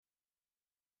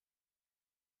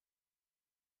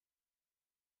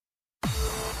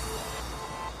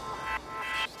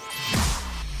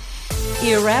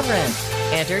Irreverent,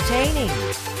 entertaining,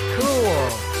 cool.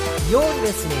 You're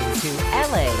listening to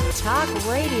LA Talk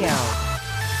Radio.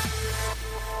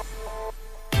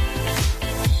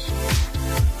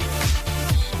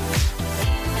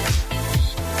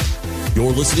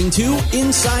 You're listening to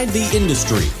Inside the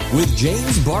Industry with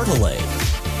James Bartolet,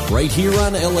 right here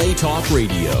on LA Talk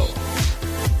Radio.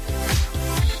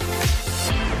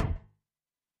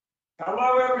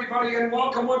 Hello, everybody, and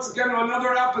welcome once again to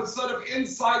another episode of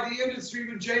Inside the Industry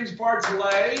with James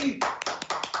Bartolet.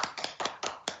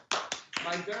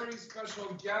 My very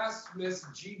special guest, Miss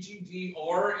Gigi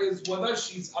Dior, is with us.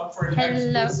 She's up for an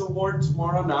XBiz Award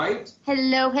tomorrow night.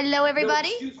 Hello, everybody.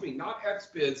 No, excuse me, not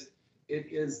XBiz. It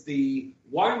is the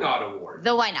Why Not Award.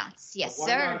 The Why Nots, yes, Why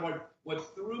sir. Not Award.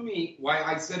 What threw me, why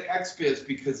I said XBiz,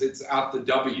 because it's at the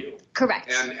W.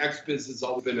 Correct. And XBiz has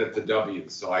always been at the W,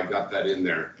 so I got that in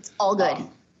there. It's all good.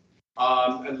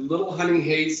 And little Honey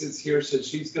Hayes is here, so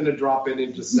she's going to drop in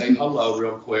and just say hello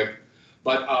real quick.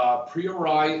 But Priya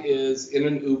Rai is in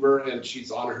an Uber, and she's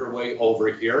on her way over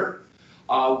here.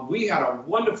 We had a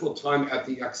wonderful time at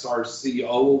the XRCO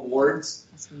Awards.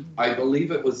 I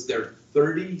believe it was their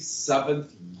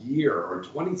 37th year or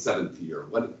 27th year.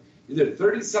 Either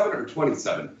 37 or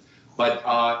 27. But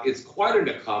it's quite an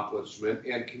accomplishment,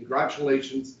 and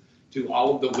congratulations to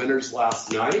all of the winners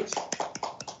last night.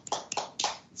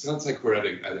 It sounds like we're at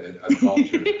a golf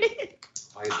tournament.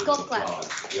 Golf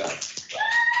class. Yes.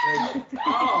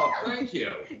 Oh, thank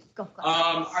you.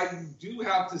 I do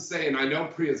have to say, and I know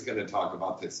Priya's going to talk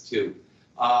about this too,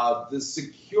 the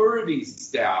security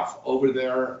staff over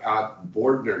there at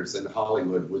Bordner's in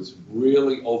Hollywood was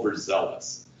really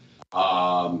overzealous.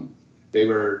 They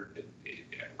were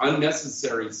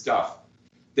unnecessary stuff.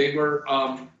 They were,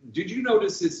 did you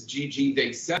notice this, Gigi?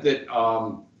 They said that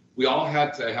we all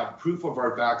had to have proof of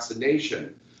our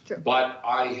vaccination. True. But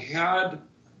I had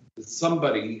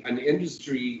somebody, an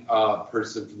industry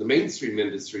person from the mainstream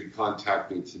industry,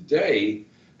 contact me today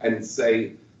and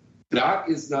say that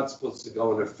is not supposed to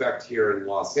go in effect here in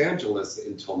Los Angeles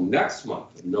until next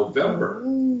month, in November.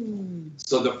 Ooh.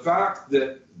 So the fact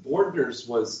that Bordner's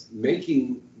was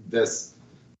making this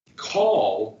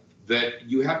call that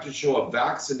you have to show a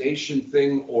vaccination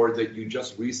thing or that you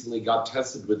just recently got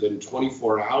tested within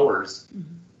 24 hours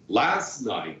last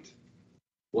night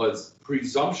was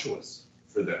presumptuous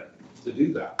for them to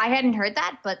do that. I hadn't heard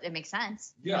that, but it makes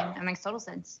sense. Yeah. I mean, it makes total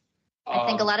sense. I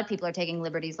think a lot of people are taking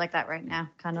liberties like that right now,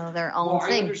 kind of their own I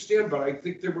thing. understand, but I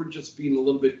think they were just being a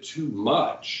little bit too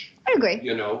much. I agree.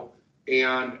 You know,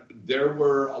 and there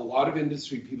were a lot of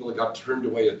industry people that got turned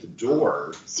away at the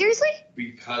door. Seriously?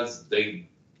 Because they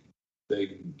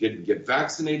didn't get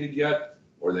vaccinated yet,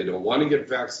 or they don't want to get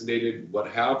vaccinated, what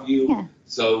have you. Yeah.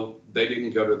 So they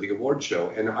didn't go to the award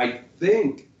show. And I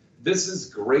think this is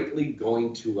greatly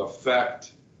going to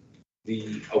affect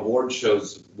the award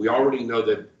shows. We already know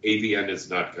that AVN is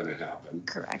not going to happen.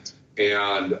 Correct.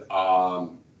 And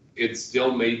it's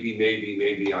still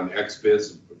maybe on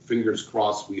XBiz. Fingers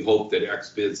crossed, we hope that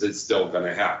XBiz is still going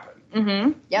to happen.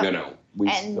 Mm-hmm. Yep. You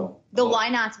know, the Why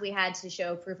Nots, we had to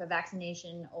show proof of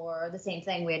vaccination, or the same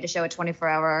thing, we had to show a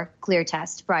 24-hour clear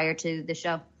test prior to the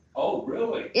show. Oh,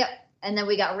 really? Yep. And then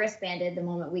we got wristbanded the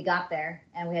moment we got there,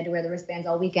 and we had to wear the wristbands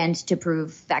all weekend to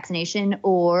prove vaccination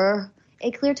or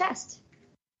a clear test.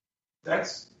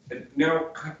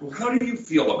 Now, how do you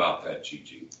feel about that,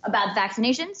 Gigi? About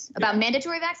vaccinations? About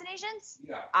mandatory vaccinations?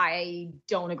 Yeah. I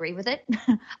don't agree with it.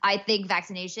 I think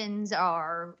vaccinations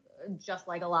are just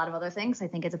like a lot of other things. I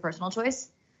think it's a personal choice.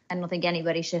 I don't think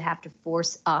anybody should have to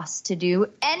force us to do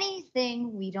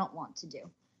anything we don't want to do.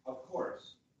 Of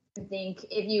course. I think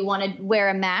if you want to wear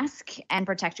a mask and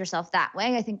protect yourself that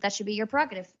way, I think that should be your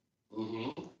prerogative.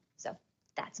 Mm-hmm. So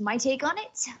that's my take on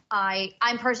it.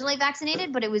 I'm personally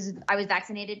vaccinated, but I was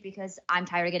vaccinated because I'm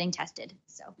tired of getting tested.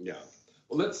 So yeah.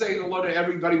 Well, let's say hello to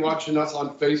everybody watching us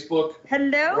on Facebook.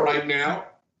 Hello. Right now.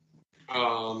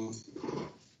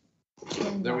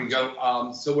 There we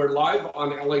go. So we're live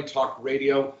on LA Talk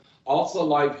Radio. Also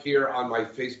live here on my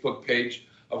Facebook page.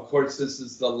 Of course, this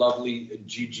is the lovely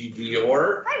Gigi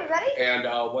Dior. Hi, everybody. And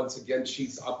once again,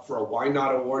 she's up for a Why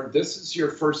Not Award. This is your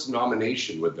first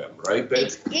nomination with them, right, babe?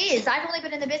 It is. I've only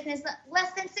been in the business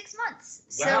less than 6 months.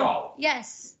 So, Wow.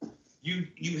 Yes.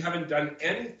 You haven't done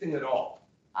anything at all.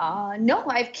 No,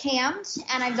 I've cammed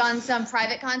and I've done some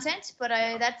private content, but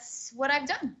that's what I've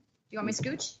done. Do you want me to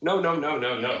scooch? No.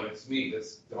 It's me.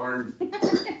 This darn...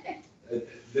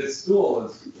 this stool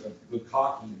is a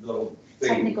cocky little thing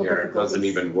Technical here. It doesn't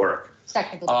even work.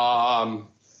 Technical.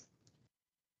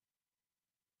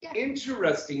 Yeah.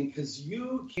 Interesting, because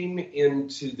you came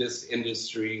into this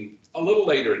industry a little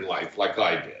later in life, like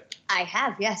I did. I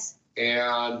have, yes.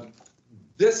 And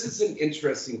this is an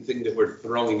interesting thing that we're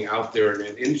throwing out there, and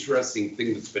an interesting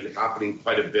thing that's been happening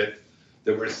quite a bit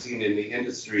that we're seeing in the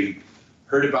industry.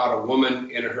 Heard about a woman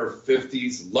in her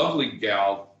 50s, lovely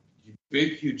gal,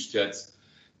 big, huge tits,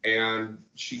 and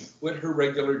she quit her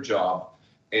regular job,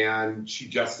 and she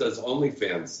just does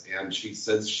OnlyFans, and she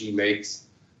says she makes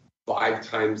 5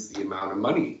 times the amount of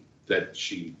money that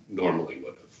she normally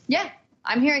would have. Yeah,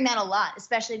 I'm hearing that a lot,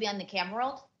 especially beyond the cam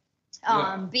world.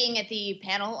 Being at the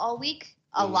panel all week,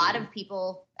 a lot of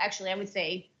people, actually, I would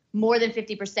say more than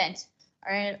 50%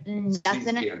 are nuts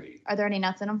in it. Are there any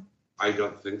nuts in them? I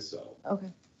don't think so.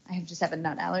 Okay. I just have a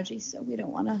nut allergy, so we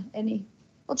don't want any.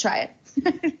 We'll try it.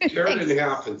 Tear it in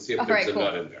half and see if there's a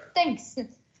nut in there. Thanks.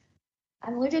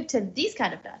 I'm allergic to these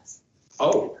kind of nuts.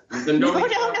 Oh,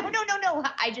 No.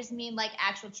 I just mean like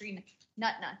actual tree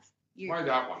nuts. Why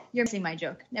that one? You're missing my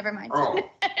joke. Never mind. Oh.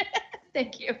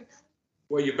 Thank you.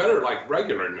 Well, you better like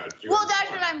regular nuts. Well,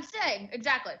 that's what I'm saying.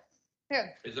 Exactly.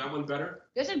 Here. Is that one better?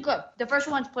 This is good. The first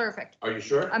one's perfect. Are you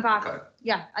sure? I'm positive. Okay.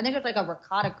 Yeah, I think it's like a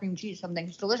ricotta cream cheese something.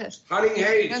 It's delicious. Honey,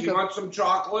 hey, do you want some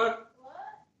chocolate? What?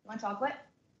 You want chocolate?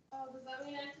 Does that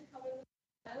mean I have to come in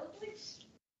the title, please?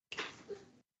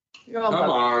 Come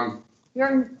on.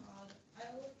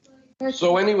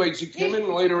 So anyways, you came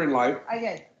in later in life. I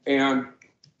did. And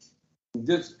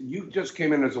you just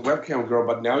came in as a webcam girl,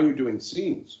 but now you're doing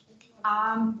scenes.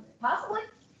 Possibly.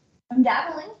 I'm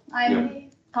dabbling. I'm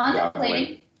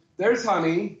contemplating. There's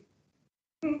Honey.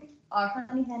 Our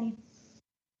honey.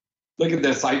 Look at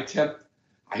this. I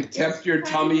tempt your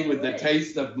tummy with the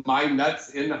taste of my nuts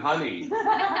in honey.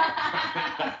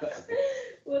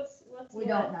 What's we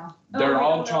don't know. They're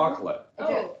all chocolate.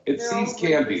 Oh, it's See's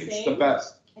Candy. It's the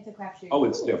best. It's a crapshoot. Oh,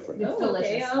 it's different. It's delicious.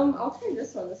 Okay, I'll try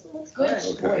this one. This one looks good.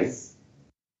 Okay.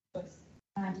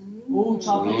 Ooh,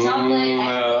 chocolate.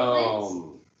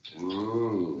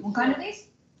 What kind of these?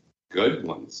 Good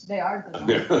ones. They are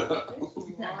good.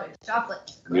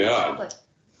 Chocolate. Good chocolate.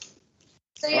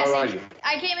 So yes,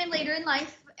 I came in later in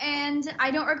life, and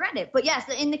I don't regret it. But yes,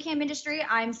 in the cam industry,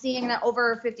 I'm seeing that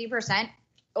over 50%,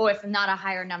 or if not a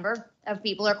higher number, of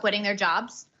people are quitting their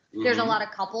jobs. Mm-hmm. There's a lot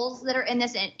of couples that are in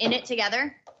it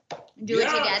together, it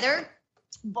together.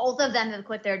 Both of them have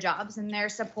quit their jobs, and they're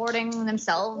supporting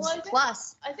themselves. Well,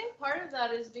 I think part of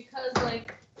that is because,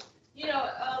 like,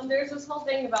 there's this whole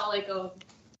thing about like a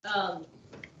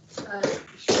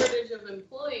shortage of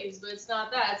employees, but it's not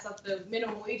that. It's not the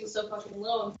minimum wage is so fucking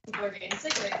low, and people are getting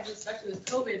sick of it, because especially with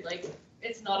COVID, like,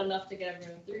 it's not enough to get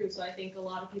everyone through. So I think a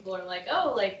lot of people are like,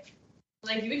 oh, like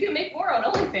we can make more on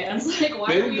OnlyFans. Like,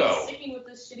 why are we sticking with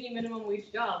this shitty minimum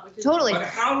wage job? Which is totally. But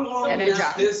how long is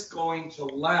this going to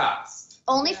last?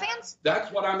 OnlyFans?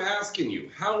 That's what I'm asking you.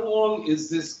 How long is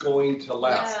this going to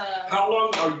last? Yeah. How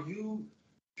long are you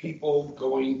people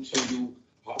going to,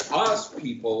 us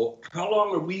people, how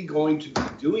long are we going to be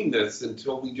doing this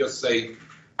until we just say,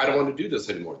 I don't want to do this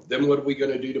anymore? Then what are we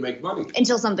going to do to make money?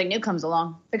 Until something new comes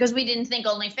along. Because we didn't think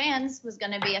OnlyFans was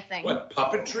going to be a thing. What,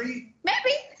 puppetry?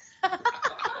 Maybe.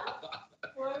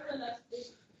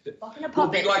 We'll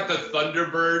be like the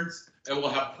Thunderbirds, and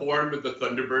we'll have porn with the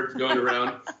Thunderbirds going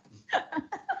around.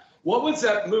 What was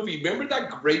that movie? Remember that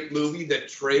great movie that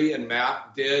Trey and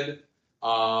Matt did?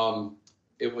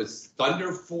 It was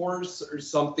Thunder Force or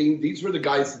something. These were the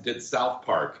guys that did South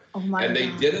Park. Oh my and they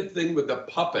God. did a thing with the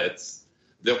puppets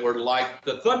that were like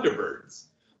the Thunderbirds.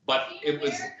 But Team it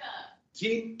was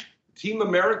America. Team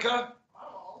America?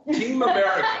 Team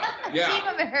America. Yeah. Team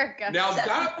America. Now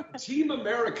that Team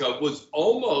America was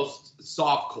almost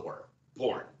softcore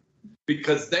porn.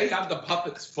 Because they have the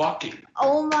puppets fucking.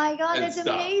 Oh my God, that's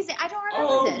stuff. amazing. I don't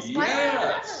remember this.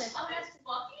 Yes.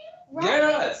 Right.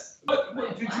 Yes. But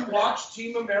did you watch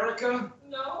Team America?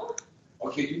 No.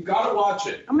 Okay, you've got to watch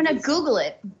it. I'm going to Google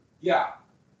it. Yeah.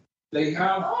 They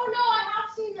have. Oh, no, I have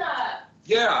seen that.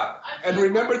 Yeah. And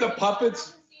remember the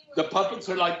puppets? The puppets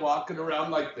are like walking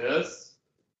around like this.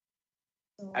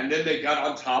 And then they got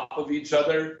on top of each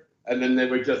other. And then they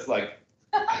were just like,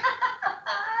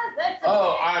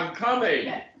 oh, I'm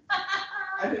coming.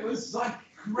 And it was like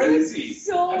crazy.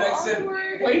 So and I said,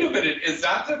 awkward. wait a minute, is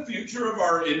that the future of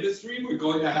our industry? We're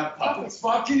going to have puppets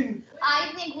fucking?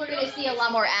 I think we're going to see a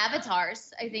lot more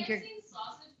avatars. I think you're. Seen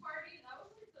Sausage Party? That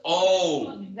was like the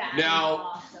Oh, That now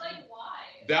awesome. Like, why?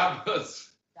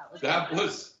 that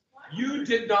was, you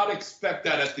did not expect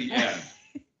that at the end.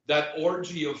 That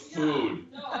orgy of food.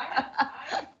 No, I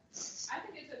think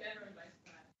it took everyone by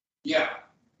surprise. Yeah,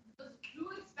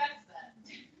 Who expects that?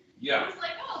 yeah. It's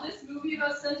like, oh, this movie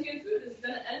about sentient food is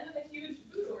going to end in a huge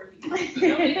food orgy. I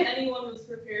don't think anyone was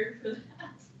prepared for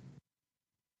that.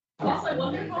 Also, I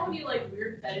wonder how many like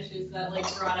weird fetishes that like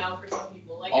brought out for some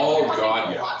people. Like, Oh, every time God,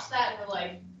 we yeah. watch that, and we're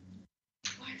like,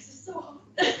 why is this so hot?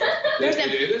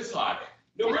 It is hot.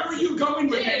 Now, where are you going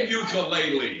with your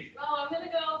ukulele? Oh, I'm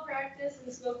gonna go practice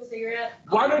and smoke a cigarette.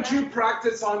 Why don't you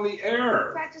practice on the air?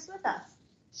 Practice with us.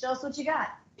 Show us what you got.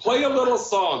 Play a little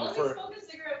song Let me for. smoke a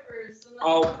cigarette first. And then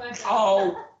I'll come back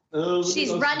out.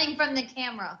 She's running from the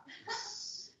camera.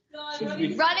 No, I'm She's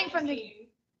running running from the- scene.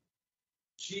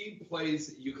 She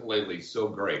plays ukulele so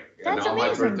great. That's and on my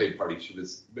amazing. birthday party,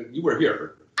 but you were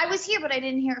here. I was here, but I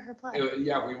didn't hear her play.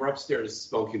 Yeah, we were upstairs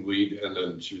smoking weed, and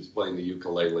then she was playing the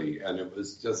ukulele, and it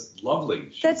was just lovely.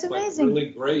 She That's was, like, amazing. really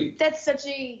great. That's such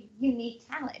a unique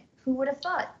talent. Who would have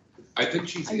thought? I think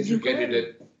she's A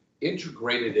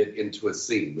integrated it into a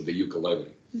scene with the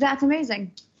ukulele. That's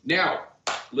amazing. Now,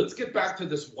 let's get back to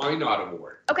this Why Not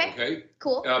Award. Okay. Okay.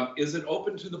 Cool. Is it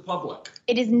open to the public?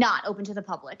 It is not open to the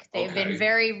public. They've Okay. been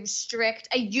very strict.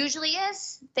 It usually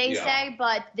is, they Yeah. say,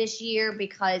 but this year,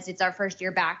 because it's our first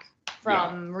year back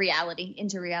from reality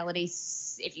into reality,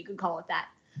 if you could call it that,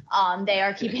 they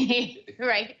are keeping it,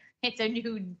 right? It's a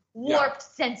new warped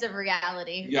sense of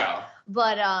reality. Yeah.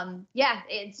 But yeah,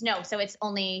 so it's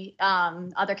only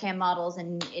other cam models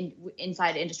and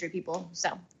inside industry people.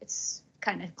 So it's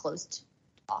kind of closed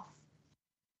off.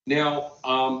 Now,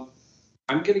 I'm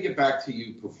going to get back to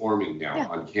you performing now Yeah.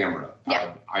 on camera.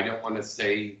 Yeah. I don't want to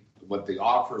say what the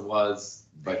offer was,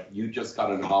 but you just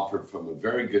got an offer from a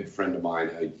very good friend of mine,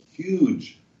 a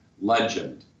huge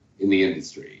legend in the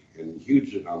industry, and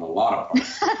huge on a lot of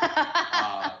parts.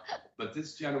 But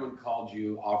this gentleman called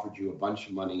you, offered you a bunch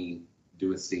of money,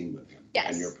 do a scene with him. Yes.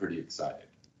 And you're pretty excited.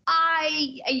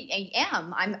 I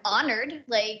am. I'm honored.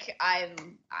 Like I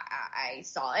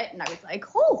saw it and I was like,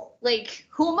 oh, like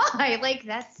who am I? Like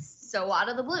that's so out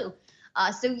of the blue.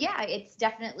 So yeah, it's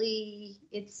definitely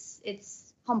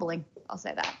it's humbling. I'll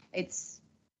say that.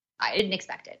 I didn't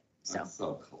expect it. So That's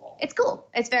so cool. it's cool.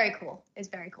 It's very cool. It's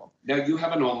very cool. Now, you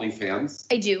have an OnlyFans.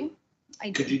 I do.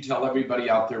 Could you tell everybody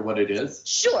out there what it is?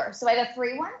 Sure. So I have a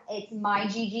free one. It's my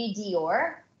Gigi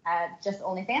Dior, just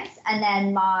OnlyFans. And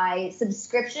then my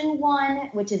subscription one,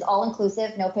 which is all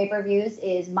inclusive, no pay-per-views,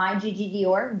 is my Gigi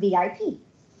Dior VIP.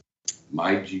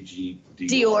 My GG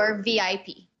Dior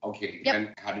VIP. Okay, Yep.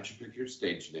 and how did you pick your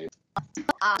stage name?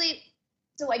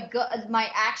 So I got my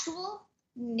actual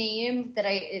name that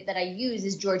I use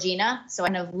is Georgina. So I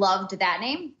kind of loved that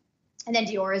name. And then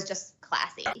Dior is just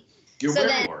classy. You're So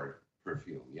wearing then- more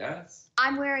perfume, yes?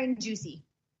 I'm wearing Juicy.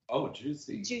 Oh,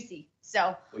 Juicy. Juicy.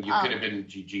 So Well, you could have been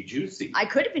GG Juicy. I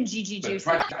could have been Gigi But Juicy.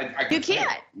 try- I You could say it.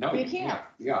 can't. No, You can't.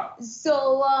 Yeah.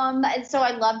 So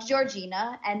I loved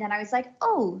Georgina, and then I was like,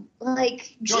 oh,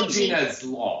 like Gigi. Georgina is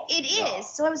long. It is. Yeah.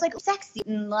 So I was like, sexy,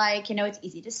 and like, it's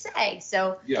easy to say.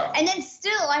 So, Yeah. and then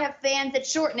still I have fans that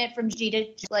shorten it from G to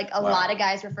G. Like a Wow. lot of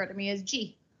guys refer to me as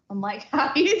G. I'm like,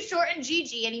 how do you shorten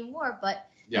Gigi anymore? But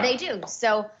Yeah. they do.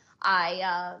 So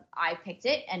I picked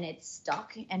it, and it's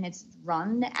stuck, and it's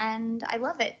run, and I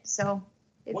love it. So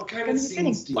it's What kind gonna of be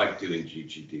fitting. scenes do you like doing,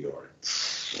 GG Dior?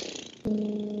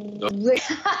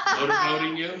 Yeah.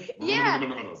 Motivating you?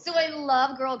 Yeah. So I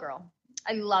love Girl.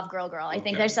 I love Girl. I think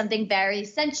Okay. there's something very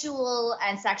sensual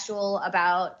and sexual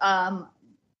about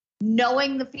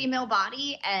knowing the female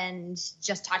body and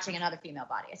just touching another female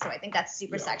body. So I think that's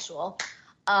super Yeah. sexual.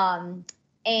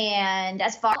 And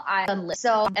as far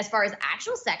as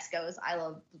actual sex goes, I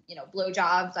love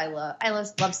blowjobs. I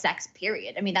love sex.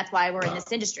 Period. I mean, that's why we're in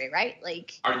this industry, right?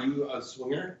 Like, Are you a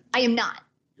swinger? I am not.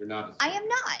 You're not a swinger. I am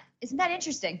not. Isn't that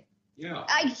interesting? Yeah.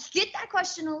 I get that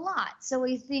question a lot. So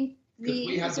I think Because the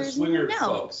we had the answer is swinger no.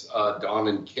 folks, Don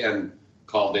and Ken,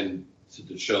 called in to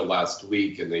the show last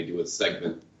week, and they do a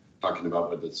segment talking about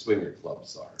what the swinger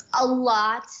clubs are. A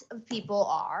lot of people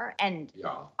are, and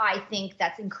Yeah. I think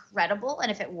that's incredible.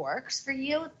 And if it works for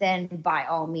you, then by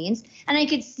all means. And I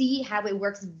could see how it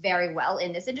works very well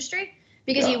in this industry,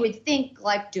 because Yeah. you would think,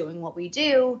 like, doing what we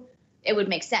do, it would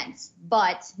make sense.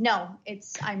 But no,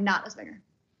 I'm not a swinger.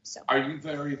 So Are you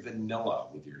very vanilla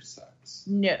with your sex?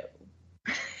 no.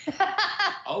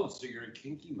 Oh, so you're a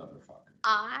kinky motherfucker.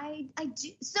 I do.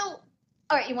 So, all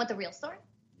right, you want the real story?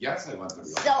 Yes, I want the real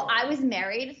So story. I was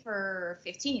married for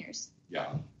 15 years.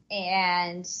 Yeah.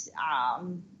 And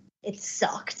it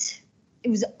sucked. It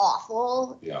was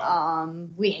awful. Yeah.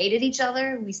 We hated each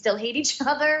other. We still hate each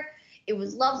other. It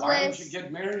was loveless. Why didn't you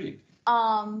get married?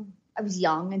 I was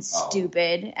young and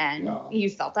stupid, and Yeah. you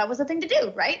felt that was the thing to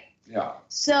do, right? Yeah.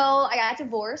 So I got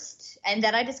divorced, and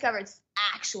then I discovered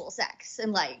actual sex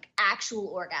and like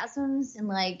actual orgasms and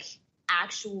like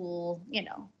actual,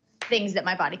 things that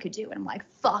my body could do. And I'm like,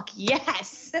 fuck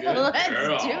yes, Good let's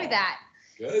girl. do that.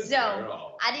 Good So,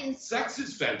 girl. I didn't. Sex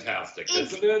is fantastic,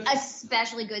 It's isn't it?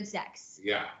 especially good sex.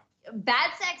 Yeah.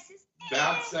 Bad sex is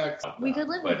Bad sex. We could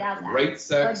live but without that. Great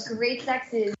sex. But great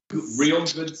sex is Real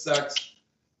good sex.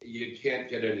 You can't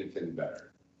get anything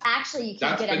better. actually you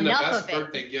can't That's get been the enough best of it.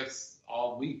 birthday gifts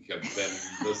all week have been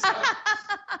the sex.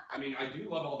 I mean, I do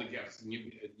love all the gifts, and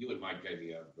you and Mike gave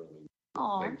me a really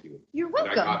Aw, thank you. you're And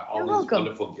welcome. I got all You're these welcome.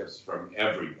 wonderful gifts from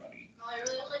everybody. Oh, I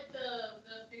really like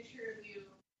the picture of you.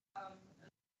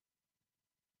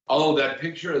 Oh, that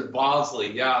picture is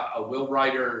Bosley. Yeah, Will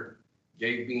Ryder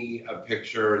gave me a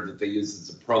picture that they use as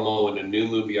a promo in a new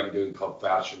movie I'm doing called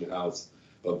Fashion House,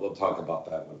 but we'll talk about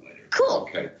that one later. Cool.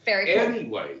 Okay. Very cool.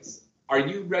 Anyways, are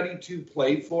you ready to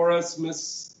play for us,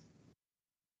 Miss?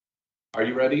 Are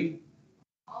you ready?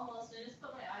 Almost. I just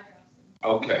put my eye drops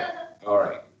in. Okay. All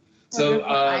right. So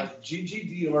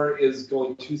Gigi Dior is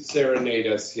going to serenade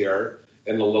us here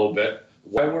in a little bit.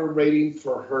 While we're waiting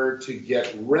for her to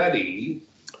get ready,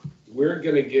 we're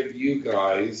going to give you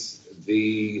guys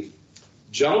the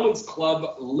Gentlemen's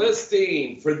Club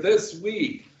listing for this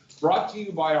week, brought to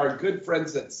you by our good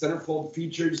friends at Centerfold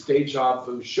Features, Deja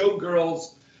Vu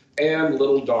Showgirls, and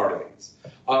Little Darlings.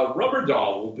 Rubber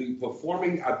Doll will be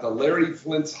performing at the Larry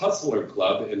Flint's Hustler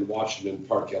Club in Washington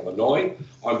Park, Illinois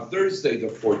on Thursday the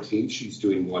 14th. She's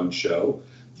doing one show.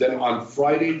 Then on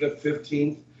Friday the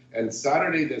 15th and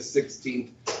Saturday the 16th,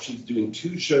 she's doing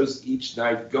two shows each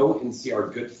night. Go and see our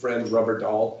good friend Rubber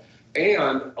Doll.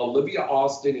 And Olivia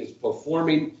Austin is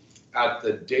performing at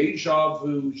the Deja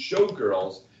Vu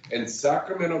Showgirls in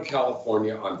Sacramento,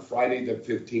 California on Friday the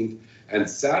 15th and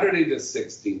Saturday the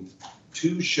 16th,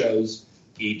 two shows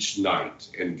each night.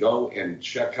 And go and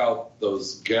check out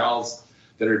those gals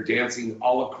that are dancing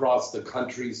all across the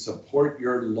country. Support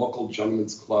your local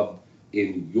gentlemen's club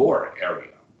in your area.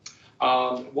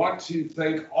 Want to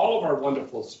thank all of our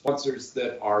wonderful sponsors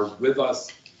that are with us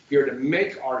here to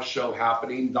make our show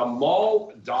happening. The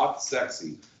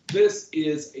Mall.sexy. This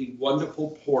is a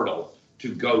wonderful portal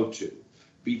to go to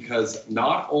because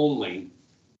not only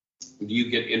do you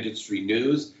get industry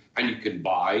news and you can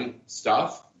buy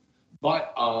stuff,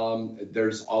 but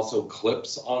there's also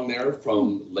clips on there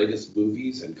from latest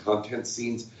movies and content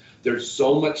scenes. There's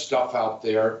so much stuff out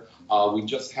there. We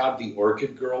just had the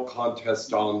Orchid Girl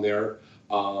contest on there.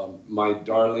 My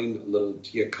darling little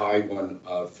Tia Kai won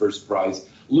first prize.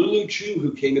 Lulu Chu,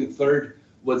 who came in third,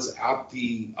 was at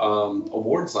the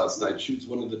awards last night. She was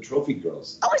one of the trophy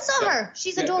girls. Oh, I saw her.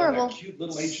 She's adorable. That cute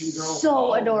little Asian girl.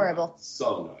 So adorable.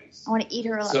 So nice. I want to eat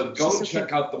her alive. So go She's and so check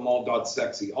cute. out the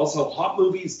Mall.sexy. Also,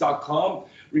 hotmovies.com.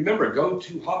 Remember, go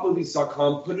to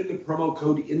hotmovies.com, put in the promo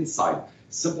code INSIDE.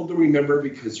 Simple to remember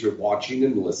because you're watching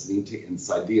and listening to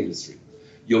Inside the Industry.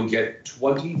 You'll get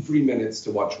 20 free minutes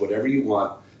to watch whatever you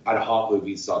want at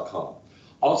hotmovies.com.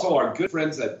 Also, our good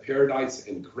friends at Paradise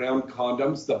and Crown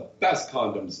Condoms, the best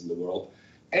condoms in the world.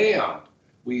 And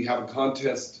we have a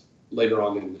contest later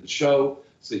on in the show,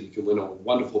 so you can win a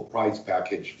wonderful prize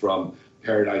package from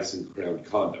Paradise and Crown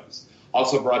Condoms.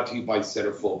 Also brought to you by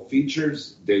Centerfold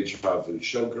Features, Deja Vu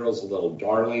Showgirls, Little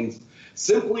Darlings,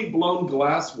 Simply Blown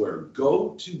Glassware.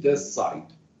 Go to this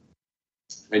site,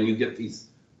 and you get these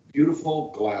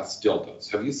beautiful glass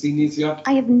dildos. Have you seen these yet?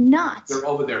 I have not. They're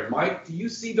over there. Mike, do you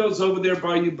see those over there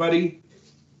by you, buddy?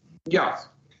 Yes.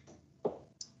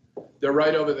 They're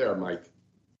right over there, Mike.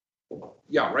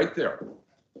 Yeah, right there.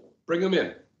 Bring them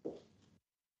in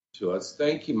to us.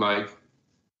 Thank you, Mike.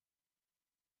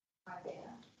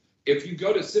 If you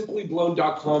go to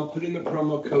simplyblown.com, put in the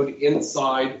promo code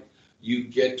INSIDE, you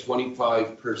get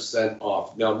 25%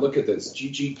 off. Now, look at this.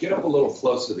 Gigi, get up a little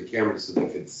closer to the camera so they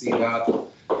can see that.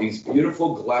 These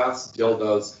beautiful glass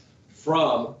dildos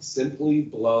from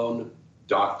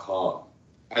simplyblown.com.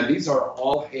 And these are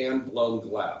all hand-blown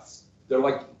glass. They're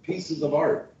like pieces of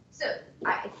art. So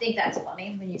I think that's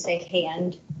funny when you say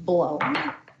hand blown.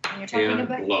 When you're talking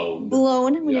about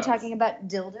blown. when Yes. you're talking about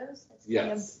dildos. That's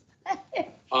Yes.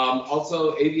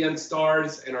 Also, AVN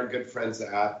Stars and our good friends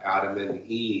at Adam and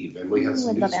Eve. And we have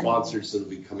some I new love Adam. sponsors that will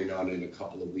be coming on in a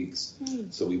couple of weeks.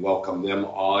 So we welcome them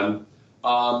on.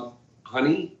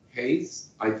 Honey Hayes,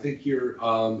 I think you're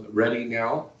ready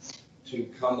now to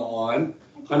come on.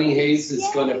 Honey Hayes is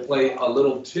going to play a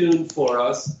little tune for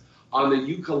us on the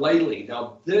ukulele.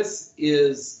 Now, this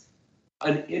is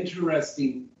an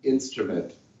interesting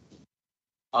instrument.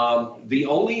 The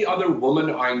only other woman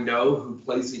I know who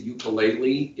plays a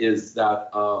ukulele is that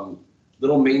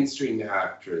little mainstream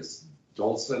actress,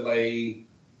 Dulcele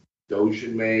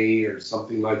Dojinmay or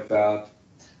something like that.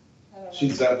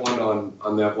 She's that one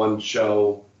on that one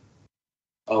show.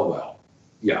 Oh, well.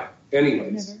 Yeah.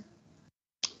 Anyways.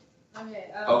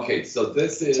 Okay, so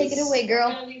this is... Take it away, girl.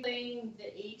 I'm going to be playing the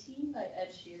A-Team by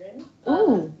Ed Sheeran.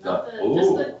 Ooh. Not Ooh.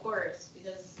 just the chorus,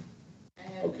 because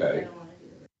I Okay. I don't want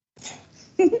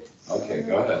to do the Okay,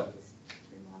 go ahead.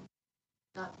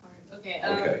 that part. Okay.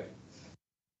 Okay.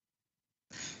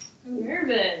 I'm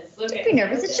nervous. Okay. Don't be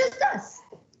nervous. It's just us.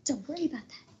 Don't worry about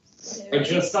that. Okay, It's ready?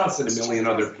 just us and a million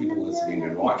other people listening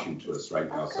and watching to us right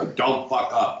now, so don't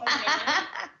fuck up.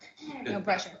 Okay. No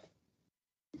pressure.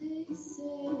 They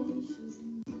say she's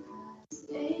in class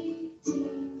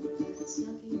 18,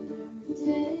 stuck in her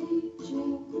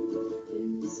daydream.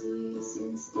 Been this way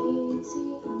since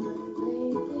 18, and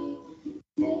lately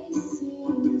they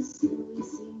seem slowly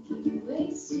sinking,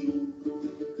 wasting,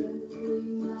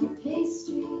 crumbling like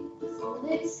pastry, so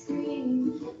they scream.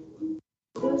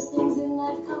 Worst things in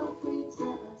life concrete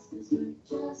tell us, 'cause we're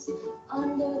just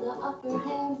under the upper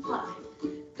hand pie.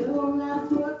 Going out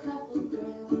for a couple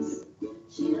grams.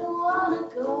 She don't wanna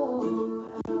go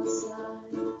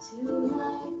outside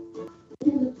tonight.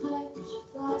 In the pipe, she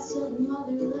flies to the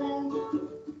motherland.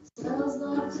 Sells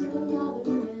love to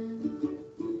another man.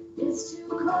 It's too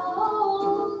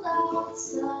cold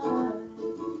outside.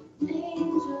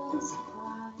 Angels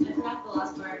fly. I forgot the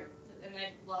last part, and I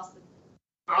lost the.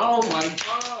 Oh my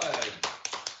god!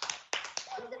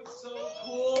 That was so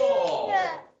cool!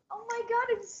 Yeah. Oh my God,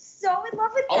 I'm so in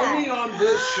love with that. Only on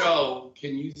this show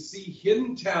can you see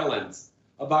hidden talents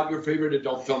about your favorite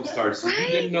adult film stars that you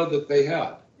Right? didn't know that they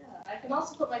had. Yeah, I can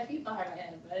also put my feet behind my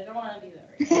head, but I don't want to do that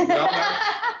right Well,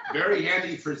 that's very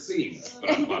handy for scenes.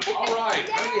 But all right,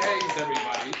 Freddie Hayes,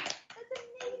 everybody. That's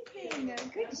amazing.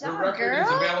 Good The job, record is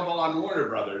girl. available on Warner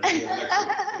Brothers. in the next week.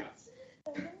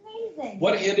 That's amazing.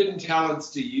 What hidden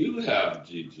talents do you have,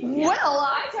 Gigi? Well,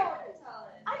 I now. don't know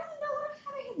if I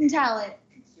have a hidden talent.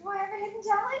 Do I have a hidden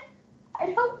talent? I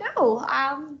don't know.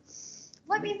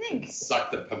 Let me think.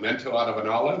 Suck the pimento out of an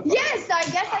olive? Yes, I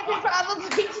guess I could probably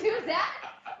do that.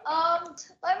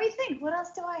 Let me think. What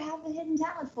else do I have a hidden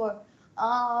talent for?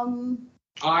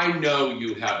 I know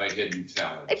you have a hidden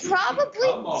talent. I Gigi. probably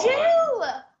Come on. do.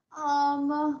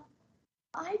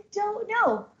 I don't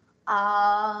know.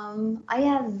 I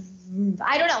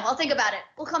don't know. I'll think about it.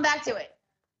 We'll come back to it.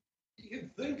 You can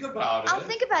think about it. I'll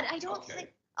think about it. I don't Okay. think.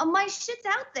 My shit's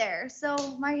out there, so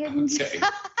my hidden. Okay.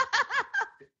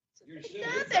 Your shit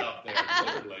is out there,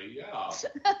 literally, yeah.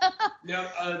 Now,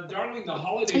 darling, the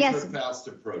holidays Yes. are fast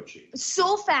approaching.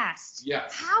 So fast.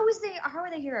 Yes. How are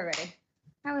they here already?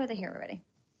 How are they here already?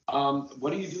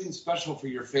 What are you doing special for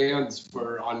your fans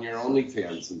on your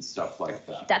OnlyFans and stuff like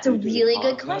that? That's a Are you doing really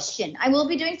good contests? question. I will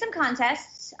be doing some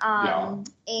contests. And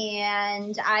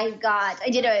I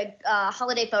did a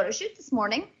holiday photo shoot this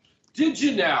morning. Did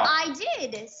you now? I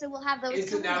did. So we'll have those. Isn't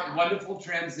coming that out. wonderful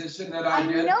transition that I I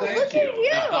did? know, Thank look you.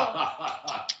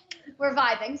 at We're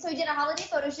vibing. So I did a holiday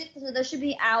photo shoot. So those should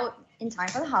be out in time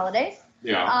for the holidays.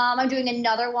 Yeah. I'm doing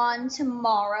another one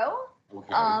tomorrow.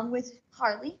 Okay. With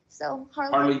Harley. So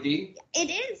Harley D? It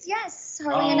is, yes.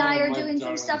 Harley and I Oh, are my doing some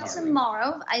darling stuff Harley.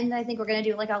 tomorrow, and I think we're gonna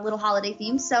do like a little holiday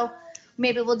theme. So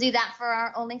maybe we'll do that for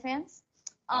our OnlyFans.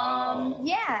 Oh.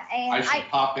 Yeah, and I should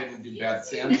pop in and do Bad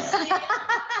Santa. I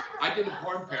I did a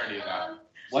porn parody of that.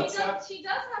 What's that? She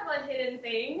does have a hidden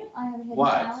thing. have a hidden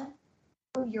What? talent.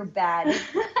 Oh, you're bad.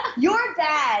 You're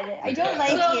bad. I don't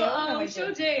like you. No, I Show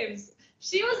don't. James.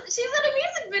 She's in a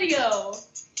music video.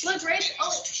 Look right.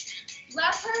 Oh,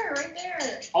 that's her right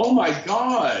there. Oh my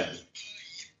God.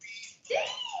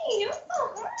 Dang, you're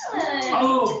so good.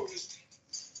 Oh,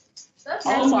 That's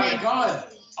oh my me. God.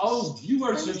 Oh, you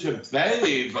are such a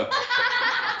babe.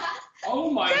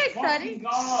 Oh my Thanks, fucking honey.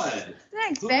 God.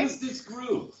 Thanks, Who babe. is this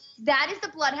group? That is the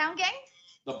Bloodhound Gang.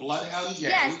 The Bloodhound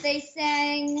Gang? Yes, they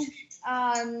sang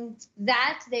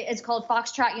it's called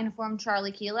Foxtrot Uniform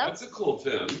Charlie Kilo. That's a cool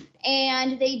tune.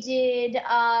 And they did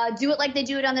Do It Like They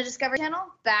Do It on the Discovery Channel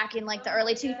back in like the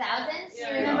early 2000s. Yeah,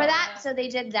 You remember yeah. that? So they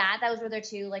did that. Those were their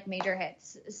two like major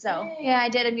hits. So Yay. yeah, I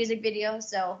did a music video.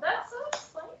 So That's so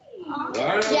exciting. Wow.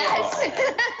 yes.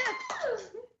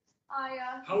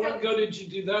 How long ago did you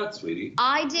do that, sweetie?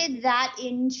 I did that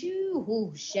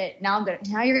oh shit. Now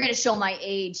you're gonna show my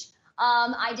age.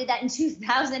 I did that in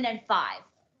 2005.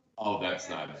 Oh, that's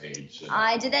not an age.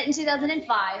 I did that in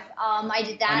 2005. I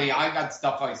did that. Honey, I got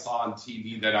stuff I saw on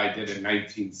TV that I did in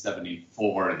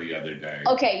 1974 the other day.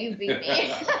 Okay, you beat me.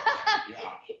 Yeah.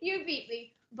 You beat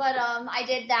me. But I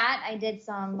did that. I did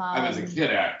some. I was a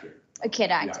kid actor. A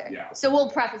kid actor. Yeah. So we'll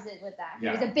preface it with that.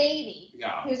 Yeah. He was a baby.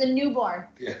 Yeah. He was a newborn.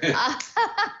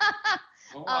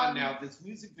 Go on now. This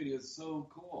music video is so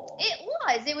cool.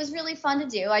 It was really fun to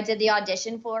do. I did the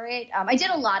audition for it. I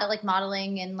did a lot of like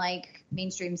modeling and like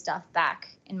mainstream stuff back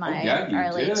in my you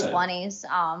early did. 20s.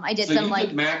 I did so some you like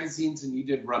did magazines and you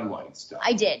did runway stuff.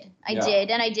 I did, Yeah.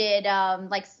 and I did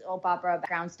like soap opera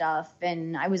background stuff,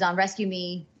 and I was on Rescue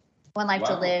Me One Life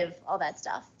to Wow. Live, all that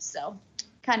stuff. So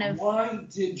kind of. Why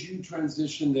did you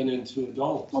transition then into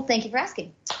adult? Well, thank you for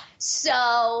asking. So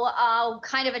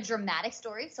kind of a dramatic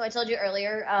story. So I told you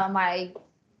earlier, my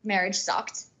marriage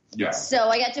sucked. Yeah. So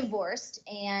I got divorced,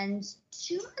 and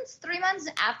 3 months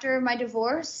after my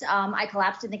divorce, I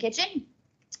collapsed in the kitchen.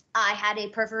 I had a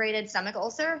perforated stomach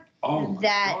ulcer Oh my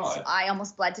that God. I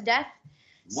almost bled to death.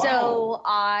 Wow. So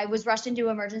I was rushed into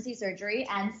emergency surgery,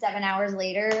 and 7 hours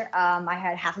later, I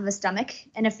had half of a stomach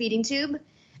in a feeding tube,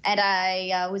 and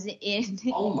I was in.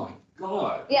 Oh my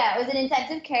God. Yeah, it was in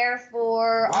intensive care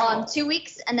for Wow. 2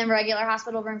 weeks, and then regular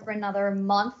hospital room for another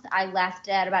month. I left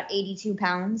at about 82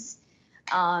 pounds.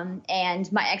 And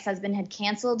my ex-husband had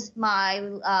canceled my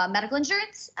medical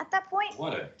insurance at that point.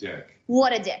 What a dick.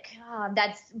 What a dick.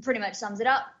 That's pretty much sums it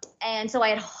up. And so I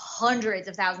had hundreds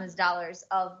of thousands of dollars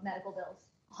of medical bills.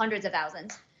 Hundreds of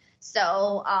thousands.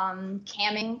 So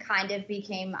camming kind of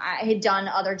became, I had done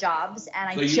other jobs,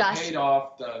 and So I you just. paid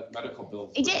off the medical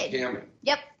bills. I for did. Camming,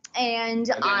 Yep. And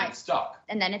and then it stuck.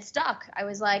 and then it stuck. I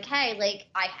was like, hey, like,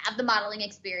 I have the modeling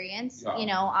experience. Yeah. You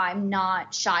know, I'm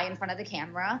not shy in front of the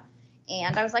camera.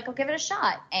 And I was like, I'll give it a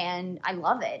shot. And I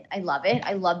love it. I love it.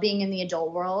 I love being in the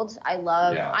adult world.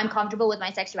 Yeah. I'm comfortable with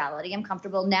my sexuality. I'm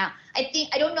comfortable now. I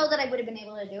don't know that I would have been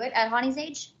able to do it at Honey's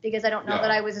age, because I don't know Yeah.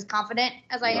 that I was as confident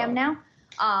as I am now.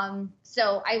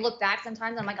 So I look back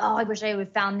sometimes, I'm like, oh, I wish I would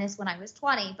have found this when I was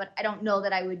 20, but I don't know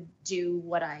that I would do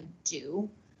what I do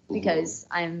because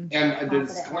I'm And the confident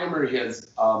disclaimer is,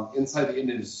 inside the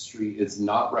industry is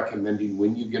not recommending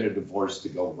when you get a divorce to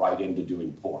go right into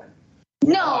doing porn.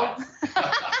 No,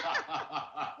 But-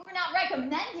 we're not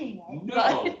recommending it.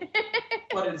 No,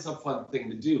 but it's a fun thing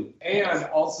to do. And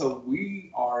also,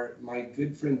 my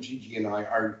good friend Gigi and I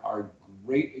are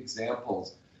great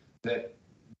examples that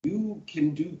you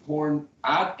can do porn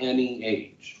at any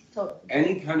age, Totally.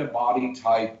 any kind of body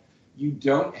type. You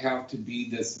don't have to be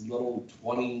this little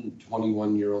 20,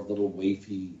 21-year-old little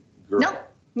wafy girl,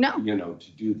 No. you know,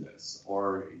 to do this.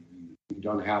 Or you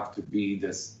don't have to be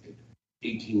this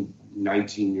 18,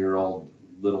 19-year-old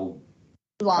little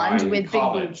Blonde guy in with big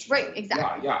college. boobs. Right,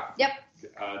 exactly. Yeah, Yep.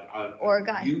 Or a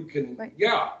guy. You can, Right.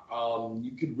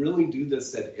 you could really do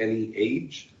this at any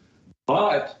age,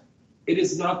 but it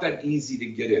is not that easy to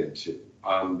get into.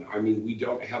 I mean, we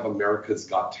don't have America's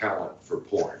Got Talent for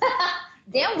porn.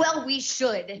 Damn well we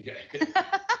should.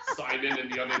 Sign in,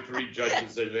 and the other three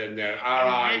judges are in there. All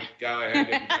right, go ahead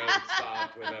and don't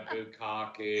start with a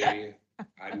bukkake.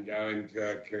 I'm going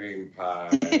to a cream pie.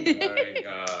 Very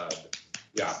good.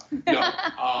 Yeah.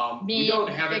 No, we don't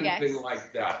have Big anything X.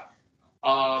 like that.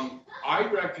 I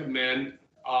recommend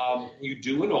you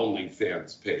do an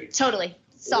OnlyFans page. Totally.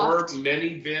 Soft. Or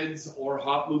ManyVids or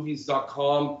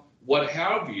HotMovies.com, what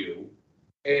have you,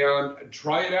 and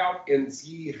try it out and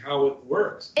see how it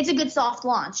works. It's a good soft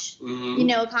launch. Mhm. You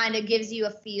know, kind of gives you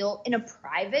a feel in a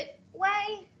private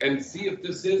way. And see if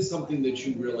this is something that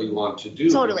you really want to do.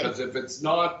 Totally. Because if it's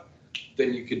not,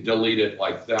 then you could delete it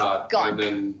like that, Gone. and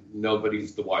then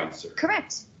nobody's the wiser.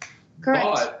 Correct.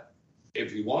 But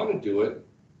if you want to do it,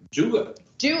 do it.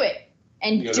 Do it.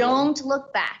 And You know. don't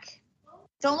look back.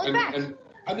 Don't look back.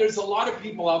 And there's a lot of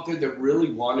people out there that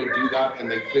really want to do that, and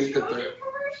they think that they're.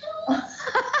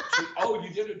 Oh, you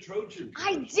did a Trojan.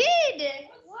 I did.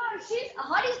 Wow,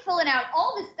 Honey's pulling out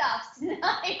all the stuff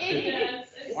tonight.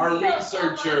 Our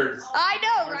researchers, I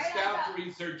know, our right? staff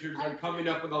researchers are coming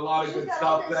up with a lot of She's good got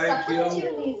all stuff. this Thank stuff.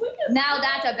 you. Now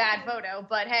that's a bad photo,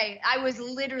 but hey, I was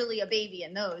literally a baby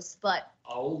in those. But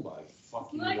Oh my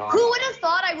fucking Like, god. who would have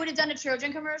thought I would have done a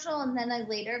Trojan commercial and then I'd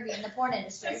later be in the porn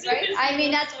industry, right? I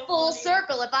mean, that's full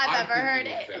circle if I've ever heard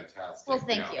it. Fantastic. Well,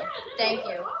 thank yeah. you. Thank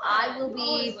you. I will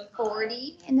be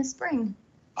 40 in the spring.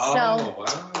 Oh, So,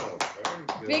 wow. Very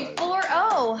good. big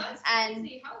 4-0. That's And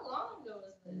crazy. How long ago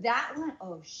was this? that one,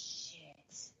 oh shit.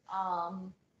 I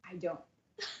don't.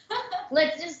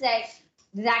 Let's just say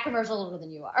that commercial older than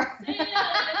you are.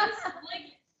 Yeah, it's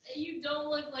like you don't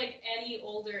look like any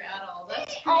older at all. That's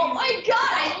crazy. Oh my god,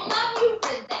 I love you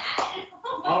for that.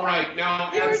 All right, now,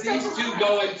 You were as so these two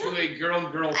go into a girl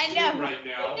I scene know. right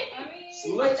now, I mean,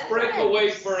 so let's break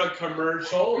away for a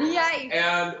commercial. Yikes.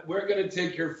 And we're going to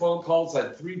take your phone calls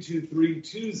at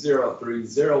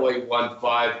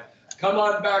 323-203-0815. Come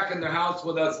on back in the house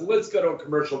with us. Let's go to a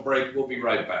commercial break. We'll be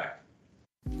right back.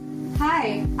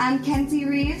 Hi, I'm Kenzie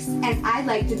Reeves, and I'd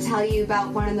like to tell you about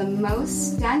one of the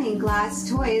most stunning glass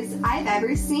toys I've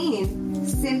ever seen,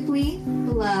 Simply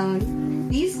Blown.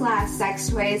 These glass sex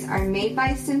toys are made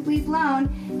by Simply Blown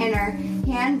and are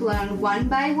hand blown one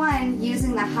by one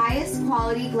using the highest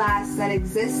quality glass that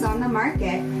exists on the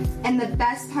market. And the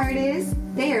best part is,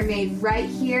 they are made right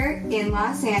here in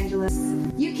Los Angeles.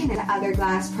 You can get other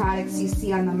glass products you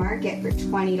see on the market for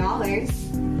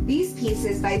 $20. These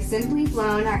pieces by Simply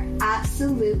Blown are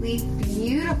absolutely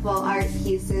beautiful art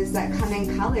pieces that come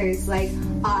in colors like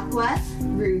aqua,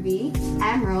 ruby,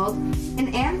 emerald,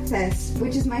 and amethyst,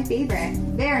 which is my favorite.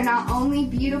 They are not only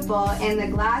beautiful and the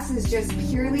glass is just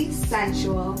purely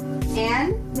sensual,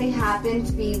 and they happen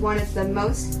to be one of the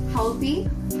most healthy,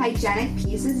 hygienic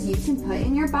pieces you can put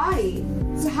in your body.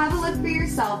 So have a look for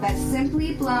yourself at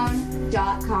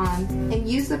simplyblown.com and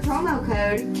use the promo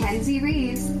code Kenzie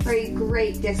Reeves for a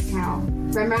great discount.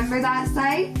 Remember that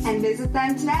site and visit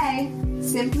them today,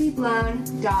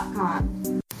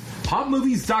 simplyblown.com.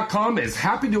 HotMovies.com is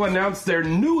happy to announce their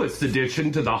newest addition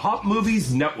to the Hot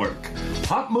Movies Network,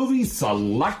 Hot Movies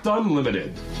Select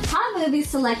Unlimited. Hot Movies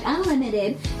Select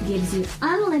Unlimited gives you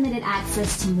unlimited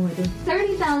access to more than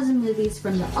 30,000 movies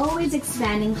from the always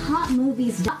expanding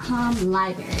HotMovies.com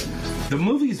library. The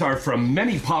movies are from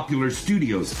many popular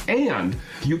studios, and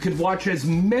you can watch as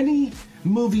many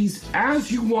movies as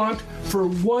you want for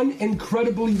one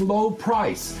incredibly low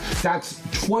price. That's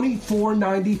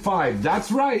 $24.95.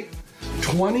 That's right,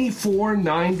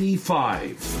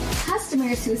 $24.95.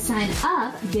 Customers who sign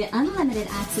up get unlimited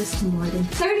access to more than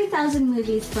 30,000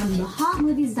 movies from the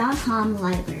HotMovies.com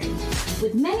library,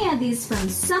 with many of these from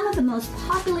some of the most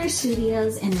popular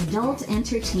studios in adult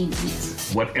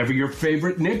entertainment. Whatever your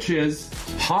favorite niche is,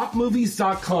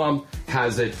 HotMovies.com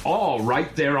has it all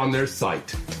right there on their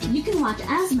site. You can watch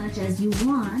as much as you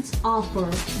want, all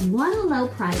for one low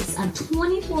price of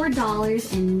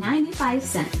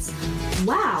 $24.95.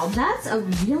 Wow, that's a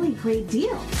really great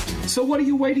deal. So what are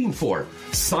you waiting for?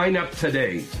 Sign up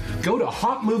today. Go to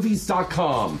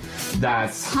HotMovies.com.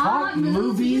 That's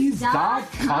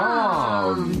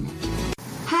HotMovies.com.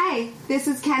 Hi, this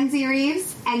is Kenzie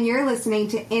Reeves, and you're listening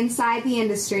to Inside the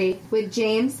Industry with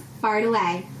James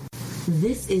Bartolet.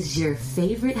 This is your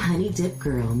favorite honey dip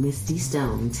girl, Misty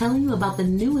Stone, telling you about the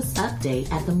newest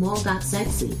update at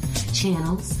themall.sexy.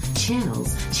 Channels,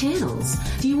 channels, channels.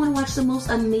 Do you want to watch the most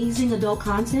amazing adult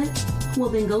content? Well,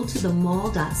 then go to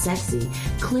themall.sexy,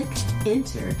 click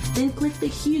enter, then click the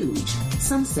huge.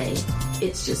 Some say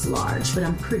it's just large, but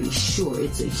I'm pretty sure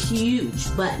it's a huge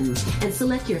button, and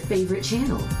select your favorite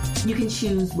channel. You can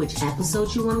choose which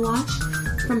episodes you want to watch,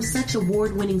 from such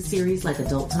award-winning series like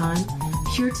Adult Time,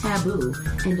 Pure Taboo,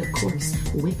 and of course,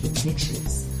 Wicked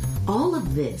Pictures. All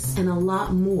of this and a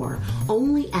lot more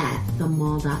only at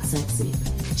themall.sexy.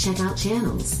 Check out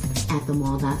channels at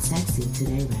themall.sexy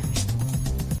today, baby.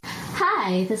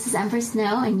 Hi, this is Empress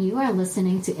Snow, and you are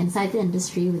listening to Inside the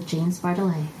Industry with James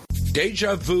Bartolet.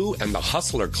 Deja Vu and the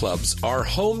Hustler Clubs are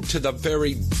home to the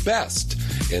very best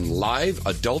in live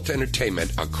adult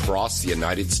entertainment across the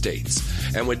United States.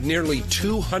 And with nearly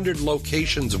 200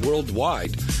 locations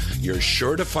worldwide, you're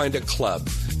sure to find a club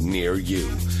near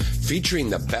you. Featuring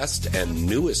the best and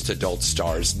newest adult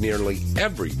stars nearly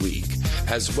every week,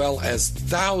 as well as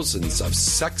thousands of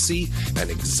sexy and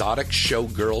exotic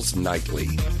showgirls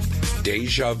nightly.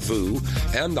 Deja Vu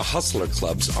and the Hustler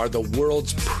Clubs are the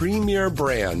world's premier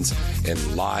brands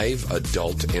in live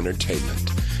adult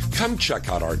entertainment. Come check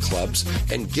out our clubs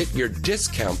and get your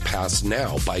discount pass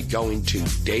now by going to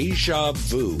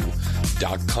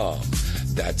DejaVu.com.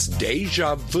 That's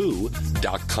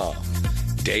DejaVu.com.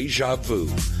 Deja Vu.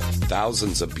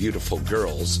 Thousands of beautiful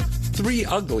girls, 3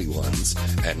 ugly ones,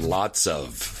 and lots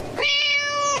of...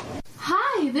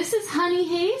 Hi, this is Honey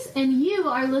Hayes, and you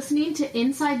are listening to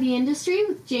Inside the Industry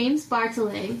with James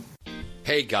Bartolet.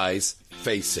 Hey guys,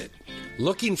 face it.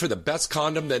 Looking for the best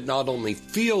condom that not only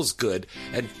feels good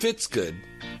and fits good,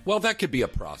 well, that could be a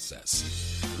process.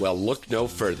 Well, look no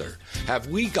further. Have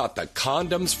we got the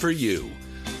condoms for you?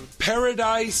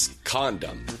 Paradise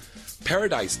Condom.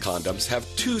 Paradise condoms have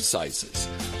 2 sizes,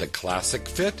 the classic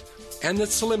fit and the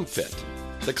slim fit.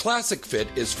 The classic fit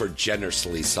is for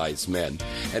generously sized men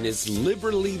and is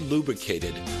liberally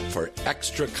lubricated for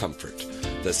extra comfort.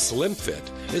 The slim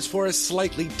fit is for a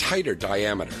slightly tighter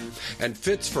diameter and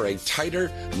fits for a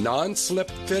tighter, non-slip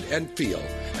fit and feel.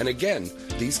 And again,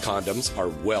 these condoms are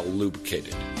well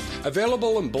lubricated.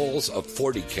 Available in bowls of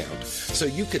 40 count, so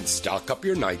you can stock up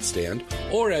your nightstand,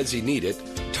 or as you need it,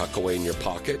 tuck away in your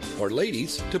pocket, or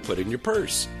ladies, to put in your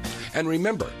purse. And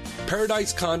remember,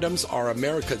 Paradise Condoms are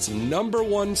America's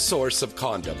 #1 source of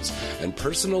condoms and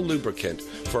personal lubricant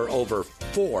for over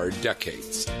 4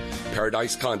 decades.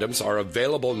 Paradise Condoms are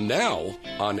available now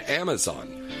on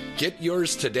Amazon. Get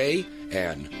yours today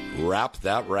and wrap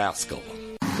that rascal.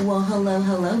 Well,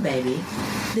 hello, baby.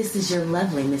 This is your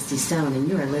lovely Misty Stone, and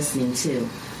you are listening to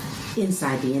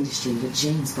Inside the Industry with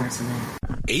James Bartolet.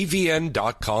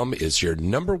 AVN.com is your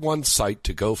 #1 site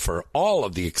to go for all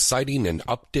of the exciting and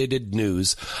updated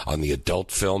news on the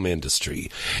adult film industry.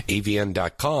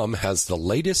 AVN.com has the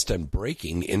latest and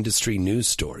breaking industry news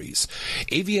stories.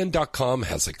 AVN.com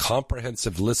has a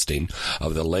comprehensive listing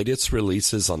of the latest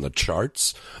releases on the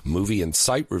charts, movie and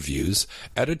site reviews,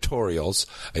 editorials,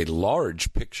 a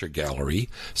large picture gallery,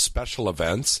 special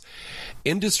events,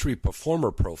 industry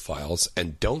performer profiles,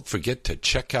 and don't forget to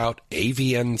check out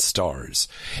AVN Stars.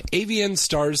 AVN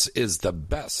Stars is the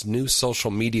best new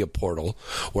social media portal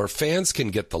where fans can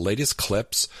get the latest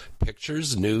clips,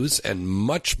 pictures, news, and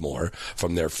much more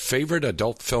from their favorite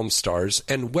adult film stars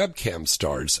and webcam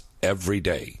stars every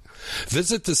day.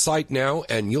 Visit the site now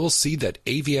and you'll see that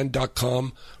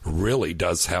AVN.com really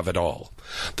does have it all.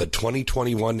 The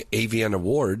 2021 AVN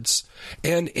Awards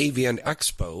and AVN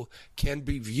Expo can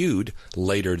be viewed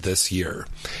later this year.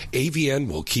 AVN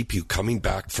will keep you coming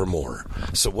back for more.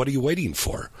 So what are you waiting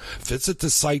for? Visit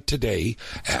the site today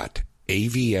at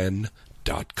AVN.com.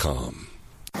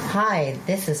 Hi,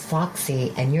 this is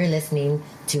Foxy, and you're listening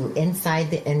to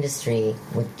Inside the Industry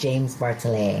with James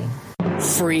Bartolet.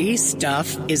 Free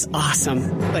stuff is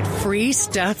awesome, but free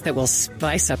stuff that will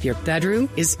spice up your bedroom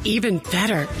is even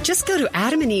better. Just go to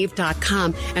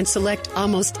adamandeve.com and select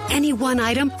almost any one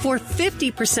item for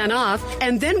 50% off,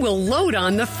 and then we'll load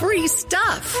on the free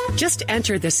stuff. Just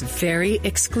enter this very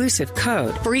exclusive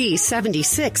code,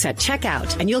 FREE76 at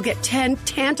checkout, and you'll get 10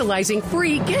 tantalizing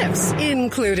free gifts,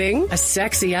 including a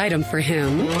sexy item for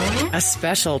him, a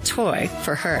special toy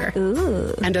for her,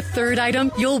 and a third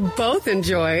item you'll both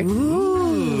enjoy.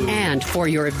 And for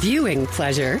your viewing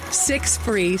pleasure, 6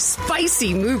 free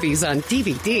spicy movies on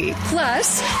DVD,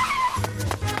 plus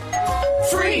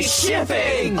free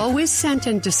shipping. Always sent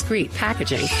in discreet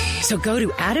packaging. So go to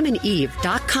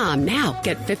adamandeve.com now.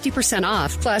 Get 50%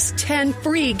 off plus 10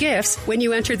 free gifts when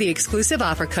you enter the exclusive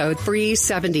offer code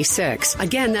FREE76.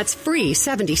 Again, that's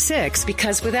FREE76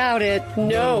 because without it,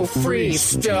 no free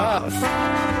stuff.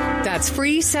 That's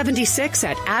FREE76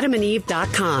 at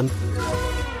adamandeve.com.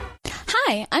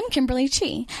 Hi, I'm Kimberly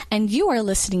Chi, and you are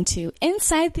listening to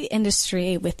Inside the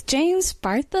Industry with James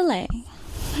Bartolet.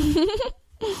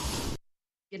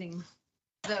 Getting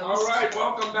those. All right,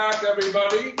 welcome back,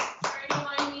 everybody.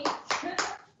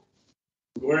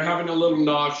 We're having a little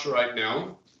nosh right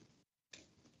now.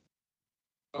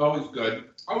 Always good.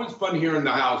 Always fun here in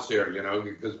the house here, you know,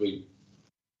 because we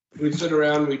sit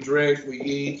around, we drink, we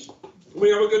eat, we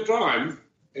have a good time,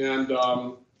 and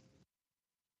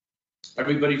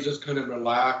everybody's just kind of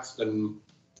relaxed and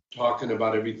talking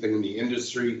about everything in the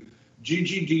industry.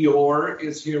 Gigi Dior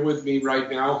is here with me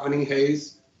right now. Honey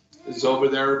Hayes is over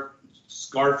there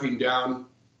scarfing down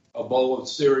a bowl of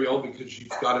cereal because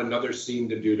she's got another scene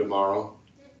to do tomorrow.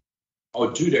 Oh,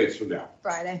 2 days from now.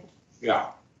 Friday.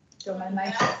 Yeah. Don't mind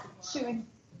my chewing.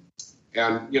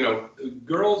 And, you know,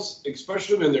 girls,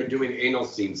 especially when they're doing anal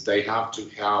scenes, they have to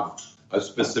have a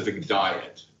specific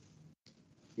diet.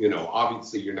 You know,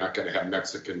 obviously you're not going to have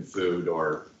Mexican food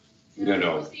or, you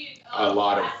know, a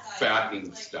lot of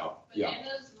fattening stuff. Yeah.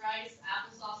 Bananas, rice,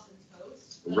 applesauce, and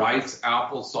toast. Rice,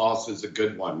 applesauce is a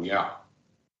good one. Yeah.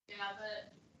 Yeah,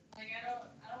 but like I don't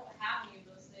have any of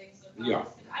those things. So Yeah.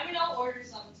 I mean, I'll order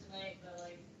something tonight, but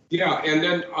like. Yeah, and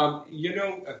then you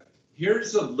know,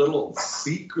 here's a little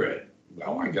secret.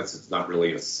 Well, I guess it's not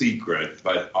really a secret,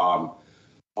 but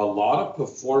a lot of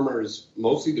performers,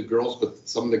 mostly the girls, but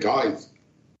some of the guys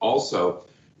also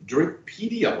drink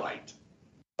Pedialyte,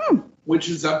 which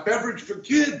is a beverage for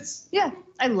kids. Yeah,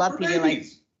 I love Pedialyte.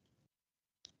 Babies.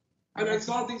 And I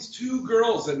saw these 2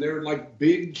 girls, and they're like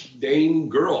big Dane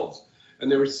girls,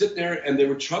 and they were sitting there and they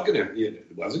were chugging it.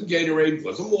 It wasn't Gatorade, it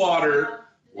wasn't water.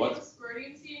 What?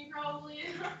 Squirting scene, probably.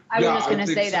 I was just going to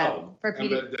say that for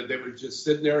Pedialyte. They were just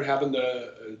sitting there having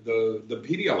the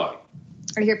Pedialyte.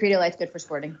 I hear Pedialyte's good for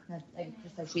squirting.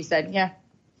 Just as she said, yeah.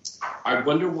 I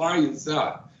wonder why is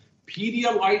that.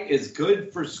 Pedialyte is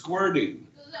good for squirting.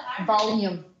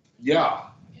 Volume. Yeah.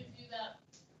 Gives you that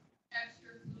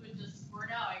extra fluid to squirt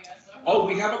out, I guess. Oh,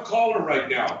 we have a caller right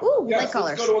now. Ooh, yes, like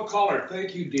callers. Let's go to a caller.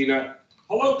 Thank you, Dina.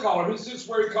 Hello, caller. Who's this?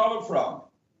 Where are you calling from?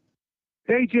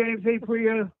 Hey, James. Hey,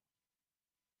 Priya.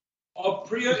 Oh,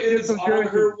 Priya is on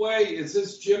her way. Is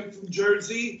this Jim from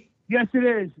Jersey? Yes, it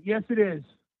is. Yes, it is.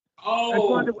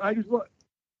 Oh.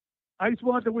 I just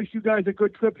wanted to wish you guys a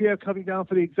good trip here coming down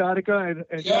for the Exotica.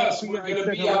 And yes, we're going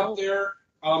to be out there.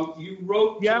 You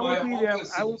wrote to my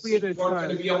office. I will be there. You weren't going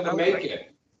to be able to make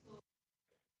it.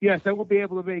 Yes, I won't be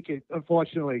able to make it,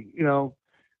 unfortunately. You know,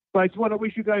 but I just want to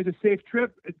wish you guys a safe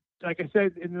trip. Like I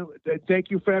said, thank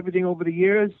you for everything over the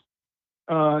years.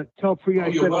 Tell Priya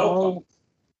I said hello.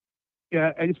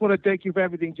 Yeah, I just want to thank you for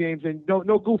everything, James. And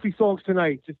no goofy songs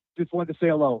tonight. Just wanted to say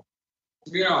hello.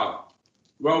 Yeah.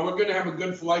 Well, we're going to have a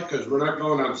good flight because we're not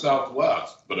going on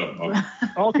Southwest. But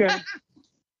Okay.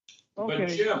 But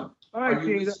Jim, all right, are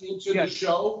you James. listening to the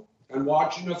show and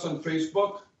watching us on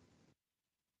Facebook?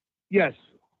 Yes.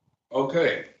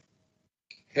 Okay.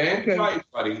 Hang tight,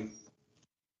 buddy.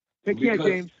 Take care, because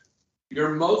James.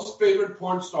 Your most favorite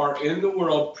porn star in the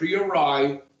world, Priya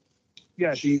Rai.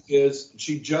 Yes. She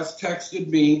just texted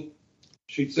me.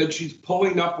 She said she's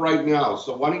pulling up right now.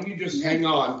 So why don't you just hang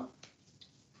on?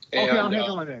 Okay, And, I'll hang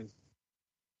on then.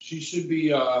 She should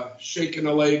be shaking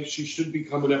a leg. She should be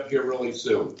coming up here really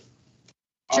soon.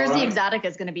 Jersey All right? Exotica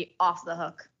is going to be off the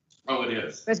hook. Oh, it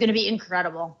is. It's going to be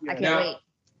incredible. I can't wait.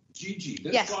 Gigi,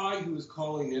 this Yes. guy who is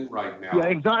calling in right now. Yeah,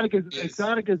 Exotic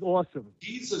is awesome.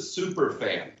 He's a super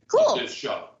fan Cool. of this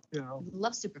show. You know.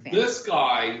 Love Superfans. This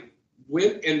guy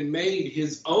went and made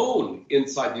his own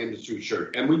Inside the Industry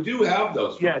shirt, and we do have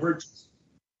those for purchase.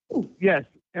 Yes,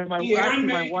 and my He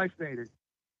wife made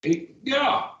it.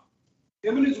 Yeah,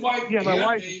 him and his wife. Yeah, my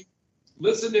wife.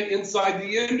 Listen to Inside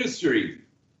the Industry.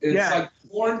 It's like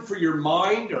porn for your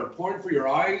mind or porn for your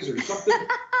eyes or something.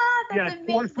 Yeah,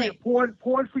 porn for your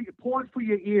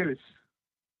ears.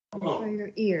 For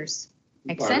your ears.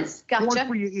 Makes Okay. sense? Gotcha. Porn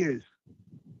for your ears.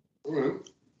 All right.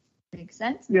 Makes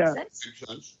sense? Yeah. Makes sense? Makes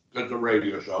sense. That's a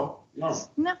radio show. No.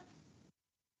 No.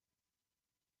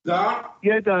 That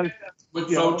it does.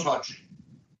 was so touching.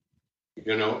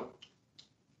 You know?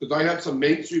 Because I had some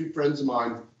mainstream friends of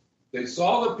mine, they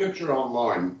saw the picture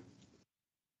online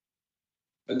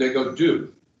and they go,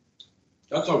 dude,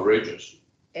 that's outrageous.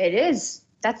 It is.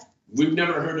 We've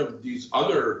never heard of these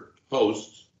other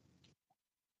hosts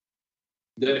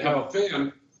that have a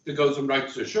fan that goes and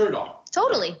writes their shirt off.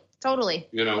 Totally.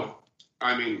 You know?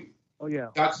 I mean, oh yeah,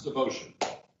 that's devotion.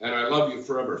 And I love you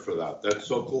forever for that. That's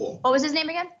so cool. What was his name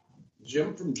again?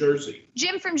 Jim from Jersey.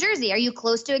 Jim from Jersey. Are you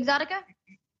close to Exotica?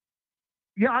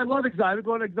 Yeah, I love Exotic.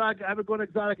 I've been going to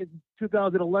Exotic in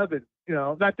 2011. You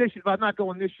know, not this year. I'm not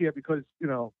going this year because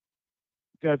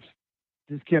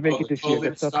just can't make it this year.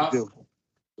 Got stuff to do.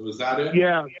 Was that it?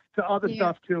 Yeah, to other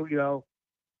stuff too. You know.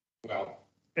 Well.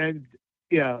 And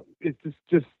yeah, it's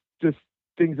just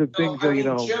things I are, mean,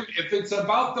 Jim, if it's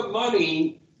about the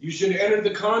money, you should enter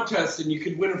the contest and you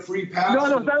could win a free pass.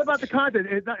 No, it's not about the content.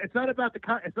 It's not about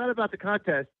the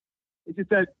contest. It's just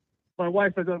that my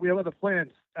wife says we have other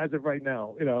plans as of right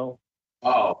now. You know.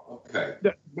 Oh, okay.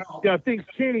 Yeah, if things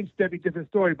change, that'd be a different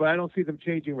story. But I don't see them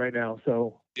changing right now.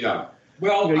 So. Yeah.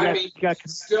 Well,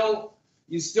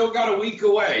 you still got a week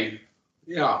away.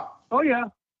 Yeah. Oh yeah.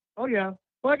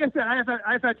 Like I said,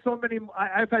 I've had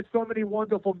so many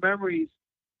wonderful memories.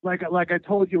 Like I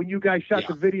told you, when you guys shot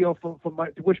the video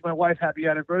to wish my wife happy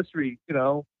anniversary, you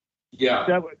know. Yeah.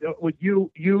 That with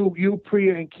you,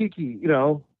 Priya, and Kiki, you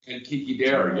know. And Kiki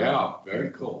Dare, yeah,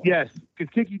 very cool. Yes,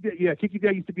 because Kiki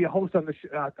Dare used to be a host on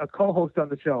a co-host on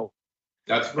the show.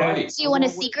 That's right. Do you want a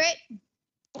secret?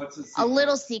 What's a secret? A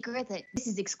little secret that this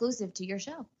is exclusive to your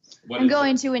show. What I'm is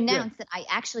going it? to announce that I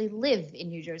actually live in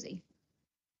New Jersey.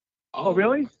 Oh,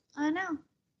 really? I know.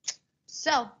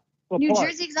 So, What New part?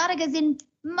 Jersey Exotica is in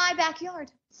my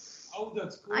backyard. Oh,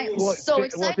 that's cool. I am Well, so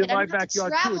it's in excited. my I'm going to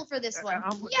backyard, travel too. for this one.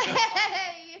 Yeah.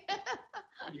 Yay!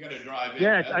 You got to drive in.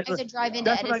 Yes, I have to drive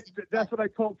into Edison. That's what I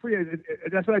told Priya.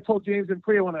 That's what I told James and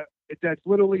Priya that's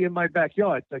literally in my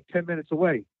backyard. It's like 10 minutes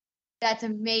away. That's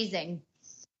amazing.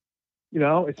 You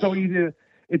know, it's so easy.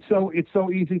 It's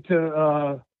so easy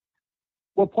to.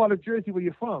 What part of Jersey were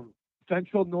you from?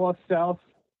 Central, north, south?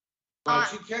 Well,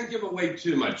 she can't give away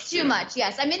too much. Too much,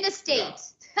 yes. I'm in the state.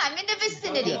 I'm in the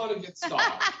vicinity. I don't want to get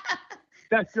stopped.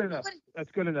 That's good enough.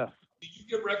 That's good enough. Did you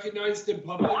get recognized in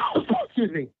public?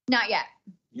 Excuse me. Not yet.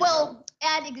 Well,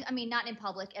 not in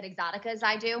public at Exoticas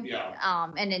I do. Yeah.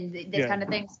 And in this kind of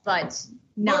things, but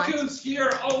not. Look who's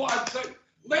here. Oh, I'm sorry.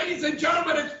 Ladies and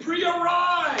gentlemen, it's Priya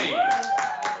Rai.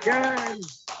 Yay.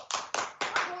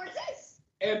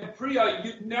 And Priya,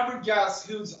 you'd never guess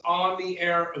who's on the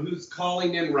air, who's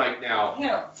calling in right now. Who?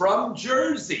 From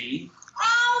Jersey.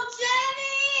 Oh,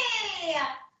 Jenny!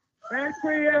 Hey,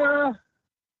 Priya.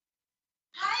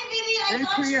 Hi, baby.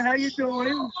 Hey, Priya, how you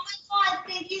doing? Oh my God!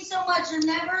 Thank you so much. You're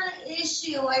never an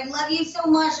issue. I love you so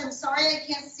much. I'm sorry I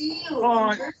can't see you.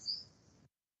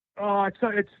 I'm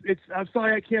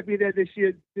sorry I can't be there this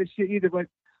year either. But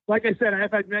like I said,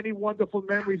 I've had many wonderful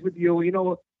memories with you. You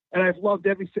know, and I've loved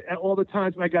all the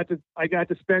times I got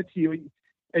to spend to you.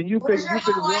 And you've been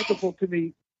wonderful to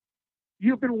me.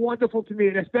 You've been wonderful to me,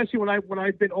 and especially when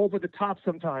I've been over the top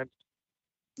sometimes.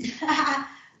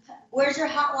 Where's your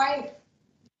hot wife?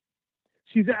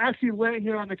 She's actually laying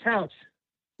here on the couch.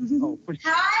 Oh,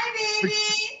 Hi,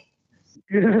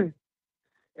 baby.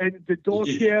 And the dog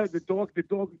here, the dog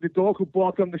who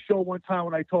barked on the show one time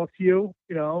when I talked to you,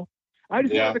 you know. I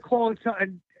just wanted to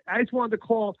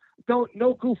call and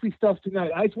no goofy stuff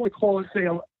tonight. I just want to call and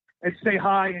say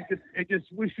hi and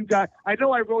just wish you guys. I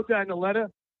know I wrote that in the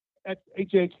letter. Hey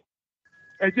Jake,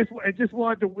 I just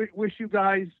wanted to wish you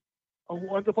guys a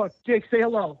wonderful. Jake, say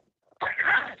hello.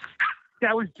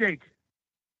 That was Jake.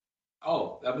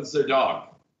 Oh, that was their dog.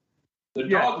 Their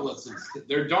dog listens.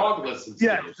 Their dog listens.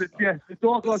 Yes, yes. The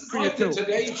dog listens like too. the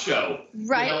Today Show,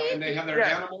 right? You know, and they have their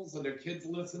animals and their kids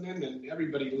listening, and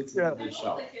everybody listens to the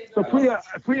show. So Priya,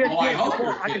 I hope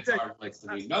your kids aren't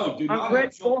listening. No, do not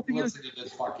have children listen to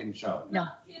this fucking show. No.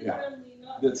 Yeah.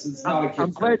 This is not a kid's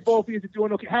I'm glad both of you are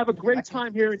doing okay. Have a great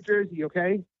time here in Jersey,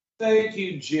 okay? Thank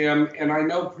you, Jim. And I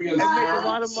know Priya's make very a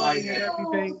lot of money and excited.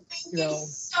 everything. Thank you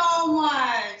so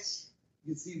much.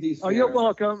 You see these. Oh, you're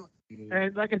welcome.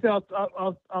 And like I said,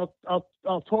 I'll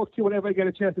talk to you whenever I get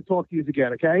a chance to talk to you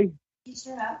again. Okay? You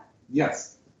shut up.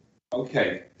 Yes.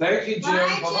 Okay. Thank you, Jim.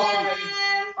 Bye, Jim.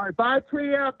 All right. Bye,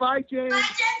 Priya. Bye, James. Bye,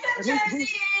 Jim from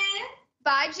Jersey.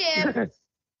 Bye, Jim.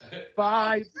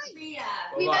 Bye. Priya.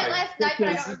 We met last night, but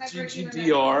I don't remember. Gigi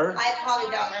Dior. I probably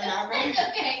don't remember.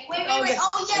 Okay. Wait. Oh,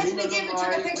 yes, we did. We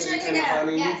took a picture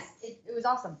together. Yes. It was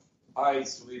awesome. Hi, We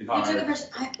sweetheart. took a picture.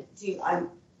 I'm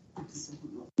so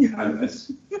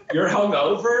You're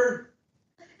hungover?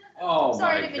 Oh,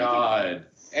 Sorry, my God.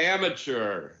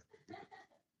 Amateur.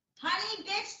 Honey,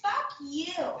 bitch, fuck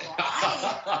you.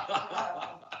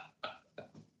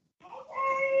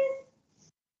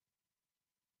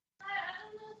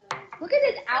 Look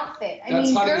at his outfit.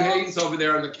 That's Honey Hayes over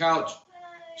there on the couch.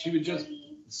 She was just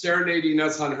serenading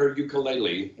us on her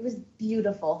ukulele. It was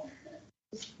beautiful. It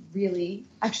was really,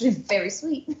 actually, very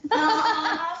sweet.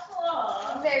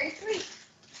 Cool. Very sweet.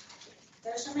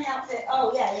 There's my outfit.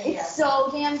 Oh, yeah. It's so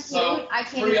damn cute. So, I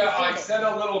can't Priya, even I see it. said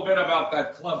a little bit about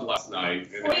that club last night.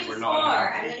 And 44. we're not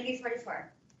I'm happy. going to be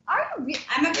 44. Are you really?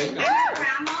 I'm a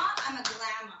grandma. I'm a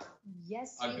glamour.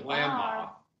 Yes, A you glamour.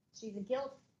 are. She's a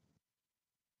guilt.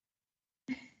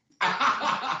 Okay,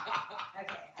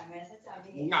 I'm going to say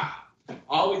something. Nah.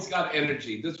 Always got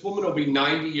energy. This woman will be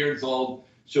 90 years old.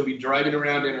 She'll be driving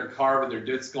around in her car with her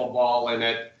disco ball in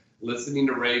it, listening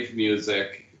to rave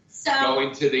music,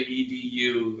 going to the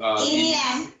EDU.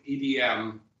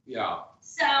 EDM. Yeah.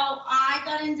 So I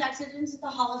got inducted into the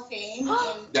Hall of Fame.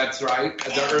 That's right.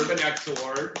 The Urban X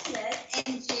Awards. Yes,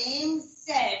 and James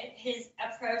said his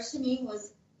approach to me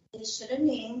was, they should have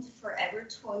named Forever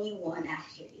 21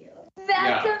 after you.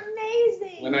 That's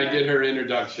amazing. When I did her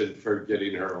introduction for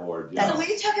getting her award. Yeah. So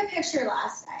we took a picture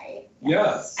last night.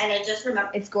 Yes. And I just remember.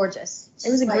 It's gorgeous.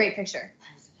 It was a great picture.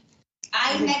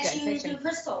 I It was met good you picture. through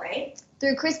Crystal, right?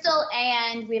 Through Crystal,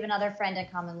 and we have another friend in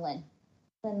common, Lynn.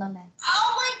 Lynn Lemay.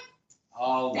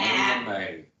 Oh, Lynn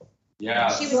May. Yeah.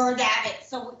 She was David.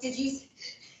 So did you?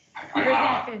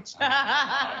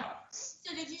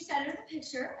 So did you send her the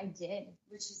picture? I did.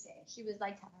 What'd she say? She was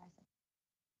like,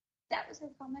 that was her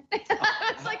comment.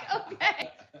 I was like,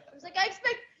 okay. I was like, I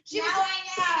expect. She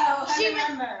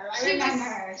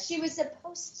was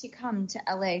supposed to come to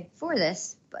LA for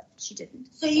this, but she didn't.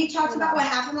 So you talked about what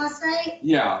happened last night?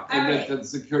 Yeah, and All right. the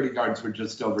security guards were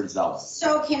just overzealous.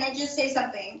 So can I just say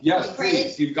something? Yes, Craig,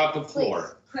 please. You've got the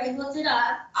floor. Craig looked it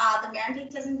up. The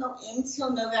mandate doesn't go in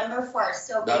till November 1st.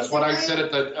 So That's what I basically-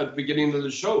 said at the beginning of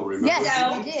the show, remember?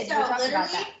 Yes, you did. So We talked about literally,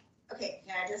 that. okay,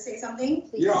 can I just say something?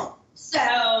 Please. Yeah.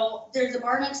 So there's a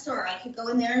bar next door. I could go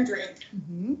in there and drink.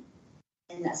 Mm-hmm.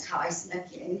 And that's how I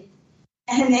snuck in.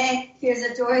 And then here's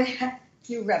a door that...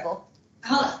 You rebel.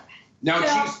 Hold on. Now,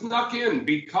 So- she snuck in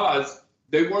because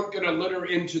they weren't going to let her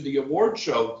into the award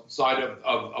show side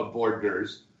of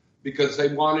Bordner's because they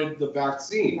wanted the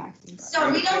vaccine. So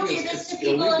And we the don't thing do is, this it's to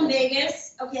people illegal. in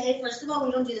Vegas, okay? First of all,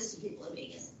 we don't do this to people in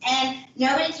Vegas. And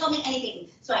nobody told me anything.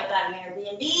 So I got an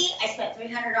Airbnb. I spent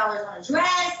 $300 on a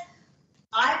dress.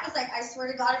 I was like, I swear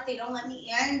to God, if they don't let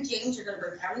me in, James, you're going to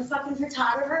bring every fucking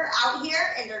photographer out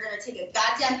here and they're going to take a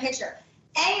goddamn picture.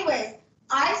 Anyways,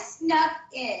 I snuck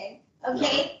in,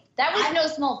 okay? That was no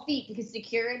small feat because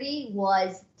security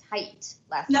was tight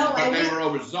last No, night. But they were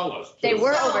overzealous. too. They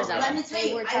were So, overzealous. let me tell They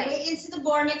you, were I tight. went into the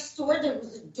bar next door. There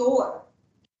was a door.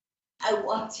 I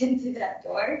walked into that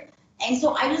door. And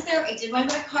so I was there. I did my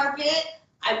red carpet.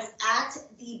 I was at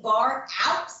the bar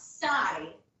outside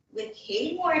with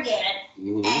Katie Morgan.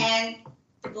 Mhm. And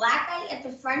the black guy at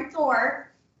the front door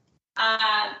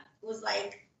was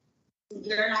like,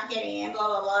 you're not getting in, blah,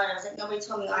 blah, blah. And I was like, nobody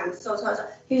told me. I'm so sorry.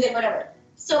 He was like, whatever.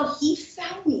 So he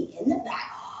found me in the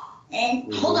back.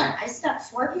 And hold on, I stuck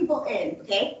 4 people in,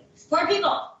 okay? 4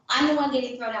 people. I'm the one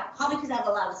getting thrown out, probably because I have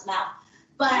the loudest mouth.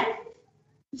 But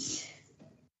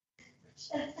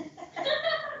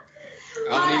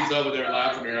Elanie's over there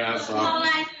laughing her ass off.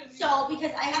 So,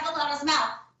 because I have the loudest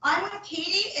mouth, I'm with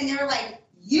Katie, and they're like,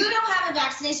 "You don't have a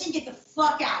vaccination, get the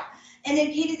fuck out." And then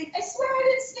Katie's like, "I swear I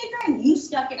didn't sneak in. You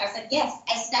stuck in." I said, "Yes,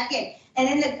 I stuck in." And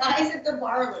then the guys at the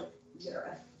bar are like, "You're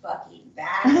a fucking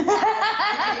bad."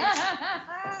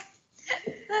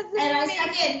 And I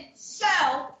stuck in. So,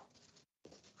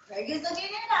 Craig is looking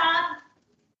it up.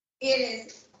 It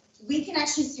is, we can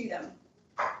actually sue them.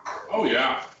 Oh,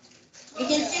 yeah. We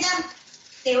can sue them.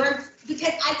 They were,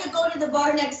 because I could go to the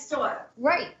bar next door.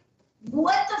 Right.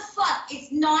 What the fuck?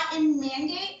 It's not in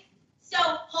mandate. So,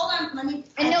 hold on, let me.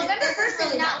 And November this 1st is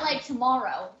really not bad. like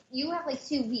tomorrow. You have like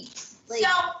 2 weeks. Like, So,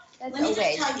 that's let me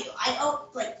okay. just tell you,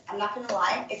 I'm not gonna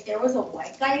lie, if there was a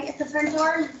white guy at the front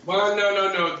door, Well,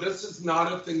 no. This is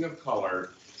not a thing of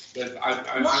color. But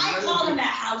I called him a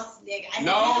house nigga. I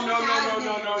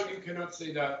said, No. You cannot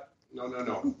say that.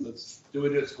 No. Let's do a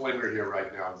disclaimer here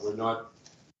right now. We're not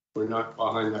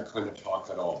behind that kind of talk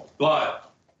at all.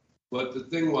 But the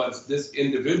thing was, this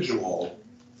individual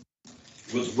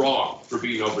was wrong for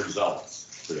being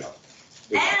overzealous.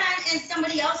 And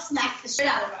somebody else smacked the shit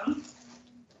out of him.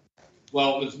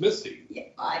 Well, it was Misty. Yeah,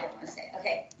 I don't want to say.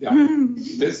 Okay. Yeah,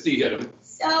 Misty hit him.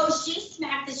 So she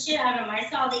smacked the shit out of him. I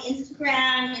saw the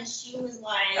Instagram, and she was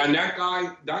like. And that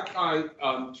guy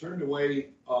turned away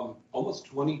almost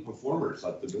 20 performers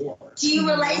at the door. Do you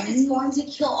realize it's going to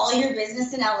kill all your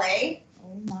business in LA?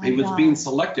 He was being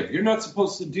selective. You're not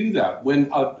supposed to do that when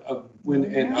an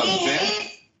event.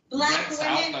 Black rents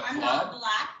out women. the I'm club. not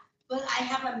black, but I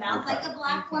have a mouth like a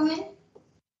black woman.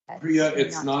 Priya,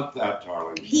 it's not that,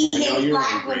 darling. He I know hates you're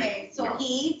black angry. women, so No,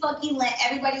 he fucking let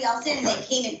everybody else in, and they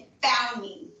came and found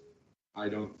me. I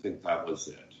don't think that was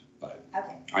it, but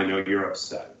Okay. I know you're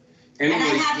upset. And I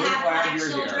Anyways, have we're half glad black you're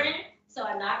children, here. so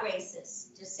I'm not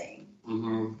racist. Just saying.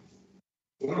 Mm-hmm.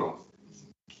 Well,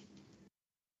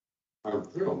 I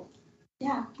feel.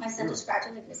 Yeah, my son just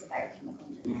graduated as a biochemical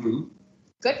engineer. Mm-hmm.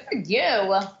 Good for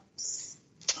you.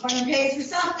 I'm paid for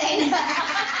something.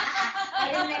 I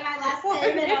didn't make my last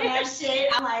payment on that shit.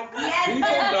 I'm like, People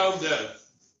yes. know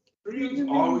this. Priya's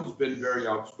always been very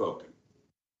outspoken.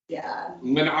 Yeah.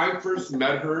 When I first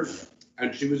met her,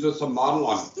 and she was just a model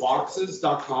on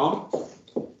foxes.com.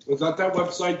 Was that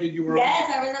website that you were on?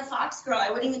 Yes, I was a Fox girl. I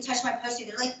wouldn't even touch my pussy.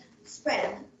 They're like, spread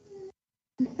them.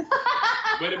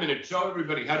 Wait a minute, show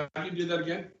everybody. How do you do that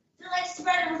again? They're like,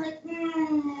 spread them. I was like,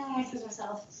 I touch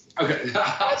myself. Okay.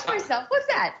 Touch myself. What's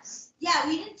that? Yeah,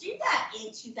 we didn't do that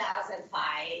in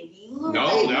 2005. You were No,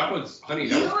 like, that was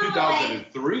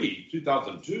 2003,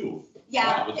 2002. yeah,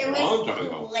 That was it a long time was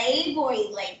ago. Playboy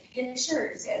like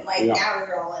pictures, and like Yeah. now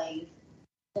we're all like,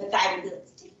 the guy would be like,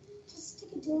 just stick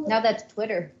it to it. Now that's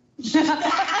Twitter. Right?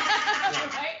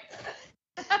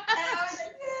 And I was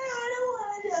like, I don't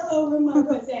want to know over my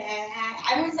pussy.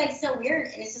 I was like so weird,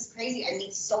 and it's just crazy. I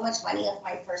made so much money off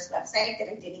my first website that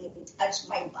I didn't even touch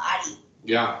my body.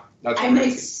 Yeah, that's I made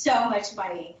crazy. so much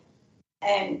money,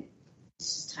 and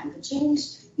it's just time to change.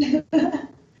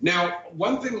 Now,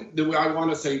 one thing that I want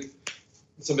to say,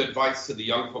 some advice to the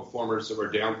young performers that were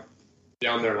down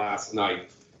there last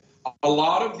night. A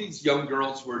lot of these young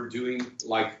girls were doing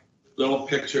like little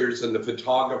pictures, and the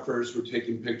photographers were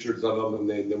taking pictures of them,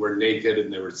 and they were naked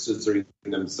and they were scissoring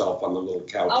themselves on the little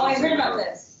couches. Oh, I heard and about whatever.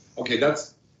 this. Okay,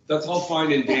 that's all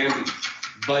fine and dandy,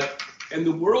 but in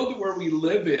the world where we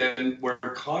live in, where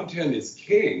content is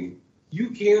king, you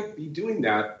can't be doing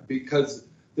that, because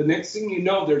the next thing you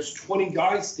know, there's 20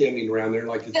 guys standing around there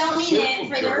like it's a Filming circle it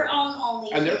for jerk. their own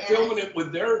only. And they're filming it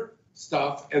with their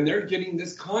stuff, and they're getting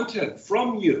this content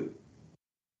from you.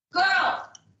 Girl,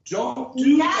 Don't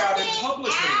do that in nothing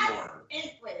public ass anymore.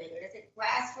 is, wait, is it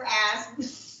grass for ass?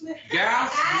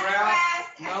 Gas, Ass, grass.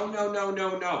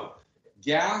 grass. No.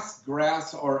 Gas,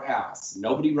 grass, or ass.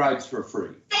 Nobody rides for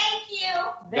free. Thank you.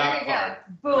 There That you go.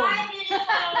 part. Boom. Hi, beautiful.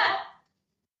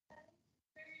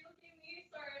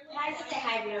 I just say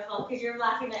hi, beautiful, because you're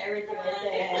laughing at everything I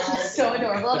say. So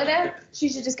adorable over there. She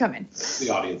should just come in. The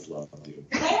audience loved you.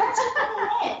 Why aren't you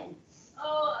coming in?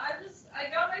 Oh, I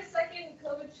got my second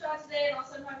COVID shot today, and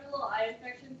also I'm having a little eye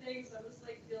infection thing, so I'm just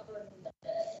like feeling.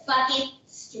 Fucking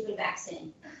stupid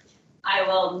vaccine. I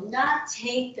will not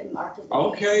take the mark of the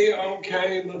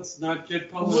Okay, let's not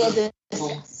get political.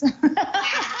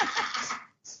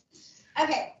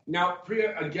 Okay. Now,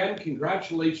 Priya, again,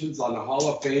 congratulations on the Hall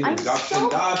of Fame I'm induction. so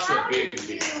That's a proud big of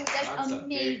deal. you. That's a big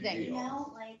amazing. You deal.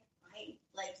 know, like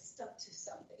I stuck to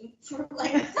something for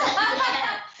like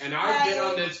And I've been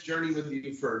on this journey with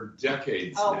you for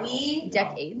decades Oh, now. we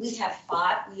Decades. We have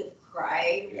fought. We have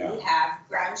cried. Yeah. We have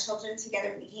grandchildren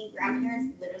together. We became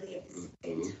grandparents literally at the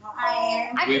same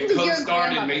time. We've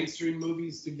co-starred in mainstream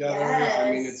movies together. Yes.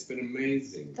 I mean, it's been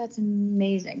amazing. That's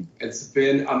amazing. It's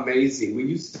been amazing. We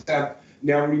used to have,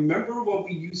 now remember what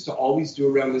we used to always do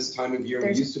around this time of year?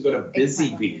 We used to go to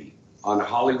Busy Bee on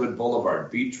Hollywood Boulevard,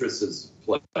 Beatrice's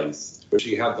place, where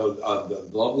she had the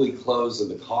lovely clothes and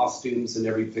the costumes and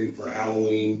everything for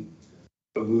Halloween.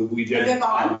 We did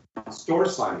store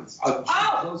signings.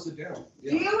 She closed it down.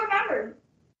 Do you remember?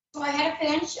 So I had a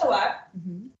fan show up.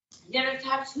 He had a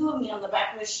tattoo of me on the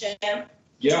back of his shin.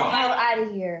 Yeah. Out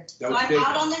of here. So I'm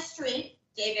out on the street,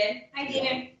 David. Hi,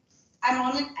 David.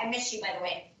 I miss you, by the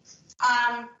way.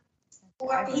 I'm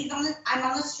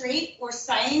on the street. We're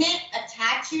signing it. A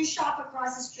tattoo shop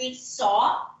across the street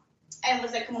saw and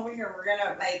was like, "Come over here. We're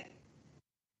gonna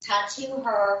tattoo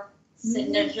her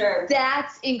signature."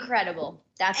 That's incredible.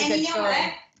 That's a And good you know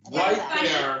story. what? Right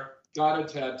there, got a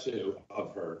tattoo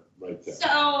of her right there.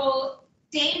 So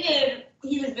David,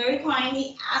 he was very kind.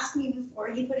 He asked me before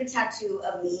he put a tattoo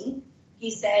of me.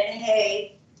 He said,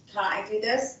 "Hey, can I do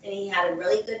this?" And he had a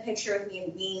really good picture of me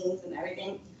and wings and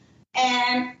everything.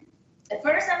 And at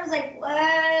first I was like,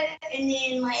 "What?" And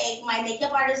then my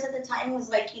makeup artist at the time was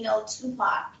like,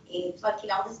 Tupac and fucking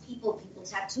all these people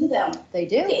tattoo them. They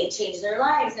do. They change their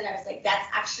lives. And I was like, that's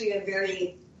actually a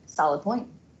very solid point.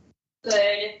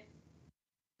 Good.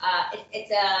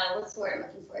 It's what's the word I'm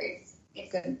looking for?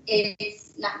 It's good.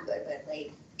 It's not good, but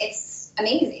it's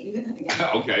amazing.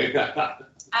 Okay.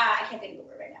 I can't think of the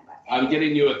word right now, but I'm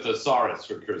getting you a thesaurus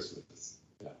for Christmas.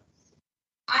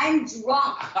 I'm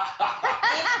drunk.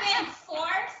 It's been 4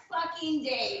 fucking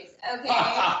days, okay? So,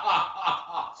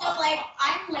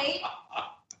 I'm late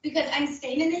because I'm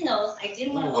staying in the hills. I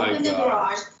didn't want to open the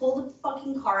garage, pull the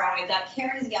fucking car out. I got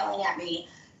Karen's yelling at me.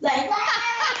 I'm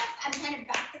trying to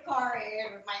back the car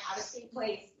in with my out-of-state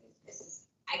plates.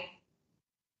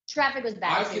 Traffic was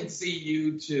bad. I can see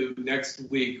you two next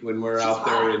week when we're out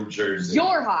there in Jersey.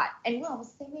 You're hot, and we're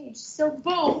almost the same age. So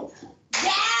boom.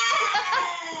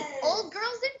 Yes! Old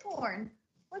girls in porn.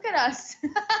 Look at us.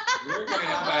 We're gonna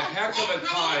have a heck of a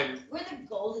time. We're the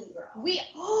golden girls.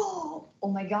 Oh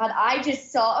my God! I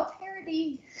just saw a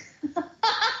parody.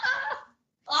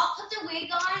 I'll put the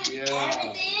wig on and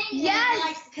everything.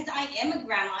 Yes. Because I am a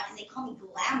grandma, and they call me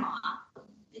grandma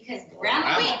because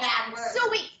grandma is a bad word. So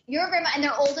wait, you're a grandma, and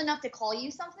they're old enough to call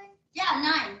you something? Yeah,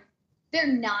 9. They're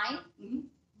 9? Mm-hmm.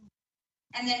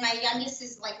 And then my youngest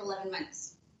is 11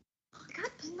 months.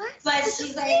 God bless. But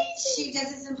she's she does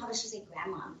this in public. She's like,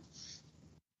 "Grandma."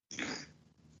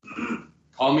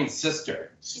 Call me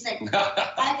sister. She's like,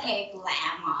 "Okay,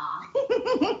 grandma."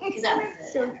 Because I'm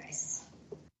so nice.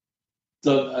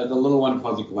 So the little one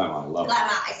calls you Grandma. I love it.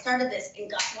 Grandma, I started this, and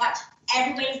watch,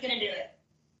 everybody's gonna do it.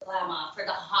 Grandma for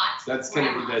the hot. That's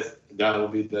gonna be that'll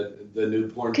be the new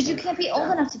porn. Because you can't be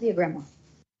old enough to be a grandma.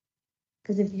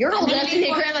 Because if you're old enough to be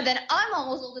a grandma, then I'm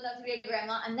almost old enough to be a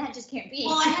grandma, and that just can't be.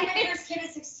 Well, I had my first kid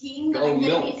at 16, but Go I'm gonna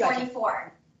milk. be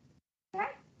 44. Okay.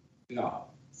 Yeah.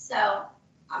 So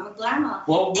I'm a grandma.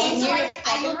 Well, and so what-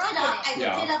 I looked it up. I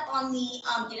Yeah. looked it up on the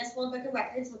Guinness World Book of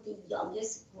Records what the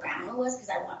youngest grandma was because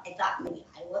I thought maybe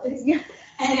I was.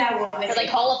 And I was. It's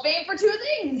Hall of Fame for 2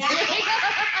 things.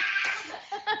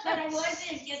 But I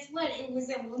wasn't. Guess what? It was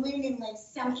a woman in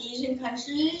some Asian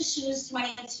country. She was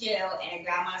 22 and a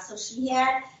grandma, so she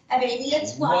had a baby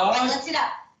at 12. What? I looked it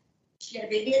up. She had a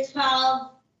baby at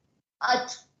 12.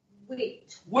 Wait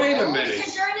a minute.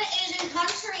 Because you're in an Asian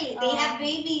country, they have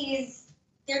babies.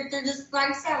 They're just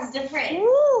lifestyles different.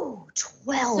 Ooh,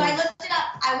 12. So I looked it up.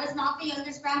 I was not the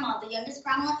youngest grandma. The youngest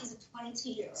grandma is a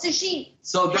 22-year-old. So she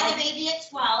had a baby at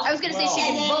 12. I was going to say she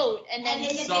could vote, and then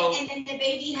the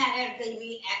baby had a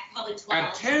baby at probably 12.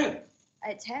 At 10.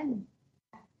 At 10.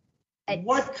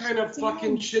 What kind of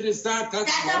fucking shit is that?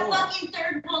 That's a wrong. fucking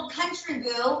third world country,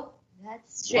 boo.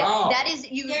 That's shit. Wow. That is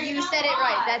you said it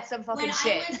right. That's some fucking when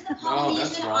shit. I went to the that's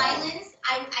Polynesian wrong. Islands,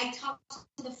 I talked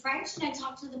to the French and I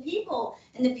talked to the people.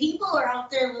 And the people are out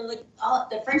there,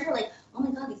 the French were like, "Oh my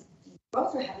God, these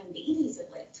girls are having babies at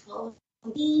 12,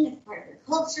 15. It's part of their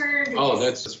culture."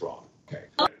 That's just wrong. Okay.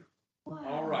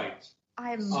 All right.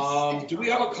 I'm. Do we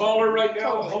have a caller right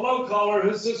now? Hello, caller.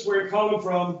 Who's this? Where you calling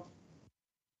from?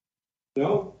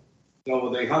 No?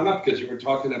 No, they hung up because you were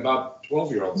talking about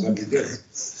 12-year-olds having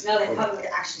kids. No, they probably would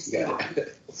actually stay on.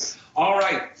 All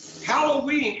right.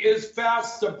 Halloween is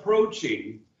fast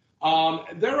approaching.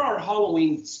 There are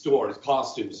Halloween stores,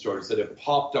 costume stores, that have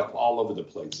popped up all over the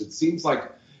place. It seems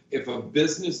like if a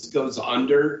business goes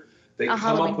under, they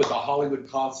come up with a Hollywood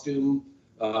costume,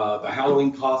 the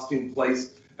Halloween costume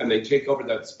place, and they take over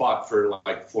that spot for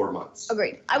like 4 months.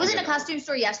 Agreed. I was in a costume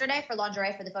store yesterday for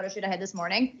lingerie for the photo shoot I had this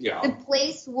morning. Yeah. The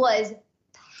place was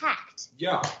packed.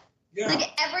 Yeah. Like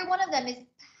every one of them is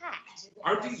packed.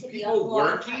 Aren't these people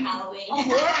working? Halloween. A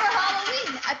whore for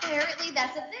Halloween. Apparently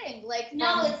that's a thing. Like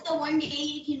no, it's the one day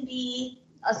you can be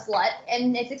a slut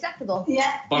and it's acceptable.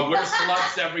 Yeah. But we're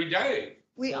sluts every day.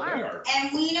 We are.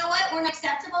 And we, you know what? We're not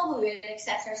acceptable. We would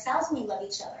accept ourselves. We love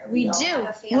each other. We all do. have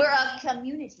a family. We're a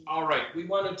community. All right, we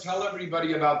want to tell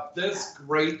everybody about this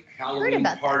great Halloween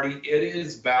about party. It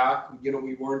is back. You know,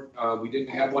 we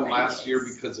didn't have one last year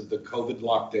because of the COVID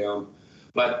lockdown,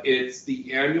 but it's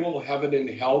the annual Heaven and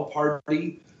Hell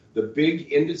party, the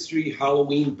big industry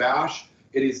Halloween bash.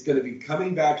 It is going to be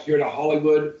coming back here to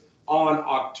Hollywood on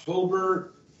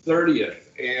October 30th.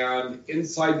 And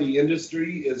Inside the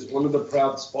Industry is one of the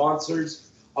proud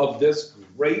sponsors of this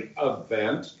great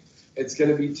event. It's going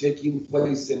to be taking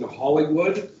place in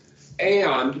Hollywood,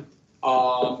 and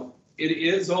it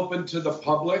is open to the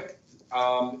public.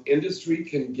 Industry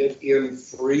can get in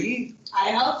free. I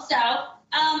hope so.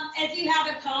 If you have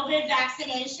a COVID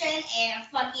vaccination and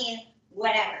fucking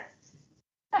whatever,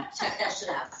 check that shit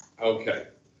out. Okay.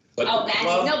 But that's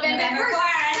November 1st.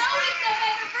 No, it's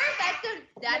November 1st.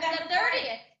 That's the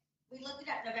 30th. We looked it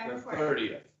up November The 4th.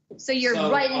 30th. So you're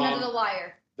right in under the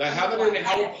wire. The Heaven and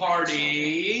Hell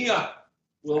party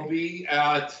will be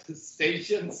at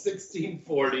Station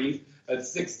 1640 at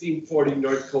 1640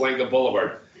 North Cahuenga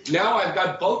Boulevard. Now I've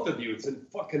got both of you. It's in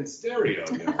fucking stereo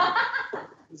now.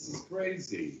 This is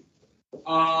crazy.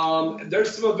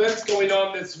 There's some events going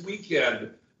on this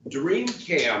weekend.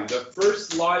 DreamCam, the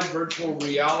first live virtual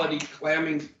reality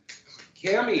camming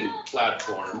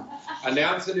platform,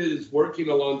 announced that it is working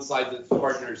alongside its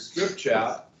partner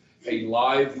StripChat, a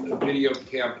live video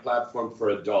cam platform for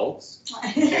adults.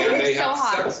 And they have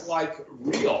Sex Like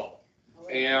Real.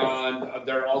 And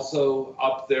they're also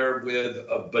up there with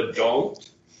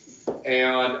Badon't.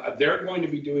 And they're going to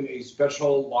be doing a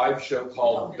special live show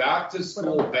called Back to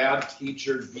School Bad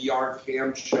Teacher VR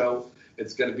Cam Show.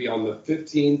 It's going to be on the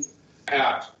 15th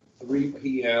at 3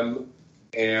 p.m.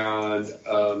 and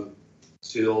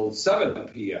till 7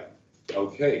 p.m.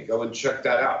 Okay, go and check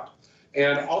that out.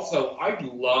 And also, I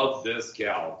love this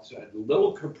gal,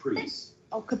 Little Caprice.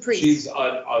 Oh, Caprice. She's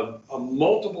a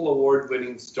multiple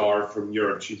award-winning star from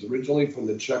Europe. She's originally from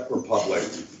the Czech Republic.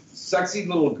 Sexy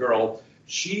little girl.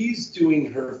 She's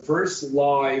doing her first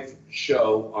live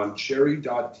show on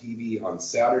Cherry.tv on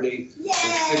Saturday, the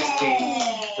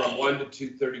 16th, from 1 to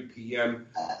 2:30 p.m.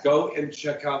 Go and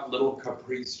check out Little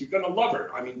Caprice. You're going to love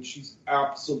her. I mean, she's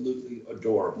absolutely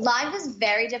adorable. Live is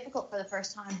very difficult for the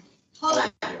first time. Hold on.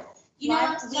 Yeah. You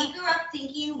know, we grew up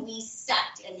thinking we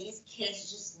sucked, and these kids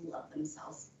just love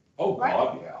themselves. Oh,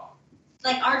 God, yeah.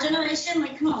 Like, our generation,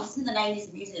 like, come on, listen to the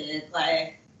 90s music.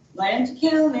 Like, why don't you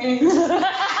kill me?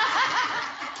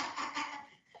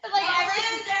 Like, every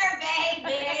loser,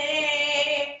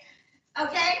 baby.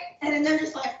 Okay? And then they're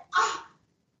just like,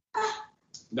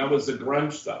 That was the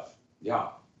grunge stuff. Yeah.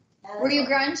 Were you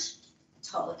grunge?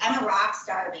 Totally. I'm a rock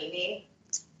star, baby.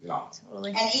 Yeah.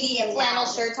 Totally. And EDM flannel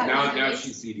shirts on Now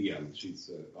she's EDM. She's.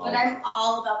 But I'm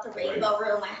all about the rainbow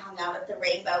room. I hung out at the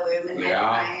rainbow room and had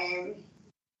time.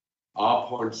 All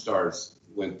porn stars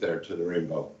went there to the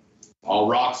rainbow. All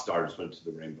rock stars went to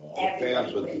the rainbow. All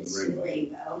fans went to the